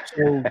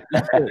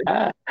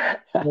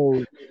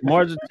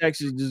Mars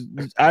Attacks is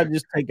I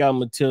just take out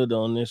Matilda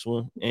on this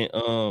one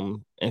and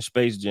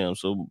Space Jam.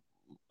 So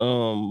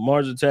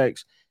Mars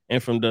Attacks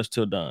and From Dusk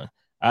Till Dawn.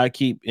 I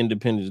keep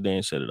Independence Day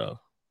and Set It Off.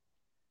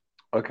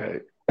 Okay.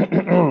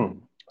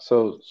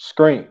 So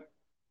Scream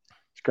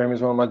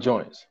is one of my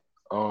joints.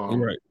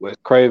 Right. Wes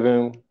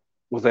Craven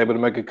was able to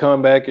make a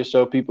comeback and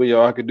show people,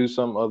 yo, I could do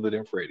something other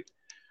than Freddie.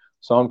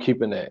 So I'm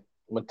keeping that.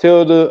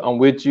 Matilda, I'm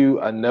with you.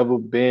 I never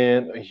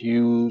been a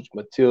huge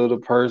Matilda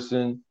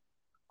person.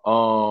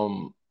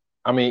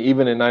 I mean,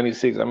 even in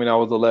 '96, I mean, I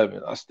was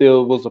 11. I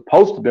still was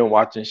supposed to been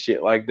watching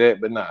shit like that,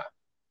 but nah.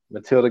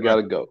 Matilda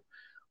gotta go.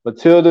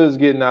 Matilda is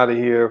getting out of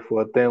here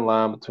for a thin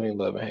line between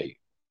love and hate.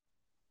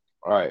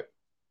 All right.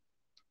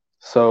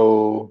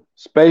 So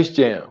Space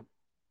Jam.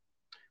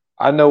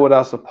 I know what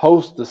I'm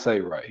supposed to say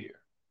right here.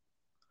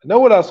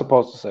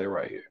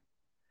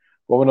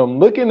 But when I'm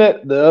looking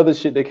at the other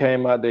shit that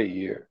came out that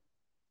year,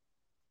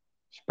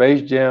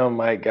 Space Jam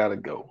might gotta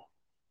go.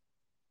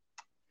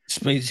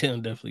 Space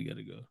Jam definitely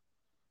gotta go.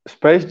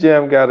 Space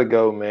Jam gotta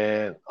go,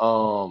 man.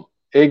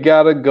 It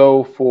gotta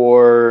go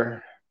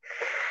for.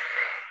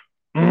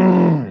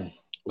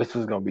 This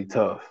is gonna be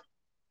tough.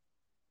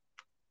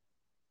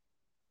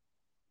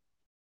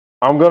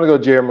 I'm gonna go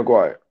Jerry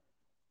Maguire.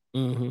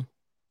 Mm-hmm.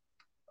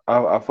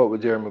 I fuck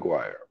with Jerry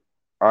Maguire.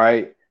 All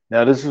right.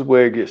 Now this is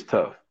where it gets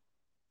tough.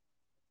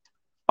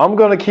 I'm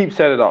gonna keep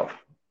Set It Off.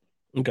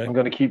 Okay. I'm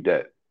gonna keep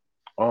that.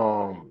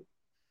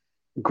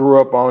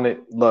 Grew up on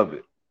it, love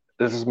it.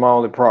 This is my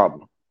only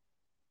problem.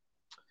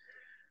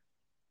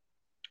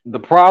 The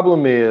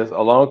problem is A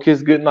Long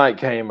Kiss Goodnight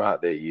came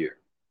out that year.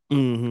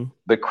 Mm-hmm.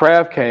 The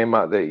Craft came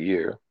out that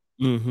year.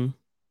 Mm-hmm.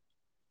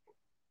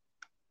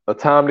 A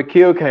Time to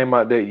Kill came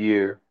out that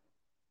year.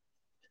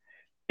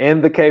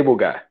 And The Cable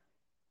Guy.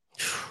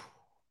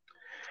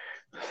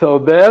 So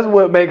that's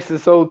what makes it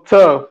so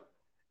tough.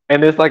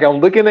 And it's like I'm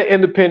looking at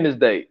Independence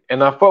Day,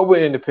 and I fuck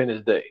with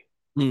Independence Day.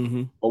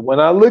 Mm-hmm. But when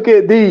I look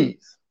at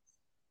these,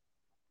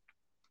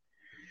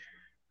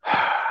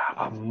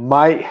 I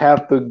might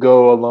have to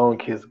go A Long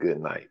Kiss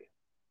Goodnight.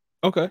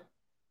 Okay.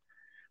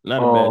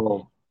 Not a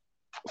bad.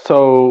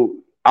 So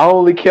I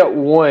only kept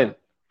one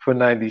for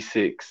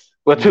 '96.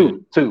 Well,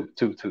 two.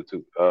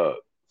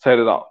 Set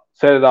It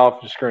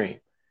Off the screen.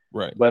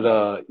 Right.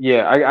 But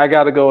yeah, I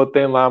gotta go a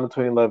thin line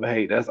between love and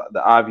hate. That's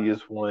the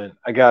obvious one.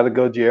 I gotta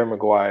go Jerry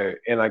Maguire,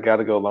 and I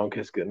gotta go Long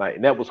Kiss Goodnight.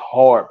 And that was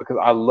hard because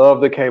I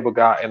love The Cable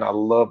Guy and I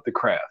love The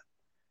Craft.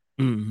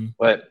 Mm-hmm.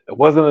 But it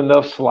wasn't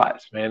enough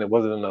slots, man. It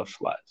wasn't enough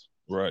slots.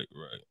 Right.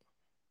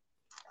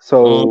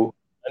 So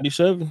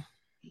 97.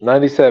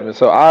 97.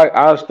 So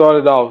I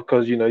started off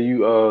because you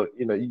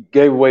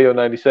gave away your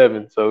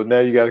 97, so now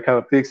you got to kind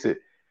of fix it.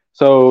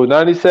 So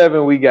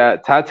 97, we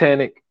got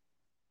Titanic.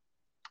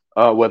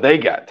 They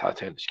got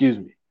Titanic. Excuse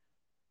me.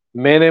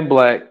 Men in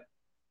Black,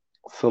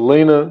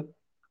 Selena,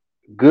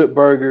 Good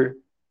Burger,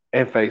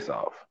 and Face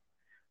Off.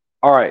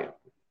 All right.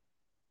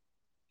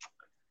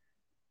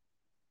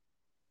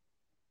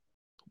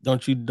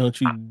 Don't you dare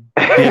do it.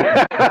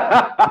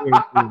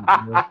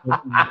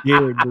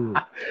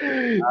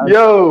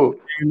 Yo,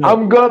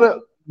 I'm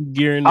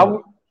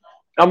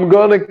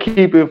gonna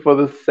keep it for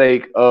the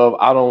sake of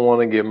I don't want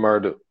to get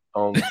murdered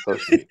on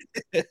social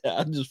media.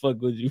 I just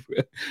fuck with you, bro.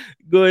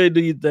 Go ahead,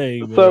 do your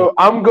thing, man. So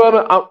I'm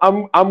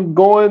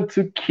going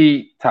to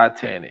keep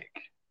Titanic.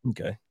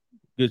 Okay.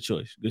 Good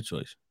choice.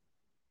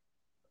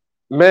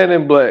 Man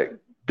in Black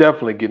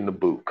definitely getting the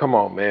boot. Come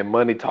on, man.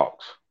 Money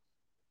talks.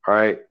 All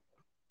right.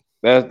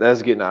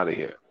 That's getting out of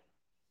here.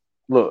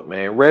 Look,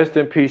 man, rest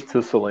in peace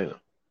to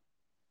Selena.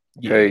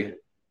 Okay. Yeah.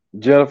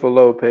 Jennifer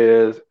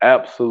Lopez,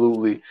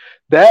 absolutely.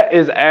 That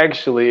is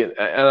actually,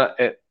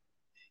 and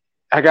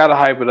I gotta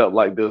hype it up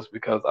like this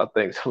because I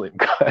think Selena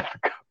got to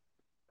go.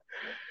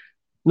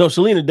 No,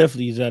 Selena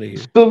definitely is out of here.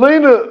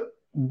 Selena,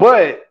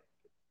 but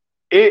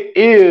it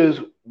is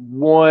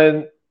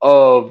one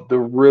of the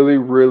really,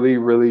 really,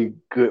 really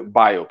good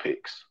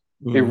biopics.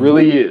 Mm-hmm. It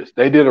really is.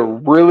 They did a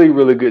really,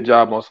 really good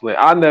job on Selena.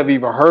 I never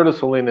even heard of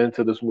Selena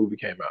until this movie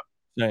came out.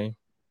 Same.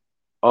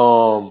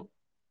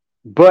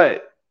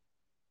 But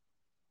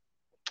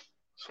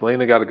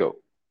Selena got to go.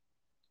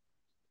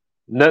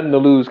 Nothing to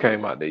Lose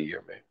came out that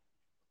year, man.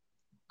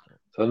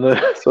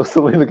 So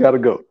Selena got to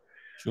go.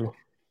 Sure.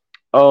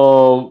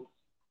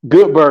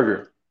 Good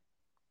Burger.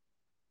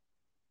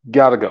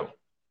 Got to go.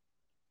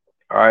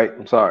 All right.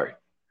 I'm sorry.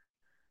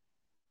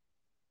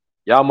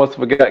 Y'all must have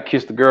forgot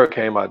Kiss the Girl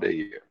came out that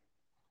year.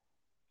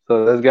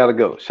 So that's got to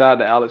go. Shout out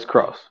to Alex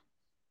Cross.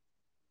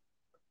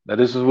 Now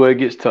this is where it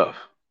gets tough.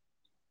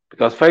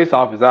 Because Face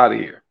Off is out of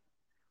here.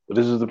 But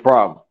this is the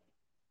problem.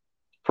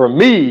 For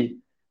me,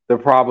 the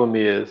problem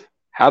is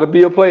How to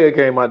Be a Player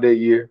came out that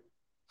year.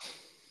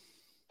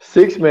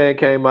 6 Man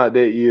came out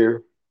that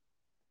year.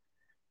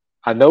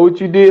 I Know What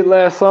You Did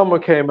Last Summer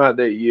came out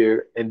that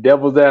year. And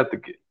Devil's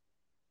Advocate.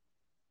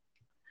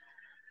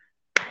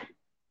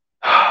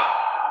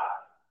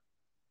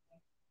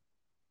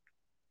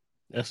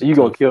 You're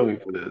going to kill me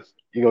for this.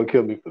 You're going to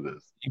kill me for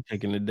this. You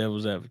picking the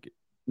Devil's Advocate.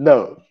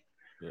 No.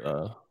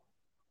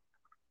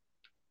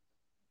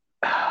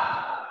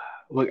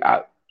 Look,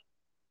 I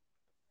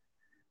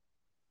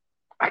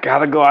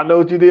gotta go. I Know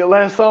What You Did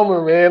Last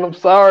Summer, man. I'm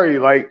sorry.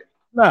 Like,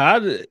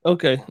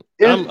 okay.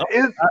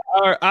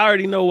 I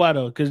already know why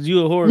though, because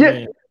you a horror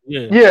man.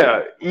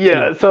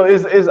 Yeah. So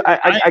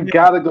I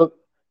gotta go.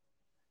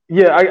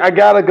 Yeah, I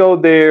gotta go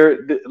there.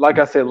 Like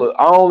I said, look,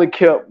 I only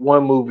kept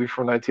one movie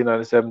from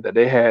 1997 that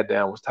they had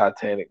down was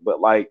Titanic, but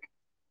like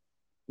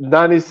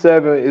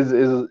 97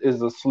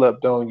 is a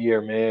slept on year,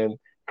 man.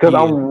 Because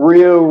Yeah. I'm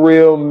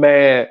real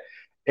mad,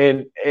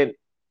 and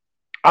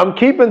I'm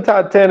keeping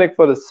Titanic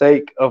for the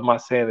sake of my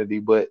sanity,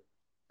 but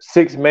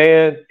Six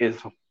Man is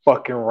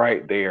fucking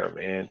right there,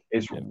 man.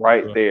 It's Yeah,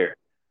 right for there.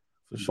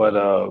 But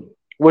sure.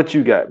 what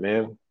you got,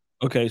 man?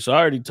 Okay, so I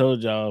already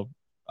told y'all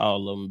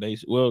all of them,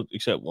 basically. Well,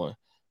 except one.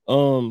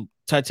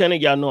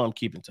 Titanic, y'all know I'm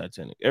keeping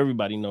Titanic.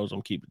 Everybody knows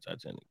I'm keeping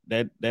Titanic.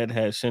 That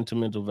has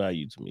sentimental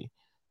value to me.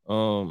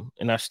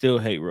 And I still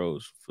hate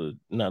Rose for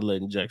not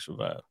letting Jack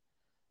survive.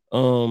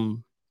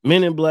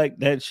 Men in Black,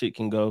 that shit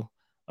can go.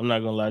 I'm not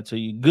gonna lie to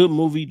you. Good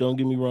movie, don't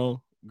get me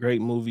wrong.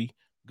 Great movie,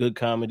 good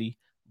comedy,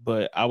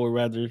 but I would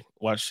rather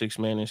watch Six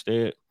Man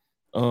instead.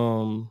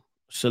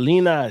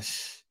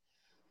 Selena's.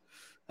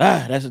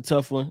 That's a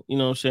tough one. You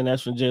know what I'm saying?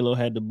 That's when J-Lo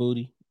had the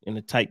booty and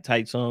the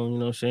tights on, you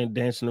know what I'm saying?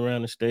 Dancing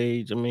around the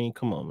stage. I mean,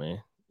 come on,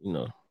 man. You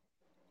know,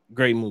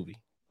 great movie.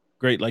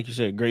 Great, like you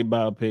said, great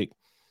biopic.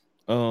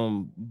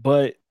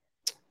 But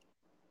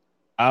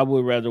I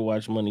would rather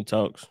watch Money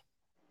Talks.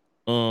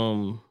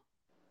 Um,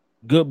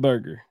 Good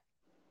Burger.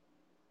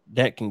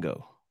 That can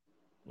go.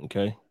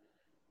 Okay.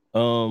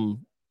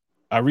 Um,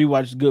 I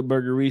rewatched Good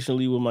Burger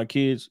recently with my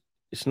kids.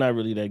 It's not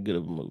really that good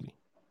of a movie.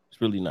 It's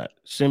really not.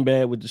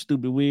 Sinbad with the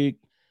stupid wig,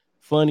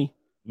 funny,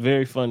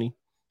 very funny.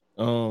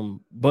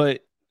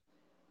 But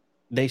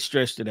they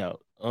stressed it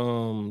out.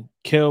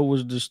 Kel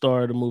was the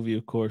star of the movie,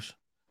 of course.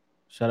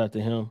 Shout out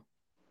to him.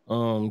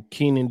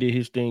 Keenan did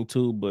his thing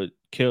too, but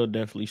Kel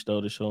definitely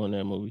stole the show in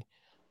that movie.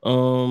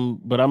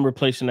 But I'm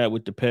replacing that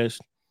with The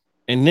Pest.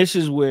 And this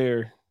is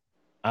where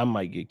I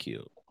might get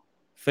killed.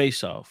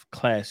 Face Off,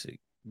 classic,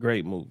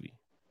 great movie.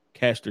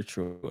 Castor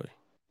Troy.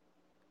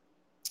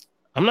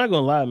 I'm not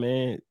gonna lie,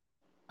 man.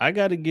 I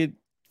gotta get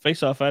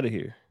Face Off out of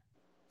here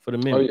for the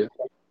Oh Mimic. yeah.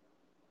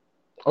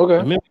 The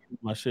Okay. Mimic is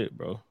my shit,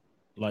 bro.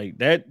 Like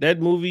that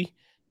movie,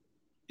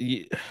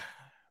 yeah,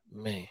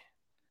 man.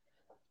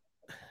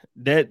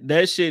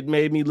 That shit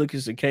made me look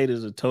at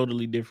cicadas a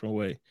totally different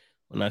way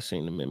when I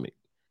seen the Mimic.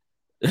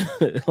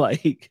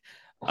 Like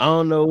I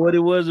don't know what it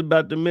was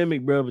about the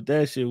Mimic, bro, but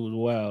that shit was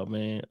wild,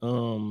 man.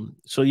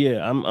 So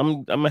yeah,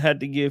 I'm gonna have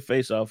to get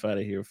Face Off out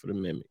of here for the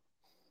Mimic.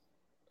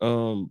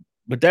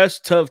 But that's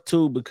tough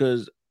too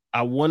because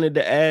I wanted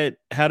to add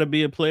How to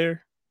Be a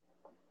Player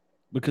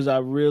because I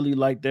really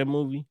like that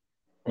movie.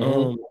 Mm-hmm.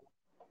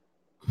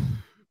 Um,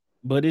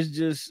 but it's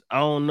just I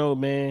don't know,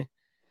 man.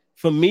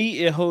 For me,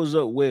 it holds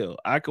up well.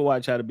 I could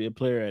watch How to Be a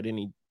Player at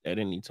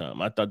any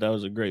time. I thought that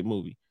was a great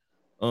movie.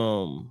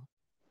 Um,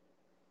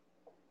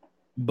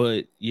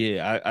 but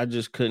yeah, I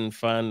just couldn't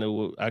find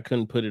I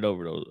couldn't put it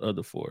over those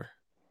other four.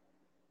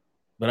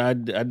 But I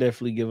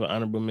definitely give an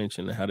honorable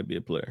mention to How to Be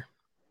a Player.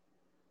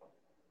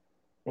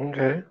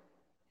 Okay.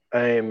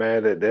 I ain't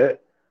mad at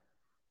that.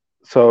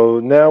 So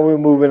now we're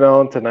moving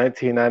on to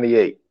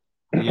 1998.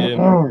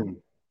 Yeah.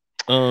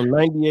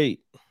 98,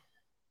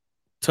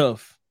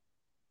 tough,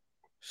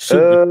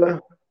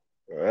 super.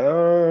 I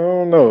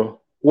don't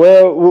know.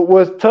 Well,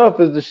 what's tough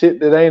is the shit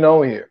that ain't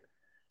on here.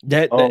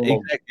 That Um,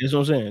 exactly that's what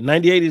I'm saying.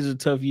 98 is a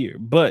tough year,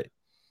 but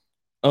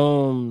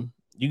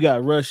you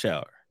got Rush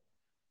Hour,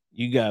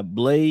 you got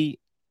Blade,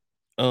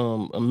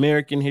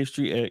 American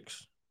History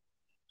X,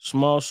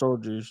 Small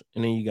Soldiers,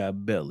 and then you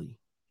got Belly.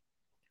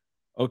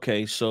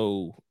 Okay,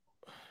 so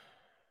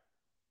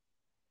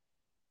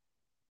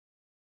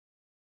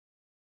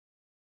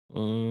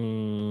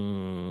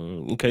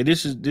okay,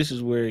 this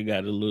is where it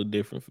got a little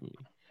different for me.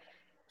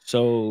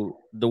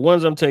 So the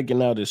ones I'm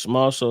taking out is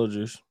Small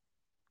Soldiers,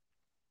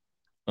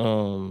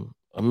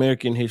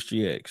 American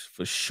History X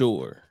for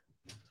sure.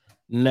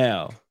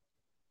 Now,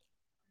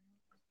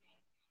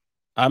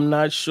 I'm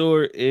not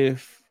sure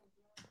if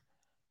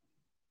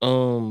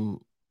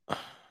um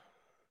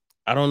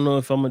I don't know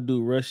if I'm gonna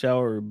do Rush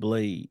Hour or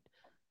Blade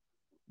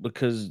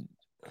because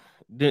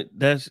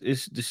that's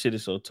it's the shit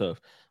is so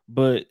tough.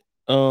 But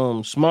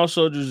Small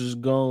Soldiers is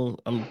gone.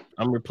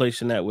 I'm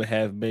replacing that with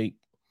Half Baked.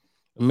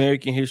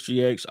 American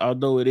History X,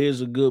 although it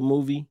is a good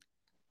movie,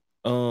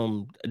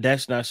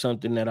 that's not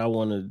something that I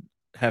want to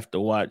have to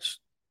watch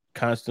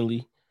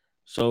constantly.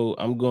 So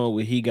I'm going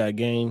with He Got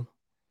Game.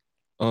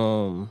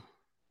 Um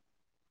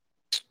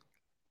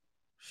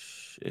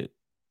shit.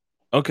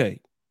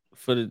 Okay.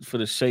 For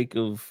the sake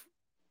of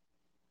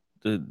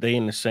they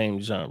in the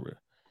same genre.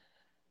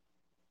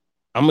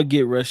 I'm gonna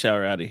get Rush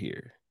Hour out of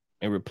here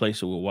and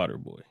replace it with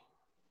Waterboy.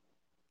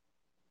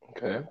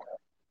 okay.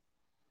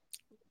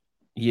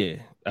 Yeah,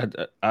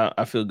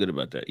 I feel good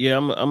about that. Yeah,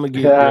 I'm gonna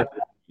get Yeah. Rush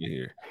Hour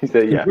here He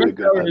said, because "Yeah, I feel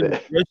good about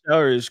that." Rush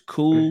Hour is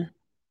cool,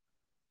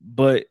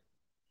 but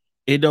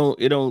it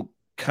don't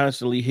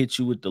constantly hit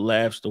you with the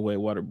laughs the way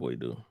Waterboy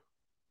do.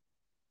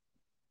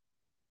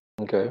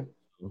 Okay.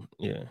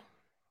 Yeah,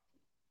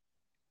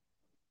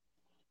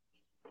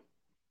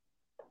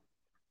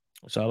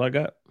 that's all I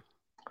got.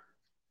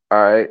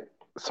 All right.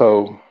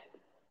 So,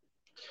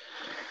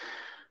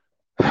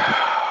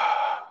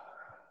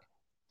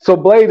 So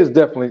Blade is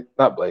definitely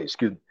not Blade.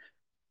 Excuse me.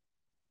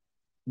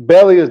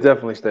 Belly is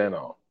definitely staying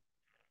on.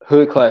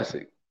 Hood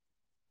classic,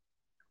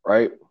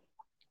 right?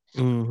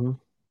 Mm-hmm.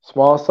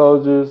 Small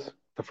Soldiers,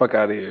 the fuck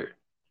out of here.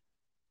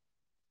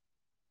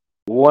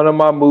 One of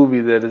my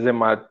movies that is in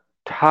my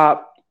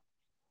top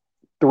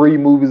 3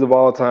 movies of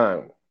all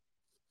time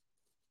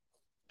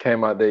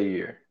came out that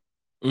year.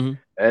 Mm-hmm.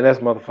 And that's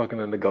motherfucking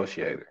The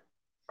Negotiator.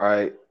 All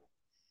right.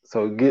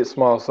 So get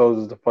Small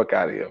Soldiers the fuck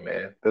out of here,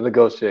 man. The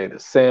Negotiator.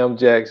 Sam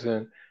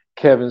Jackson,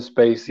 Kevin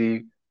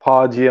Spacey,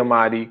 Paul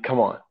Giamatti. Come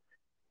on.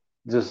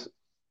 Just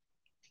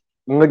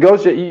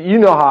negotiate. You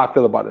know how I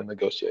feel about The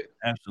Negotiator.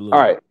 Absolutely.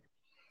 All right.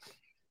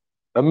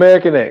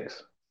 American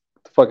X.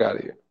 Get the fuck out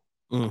of here.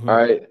 Mm-hmm. All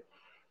right.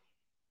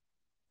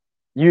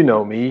 You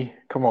know me.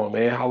 Come on,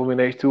 man. Halloween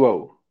H2O. You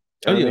know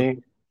what I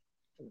mean?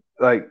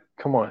 Like,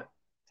 come on.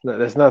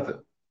 That's nothing.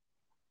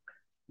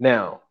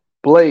 Now,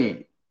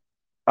 Blade.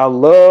 I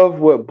love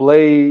what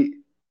Blade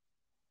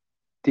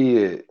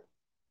did.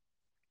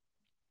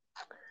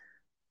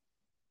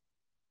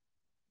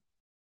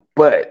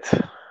 But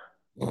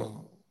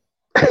come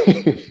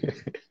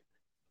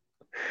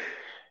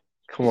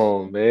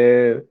on,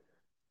 man.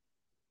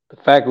 The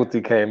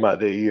Faculty came out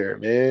that year,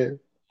 man.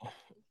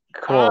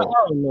 Come on.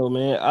 I don't know,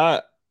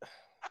 man.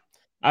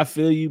 I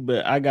feel you,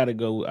 but I gotta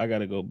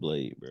go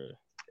Blade, bro.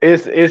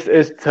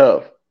 It's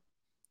tough.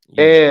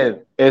 Yeah.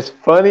 And as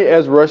funny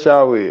as Rush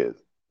Hour is,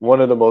 one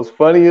of the most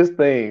funniest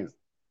things.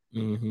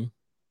 Mm-hmm.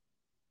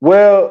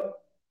 Well,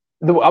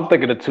 I'm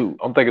thinking of two.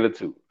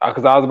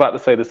 Because I was about to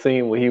say the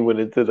scene when he went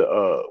into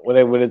when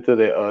they went into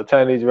the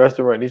Chinese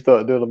restaurant and he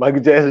started doing the Michael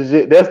Jackson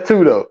shit. That's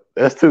 2 though.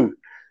 That's 2.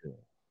 Yeah.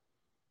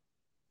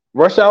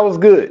 Rush Hour was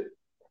good.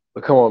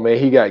 But come on, man,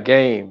 he got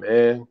Game,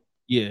 man.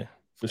 Yeah,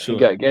 for sure. He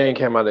got Game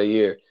came out that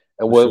year.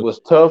 And what was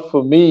tough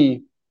for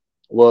me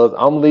was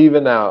I'm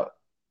leaving out.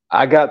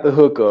 I got the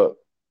hookup.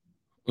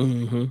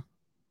 Mm-hmm.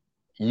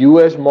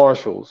 U.S.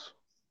 Marshals.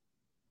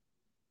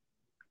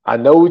 I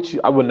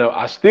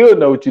still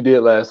know what you did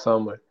last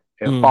summer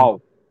and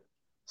fall.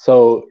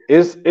 So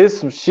it's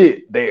some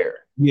shit there.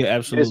 Yeah,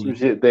 absolutely. It's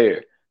some shit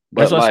there.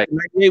 But that's like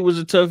 98 was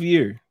a tough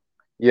year.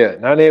 Yeah,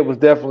 98 was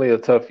definitely a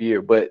tough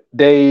year. But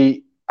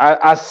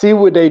I see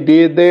what they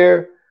did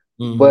there.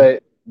 Mm-hmm.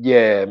 But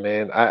yeah,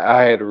 man,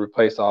 I had to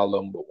replace all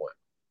of them but one.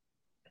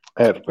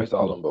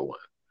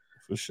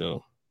 For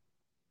sure.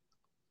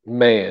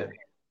 Man.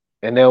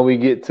 And then we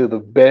get to the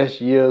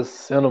best year of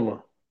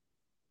cinema.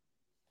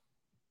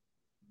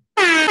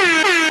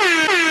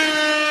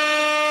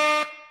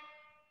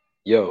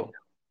 Yo,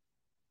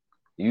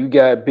 you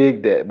got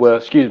Big Daddy. Well,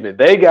 excuse me,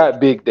 they got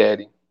Big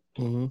Daddy.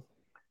 Mm-hmm.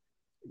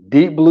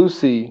 Deep Blue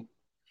Sea,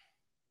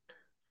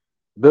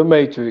 The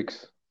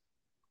Matrix,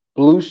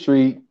 Blue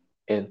Street,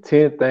 and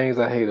 10 Things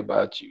I Hate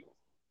About You.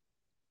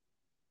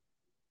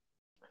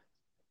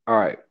 All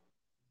right.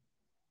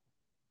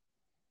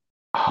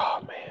 Oh,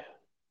 man.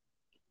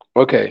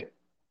 Okay.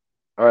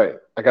 All right.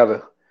 I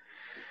got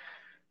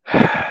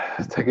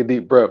to take a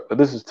deep breath. But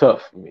this is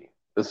tough for me.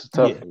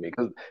 For me.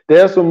 Because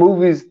there are some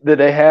movies that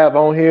they have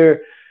on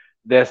here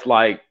that's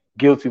like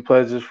guilty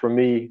pleasures for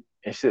me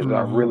and shit that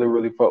I really,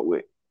 really fuck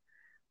with.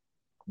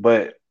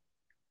 But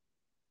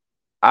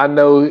I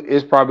know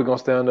it's probably going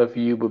to stand up for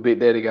you, but Big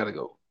Daddy got to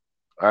go.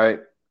 All right.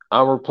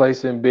 I'm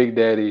replacing Big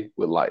Daddy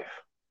with Life.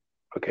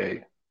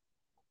 Okay.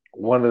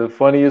 One of the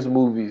funniest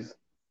movies.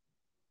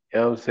 You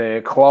know what I'm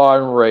saying?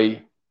 Claude and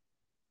Ray.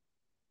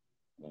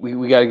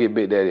 We got to get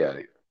Big Daddy out of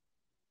here.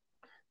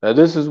 Now,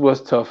 this is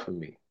what's tough for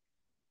me.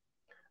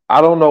 I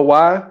don't know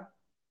why,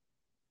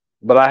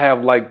 but I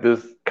have like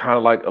this kind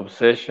of like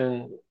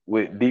obsession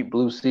with Deep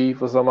Blue Sea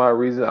for some odd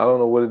reason. I don't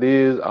know what it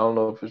is. I don't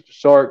know if it's the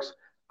Sharks.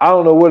 I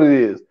don't know what it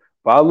is,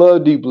 but I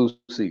love Deep Blue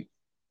Sea.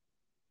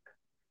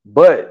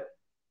 But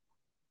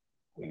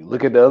when you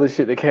look at the other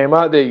shit that came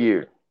out that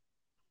year,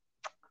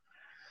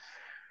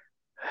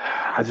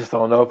 I just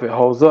don't know if it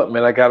holds up,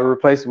 man. I got to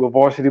replace it with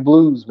Varsity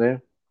Blues,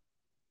 man.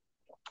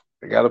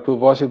 I got to put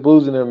Varsity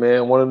Blues in there,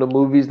 man. One of the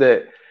movies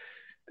that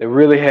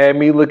really had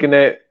me looking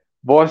at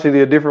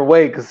Varsity a different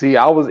way. Because, see,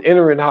 I was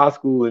entering high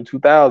school in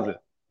 2000.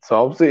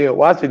 So I'm sitting here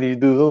watching these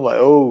dudes. I'm like,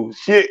 oh,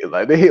 shit.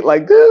 Like, they hit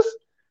like this?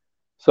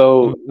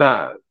 So,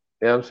 nah.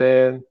 You know what I'm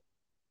saying?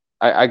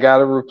 I got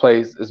to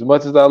replace. As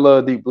much as I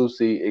love Deep Blue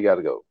Sea, it got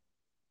to go.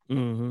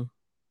 Mm-hmm.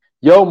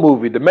 Yo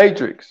movie, The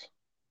Matrix.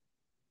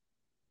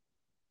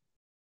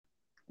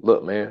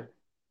 Look, man.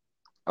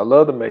 I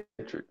love The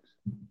Matrix.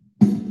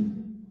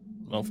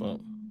 No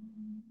fun.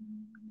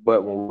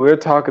 But when we're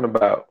talking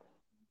about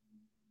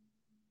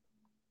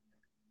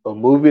a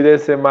movie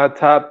that's in my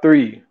top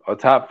 3 or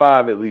top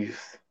 5 at least,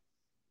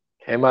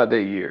 came out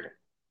that year.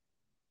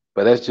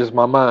 But that's just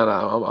my mind.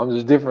 I'm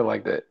just different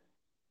like that.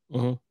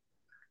 Mm-hmm.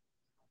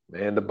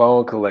 Man, The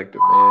Bone Collector,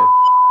 man.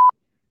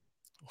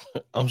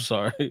 I'm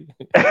sorry.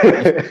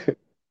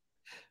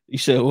 You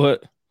said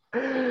what?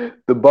 The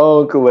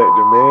Bone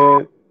Collector,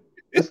 man.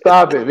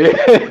 Stop it,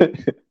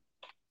 man.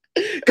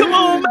 Come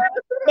on, man.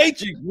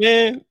 Matrix,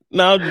 man.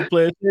 Now I'm just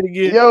playing it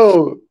again.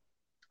 Yo,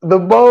 The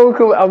bone,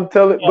 I'm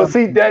telling, but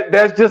see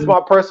that's just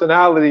my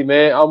personality,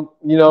 man.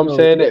 You know what I'm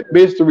saying, that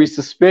mystery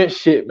suspense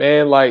shit,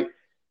 man. Like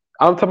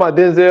I'm talking about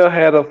Denzel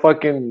had a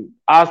fucking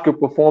Oscar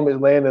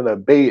performance laying in a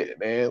bed,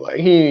 man. Like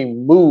he ain't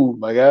moved,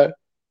 my guy.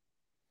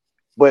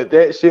 But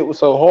that shit was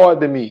so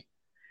hard to me.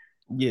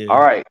 Yeah. All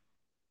right,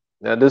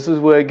 now this is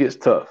where it gets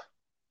tough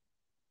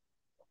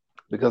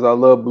because I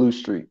love Blue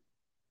Street.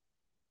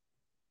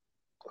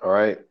 All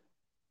right,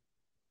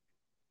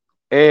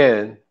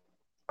 and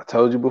I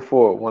told you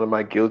before, one of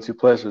my guilty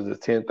pleasures is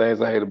 10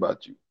 Things I Hate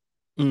About You.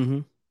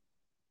 Mm-hmm.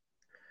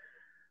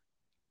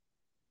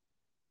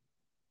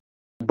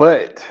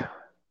 But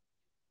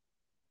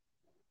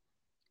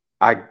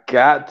I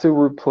got to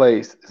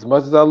replace, as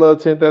much as I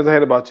love 10 Things I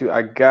Hate About You,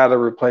 I got to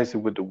replace it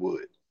with The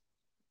Wood.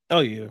 Oh,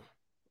 yeah.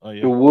 Oh,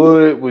 yeah. The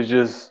Wood was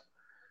just,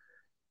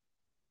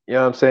 you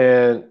know what I'm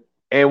saying?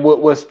 And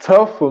what was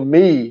tough for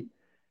me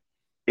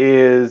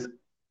is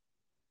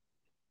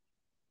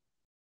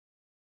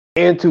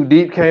In Too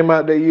Deep came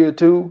out that year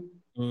too.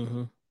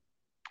 Mm-hmm.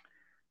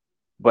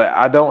 But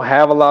I don't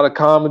have a lot of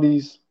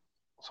comedies,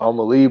 so I'm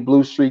gonna leave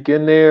Blue Streak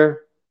in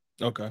there.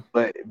 Okay.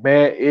 But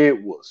man,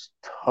 it was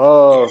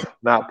tough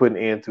not putting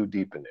In Too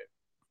Deep in there.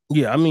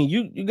 Yeah, I mean,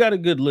 you got a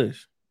good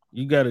list.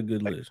 You got a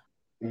good list.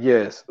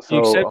 Yes. The So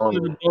exception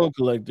of the Bone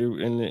Collector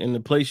in the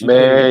place you put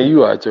man, it.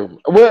 you are too.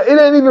 Well,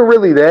 it ain't even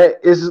really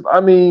that. It's just,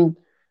 I mean,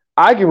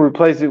 I can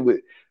replace it with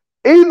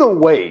either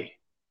way.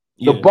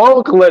 The Yeah.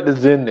 Bone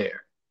Collector's in there.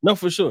 No,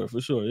 for sure.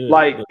 Yeah.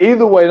 Like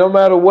either way, no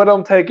matter what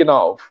I'm taking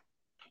off.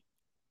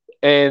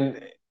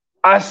 And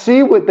I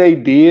see what they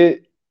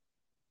did.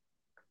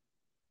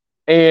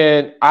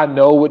 And I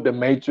know what the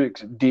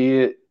Matrix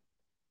did.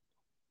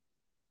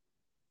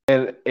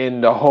 And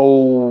in the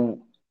whole,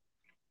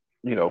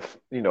 you know,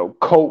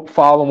 cult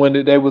following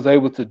that they was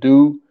able to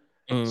do.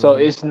 Mm-hmm. So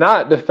it's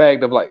not the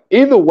fact of like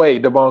either way,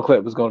 the Bone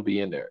Collector was going to be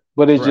in there.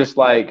 But it's just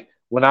like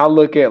when I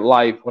look at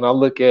life, when I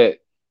look at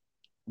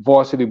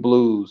Varsity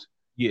Blues,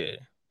 yeah,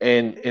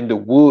 and The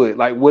Wood,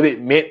 like what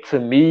it meant to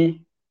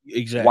me,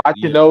 exactly.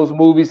 Watching those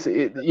movies,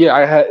 it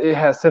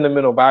has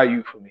sentimental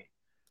value for me.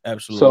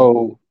 Absolutely.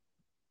 So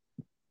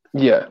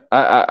yeah,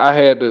 I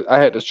had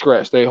to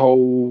scratch their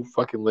whole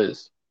fucking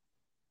list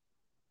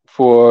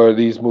for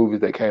these movies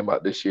that came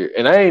out this year,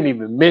 and I ain't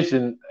even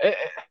mentioned.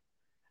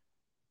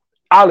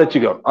 I'll let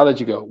you go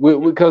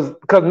because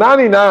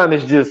 99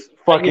 is just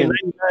fucking.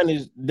 99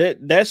 is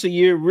that's a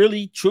year.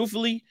 Really,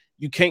 truthfully,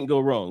 you can't go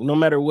wrong. No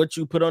matter what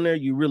you put on there,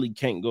 you really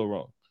can't go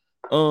wrong.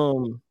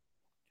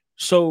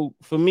 So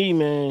for me,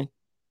 man,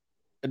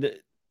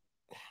 it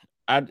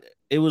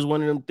was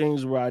one of them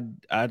things where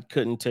I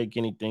couldn't take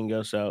anything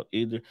else out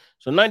either.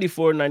 So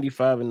 94,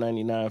 95, and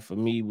 99 for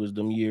me was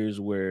them years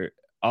where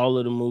all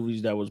of the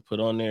movies that was put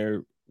on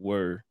there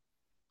were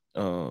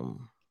good.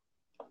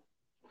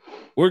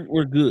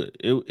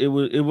 It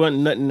wasn't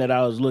nothing that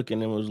I was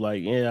looking and was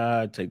like, yeah,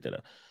 I'd take that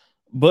out.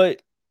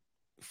 But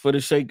for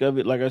the sake of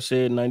it, like I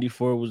said,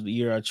 94 was the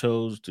year I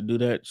chose to do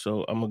that.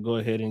 So I'm gonna go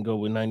ahead and go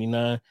with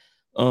 99.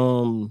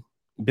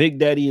 Big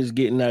Daddy is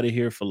Getting Out of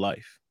Here for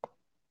Life.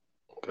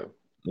 Okay.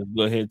 Let's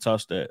go ahead and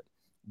toss that.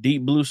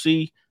 Deep Blue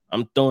Sea,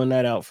 I'm throwing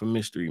that out for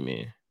Mystery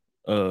Man.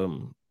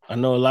 I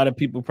know a lot of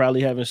people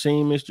probably haven't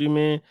seen Mystery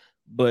Man,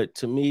 but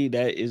to me,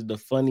 that is the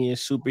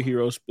funniest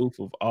superhero spoof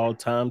of all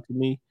time to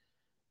me.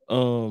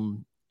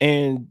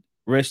 And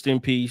rest in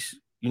peace,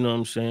 you know what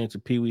I'm saying, to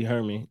Pee Wee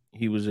Herman.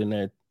 He was in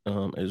that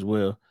as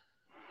well.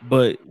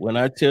 But when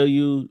I tell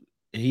you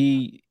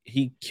he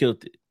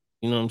killed it,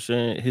 you know what I'm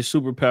saying? His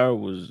superpower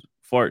was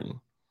farting.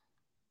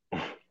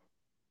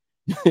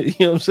 You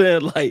know what I'm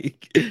saying?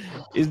 Like,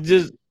 it's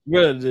just,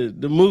 bro,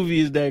 the movie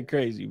is that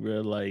crazy,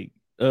 bro. Like,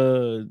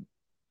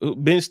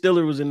 Ben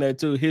Stiller was in that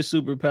too. His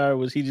superpower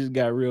was he just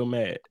got real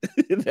mad.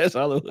 That's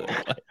all it was.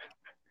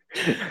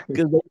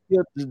 Because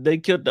they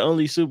killed the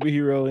only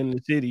superhero in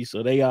the city,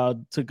 so they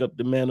all took up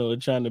the mantle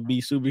of trying to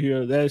be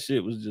superheroes. That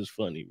shit was just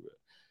funny,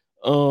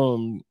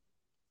 bro.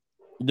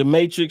 The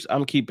Matrix,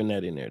 I'm keeping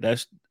that in there.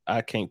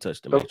 I can't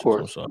touch the Matrix. Of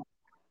course. I'm sorry.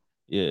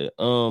 Yeah.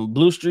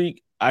 Blue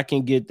Streak, I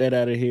can get that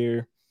out of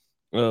here.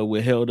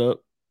 With Held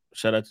Up.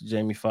 Shout out to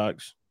Jamie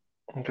Foxx.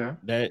 Okay.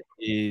 That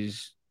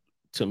is,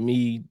 to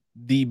me,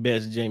 the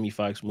best Jamie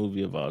Foxx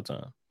movie of all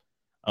time.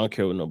 I don't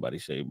care what nobody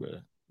say,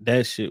 bro.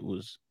 That shit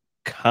was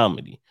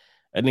comedy.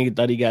 That nigga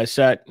thought he got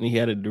shot and he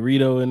had a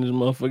Dorito in his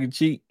motherfucking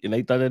cheek, and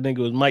they thought that nigga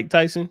was Mike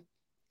Tyson.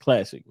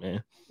 Classic,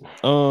 man.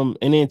 And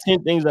then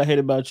 10 Things I Hate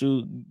About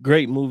You,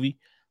 great movie,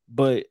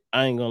 but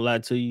I ain't gonna lie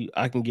to you,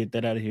 I can get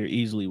that out of here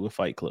easily with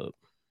Fight Club.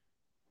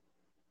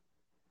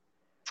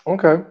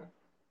 Okay.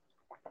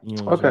 You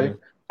know okay.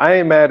 I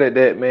ain't mad at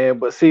that, man.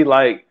 But see,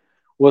 like,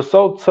 what's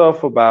so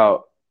tough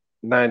about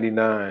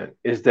 99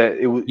 is that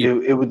it was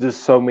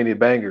just so many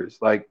bangers.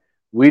 Like,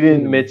 we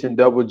didn't mention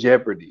Double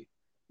Jeopardy.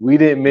 We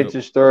didn't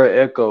mention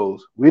Stir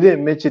Echoes. We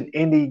didn't mention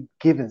Any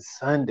Given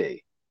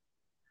Sunday.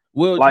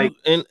 Well, like,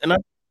 and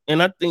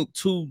I think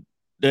too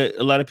that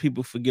a lot of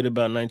people forget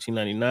about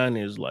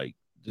 1999 is like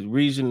the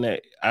reason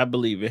that I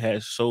believe it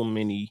has so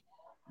many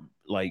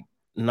like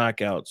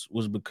knockouts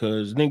was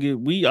because nigga,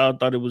 we all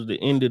thought it was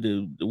the end of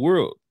the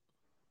world.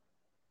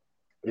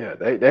 Yeah,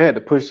 they had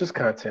to push this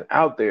content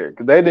out there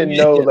because they didn't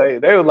know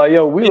they were like,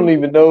 yo, we don't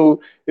even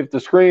know if the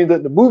screens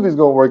at the movie's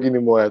gonna work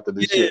anymore after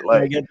this shit.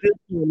 Like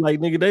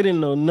nigga, they didn't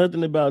know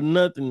nothing about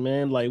nothing,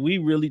 man. Like we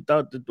really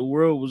thought that the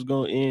world was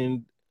gonna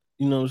end,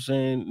 you know what I'm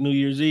saying, New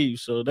Year's Eve.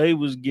 So they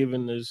was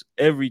giving us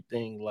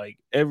everything, like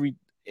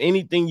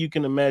anything you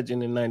can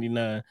imagine in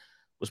 '99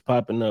 was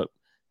popping up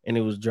and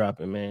it was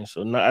dropping, man.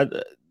 So now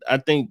I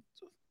think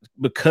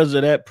because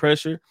of that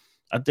pressure,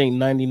 I think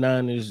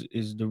 99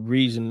 is the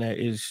reason that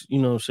is, you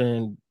know what I'm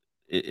saying,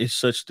 it's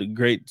such the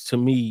great to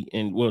me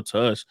and well to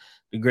us,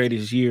 the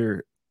greatest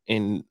year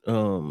in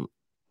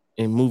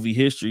movie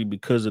history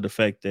because of the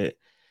fact that,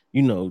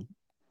 you know,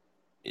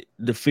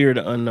 the fear of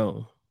the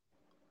unknown.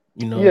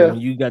 You know, yeah,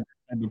 when you got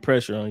the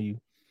pressure on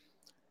you,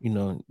 you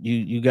know,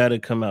 you got to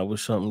come out with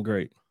something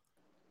great.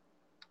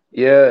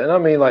 yeah, and I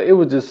mean like it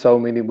was just so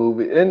many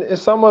movies, and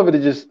some of it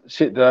is just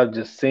shit that I've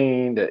just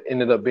seen that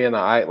ended up being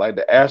alright, like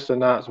The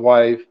Astronaut's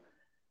Wife,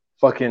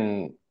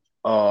 fucking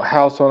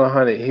House on a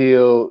Haunted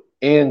Hill,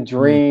 In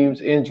Dreams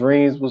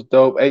was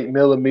dope.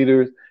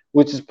 8mm,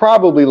 which is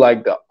probably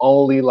like the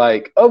only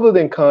like other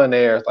than Con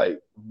Air, like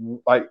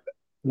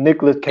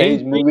Nicolas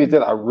Cage movies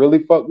that I really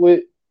fuck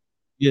with.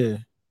 Yeah,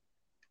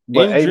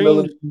 but In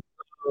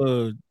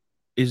Dreams,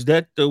 is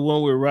that the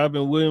one with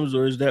Robin Williams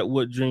or is that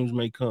What Dreams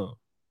May Come?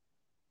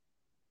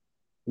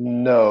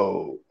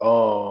 No,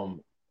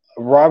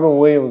 Robin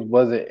Williams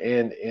wasn't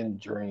in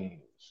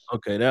Dreams.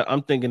 Okay, that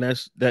I'm thinking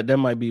that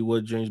might be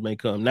What Dreams May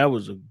Come. That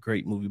was a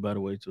great movie, by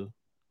the way, too.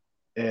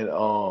 And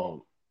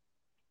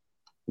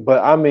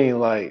but I mean,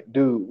 like,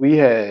 dude, we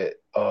had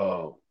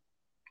The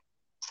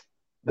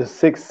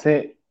Sixth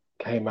Sense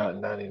came out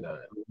in '99.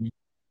 Mm-hmm.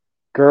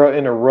 Girl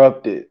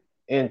Interrupted,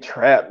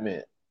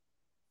 Entrapment,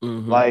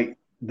 like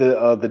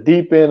the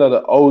Deep End of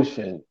the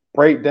Ocean,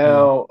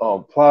 Breakdown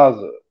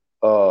Plaza,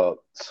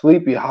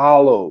 Sleepy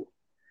Hollow,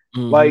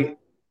 like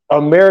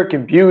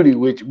American Beauty,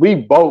 which we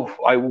both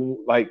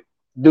like.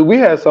 Dude, we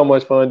had so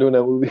much fun doing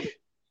that movie.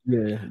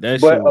 Yeah,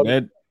 that's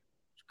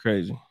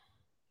crazy.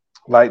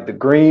 Like The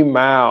Green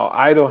Mile,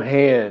 Idle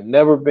Hand,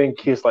 Never Been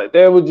Kissed. Like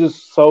there was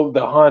just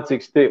The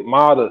Haunted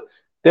Stigmata.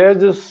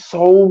 There's just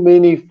so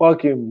many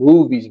fucking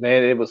movies,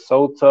 man. It was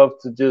so tough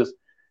to just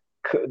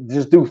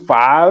do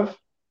 5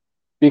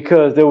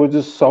 because there was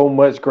just so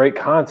much great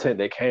content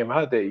that came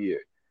out that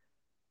year.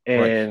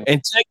 And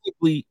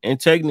technically,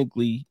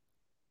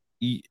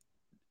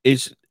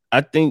 it's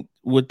I think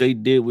what they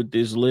did with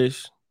this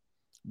list,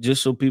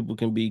 just so people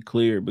can be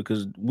clear,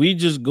 because we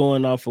just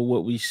going off of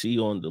what we see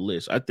on the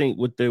list. I think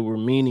what they were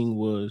meaning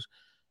was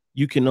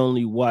you can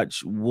only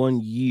watch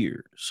 1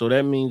 year. So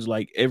that means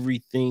like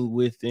everything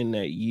within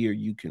that year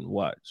you can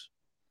watch.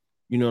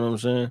 You know what I'm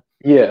saying?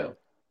 Yeah.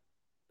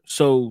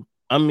 So,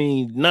 I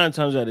mean, 9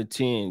 times out of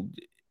 10,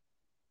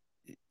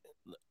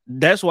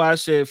 that's why I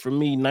said for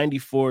me,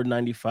 94,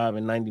 95,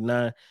 and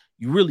 99,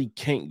 you really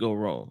can't go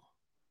wrong.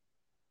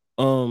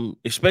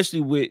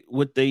 Especially with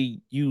what they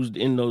used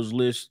in those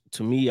lists.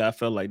 To me, I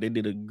felt like they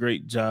did a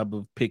great job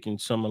of picking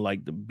some of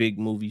like the big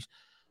movies.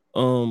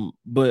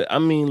 But I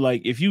mean,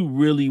 like if you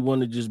really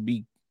want to just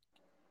be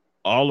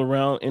all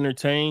around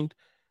entertained,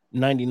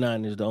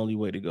 99 is the only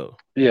way to go.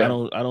 Yeah,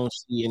 I don't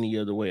see any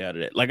other way out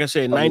of that. Like I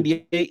said,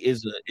 98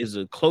 is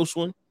a close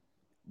one,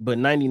 but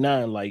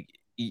 99, like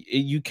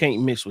you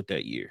can't miss with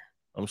that year.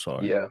 I'm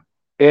sorry. Yeah,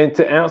 and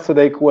to answer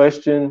that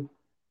question,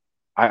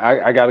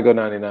 I got to go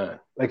 99.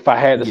 Like if I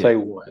had to say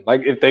one,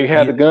 like if they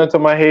had the gun to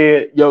my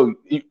head,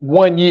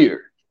 1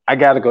 year, I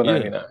got to go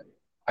 99.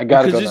 I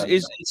got to go 99.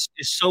 It's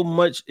so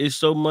much. It's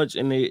so much,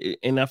 and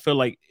I feel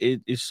like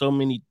it's so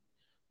many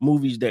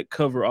movies that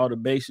cover all the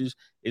bases.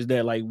 Is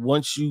that like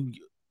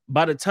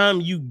by the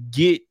time you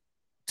get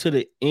to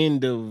the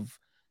end of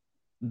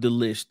the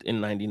list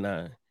in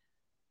 99,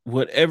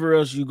 whatever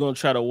else you're gonna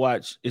try to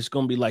watch, it's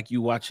gonna be like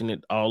you watching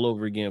it all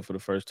over again for the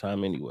first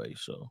time anyway.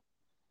 So.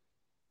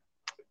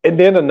 And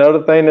then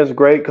another thing that's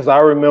great, because I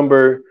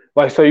remember,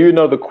 like, so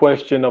the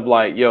question of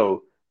like,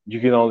 you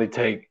can only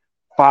take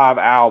 5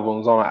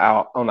 albums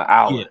on the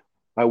island. Yeah.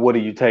 Like, what are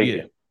you taking?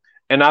 Yeah.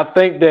 And I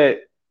think that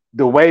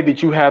the way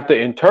that you have to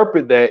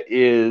interpret that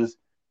is,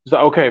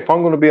 like, okay, if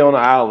I'm going to be on the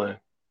island,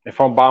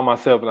 if I'm by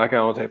myself and I can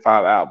only take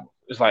 5 albums,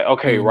 it's like,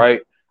 okay, right?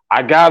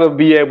 I got to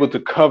be able to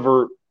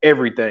cover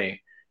everything.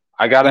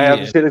 I got to have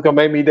some shit that's going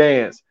to make me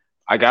dance.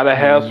 I got to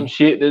have some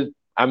shit that,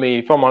 I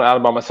mean, if I'm on the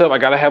island by myself, I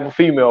got to have a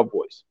female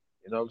voice.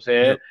 You know what I'm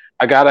saying? Yep.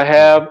 I gotta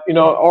have,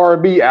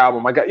 R&B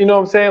album. I got, you know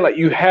what I'm saying? Like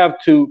you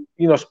have to,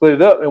 split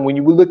it up. And when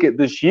you look at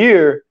this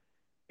year,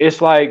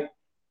 it's like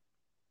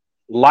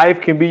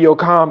life can be your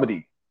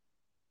comedy.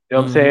 You know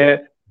what I'm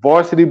saying?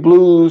 Varsity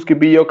Blues can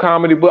be your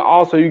comedy, but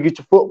also you get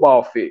your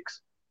football fix.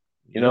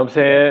 You know what I'm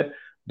saying?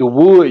 The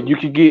Wood, you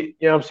could get, you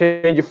know what I'm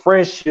saying, your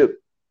friendship.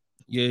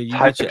 Yeah, you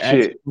get your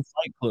shit.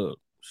 Fight Club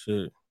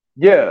shit.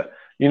 Yeah.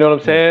 You know what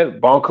I'm saying?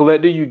 Bone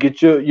Collector, you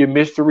get your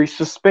mystery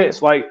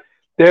suspense. Like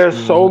there's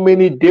so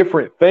many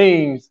different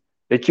things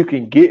that you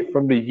can get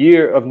from the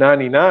year of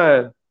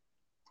 99.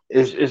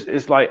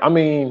 it's like, I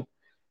mean,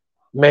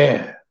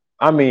 man,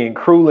 I mean,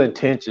 Cruel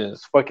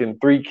Intentions, fucking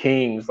Three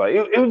Kings, like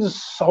it was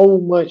just so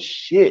much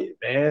shit,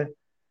 man.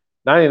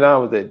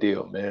 99 was that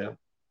deal, man.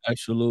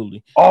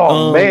 Absolutely.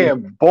 Oh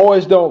man,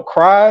 Boys Don't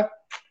Cry.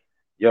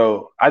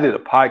 Yo, I did a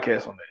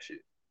podcast on that shit.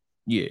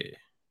 Yeah.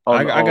 On,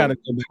 I gotta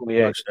go back 28.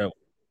 and watch that one.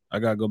 I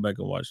gotta go back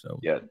and watch that one.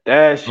 Yeah,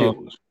 that shit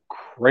was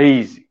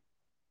crazy.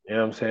 You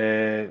know what I'm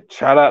saying?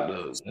 Shout out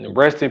to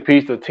rest in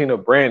peace to Tina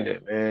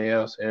Brandon, man. You know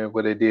what I'm saying?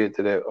 What they did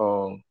to that,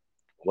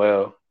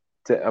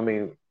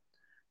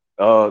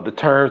 the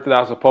terms that I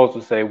was supposed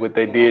to say, what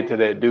they did to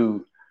that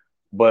dude.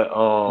 But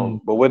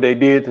what they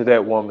did to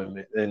that woman,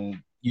 man,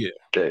 and yeah,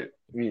 that,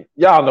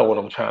 y'all know what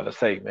I'm trying to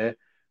say, man.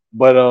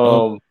 But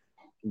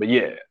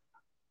yeah.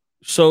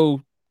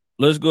 So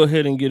let's go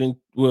ahead and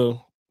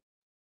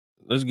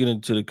let's get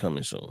into the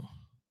coming soon.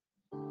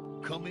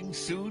 Coming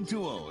soon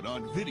to own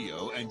on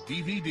video and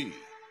DVD.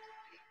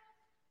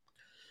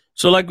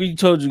 So like we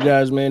told you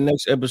guys, man,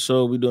 next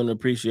episode we're doing an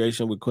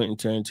appreciation with Quentin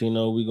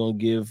Tarantino. We're gonna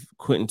give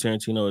Quentin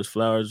Tarantino his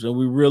flowers, and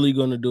we're really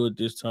gonna do it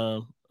this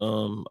time.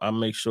 I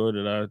make sure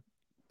that I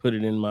put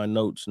it in my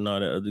notes and all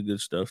that other good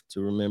stuff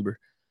to remember.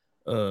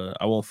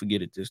 I won't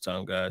forget it this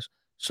time, guys.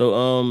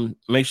 So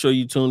make sure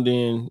you tuned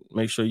in,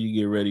 make sure you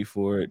get ready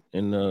for it,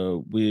 and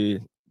we'll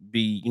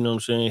be, you know what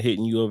I'm saying,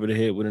 hitting you over the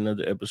head with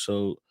another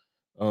episode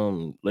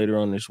later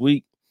on this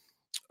week.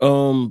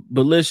 But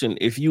listen,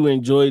 if you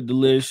enjoyed the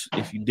list,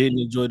 if you didn't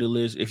enjoy the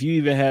list, if you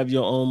even have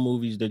your own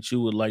movies that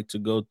you would like to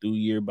go through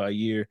year by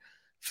year,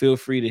 feel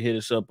free to hit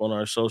us up on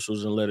our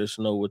socials and let us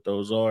know what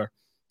those are.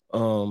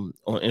 On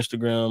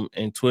Instagram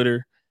and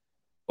Twitter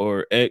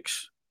or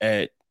X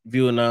at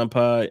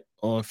View9Pod,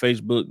 on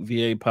Facebook,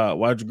 VA Pod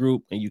Watch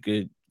Group, and you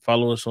could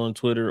follow us on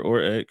Twitter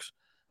or X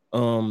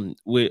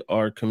with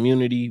our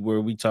community where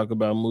we talk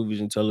about movies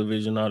and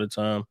television all the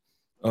time.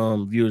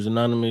 Viewers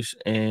Anonymous.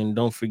 And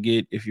don't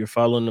forget, if you're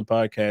following the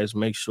podcast,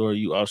 make sure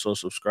you also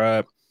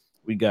subscribe.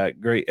 We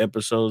got great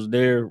episodes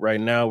there.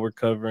 Right now we're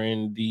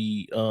covering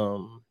the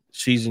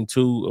season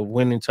 2 of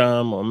Winning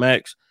Time on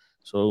Max,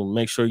 so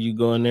make sure you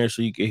go in there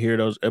so you can hear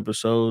those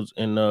episodes.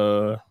 And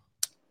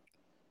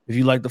if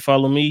you like to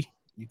follow me,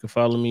 you can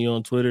follow me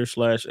on Twitter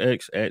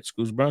 /X at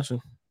Scoots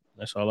Bronson.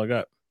 That's all I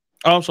got.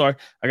 Oh, I'm sorry,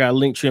 I got a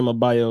link to in my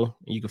bio,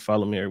 and you can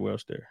follow me everywhere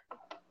else there.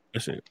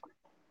 That's it.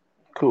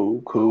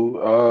 Cool.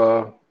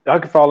 Y'all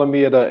can follow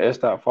me at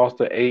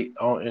s.foster8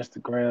 on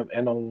Instagram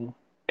and on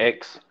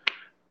X.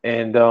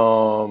 And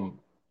y'all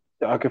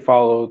can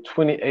follow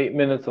 28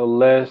 Minutes or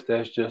Less.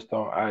 That's just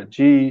on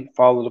IG.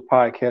 Follow the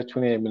podcast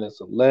 28 Minutes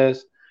or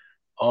Less.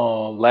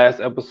 Last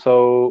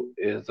episode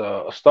is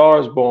A Star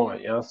Is Born,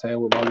 you know what I'm saying,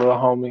 with my little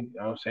homie, you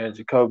know what I'm saying,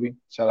 Jacoby.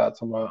 Shout out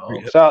to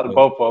shout out to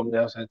both of them, you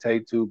know what I'm saying,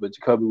 Take Two, but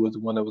Jacoby was the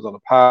one that was on the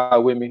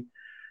pod with me.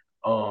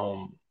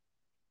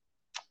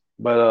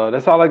 But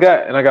that's all I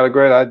got, and I got a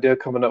great idea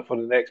coming up for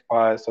the next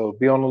pod, so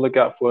be on the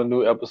lookout for a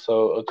new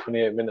episode of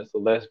 28 Minutes or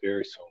Less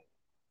very soon.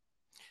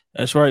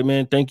 That's right,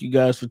 man. Thank you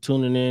guys for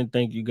tuning in.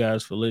 Thank you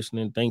guys for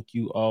listening. Thank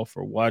you all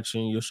for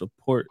watching. Your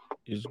support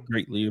is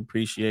greatly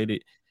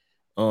appreciated.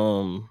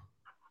 And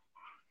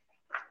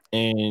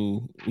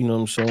you know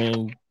what I'm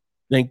saying?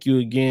 Thank you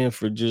again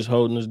for just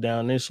holding us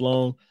down this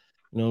long.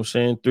 You know what I'm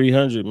saying?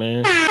 300,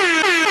 man.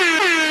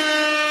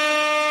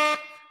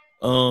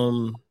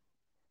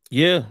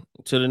 Yeah,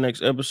 to the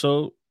next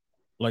episode.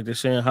 Like they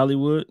say in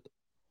Hollywood,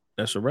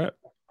 that's a wrap.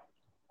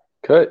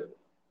 Cut.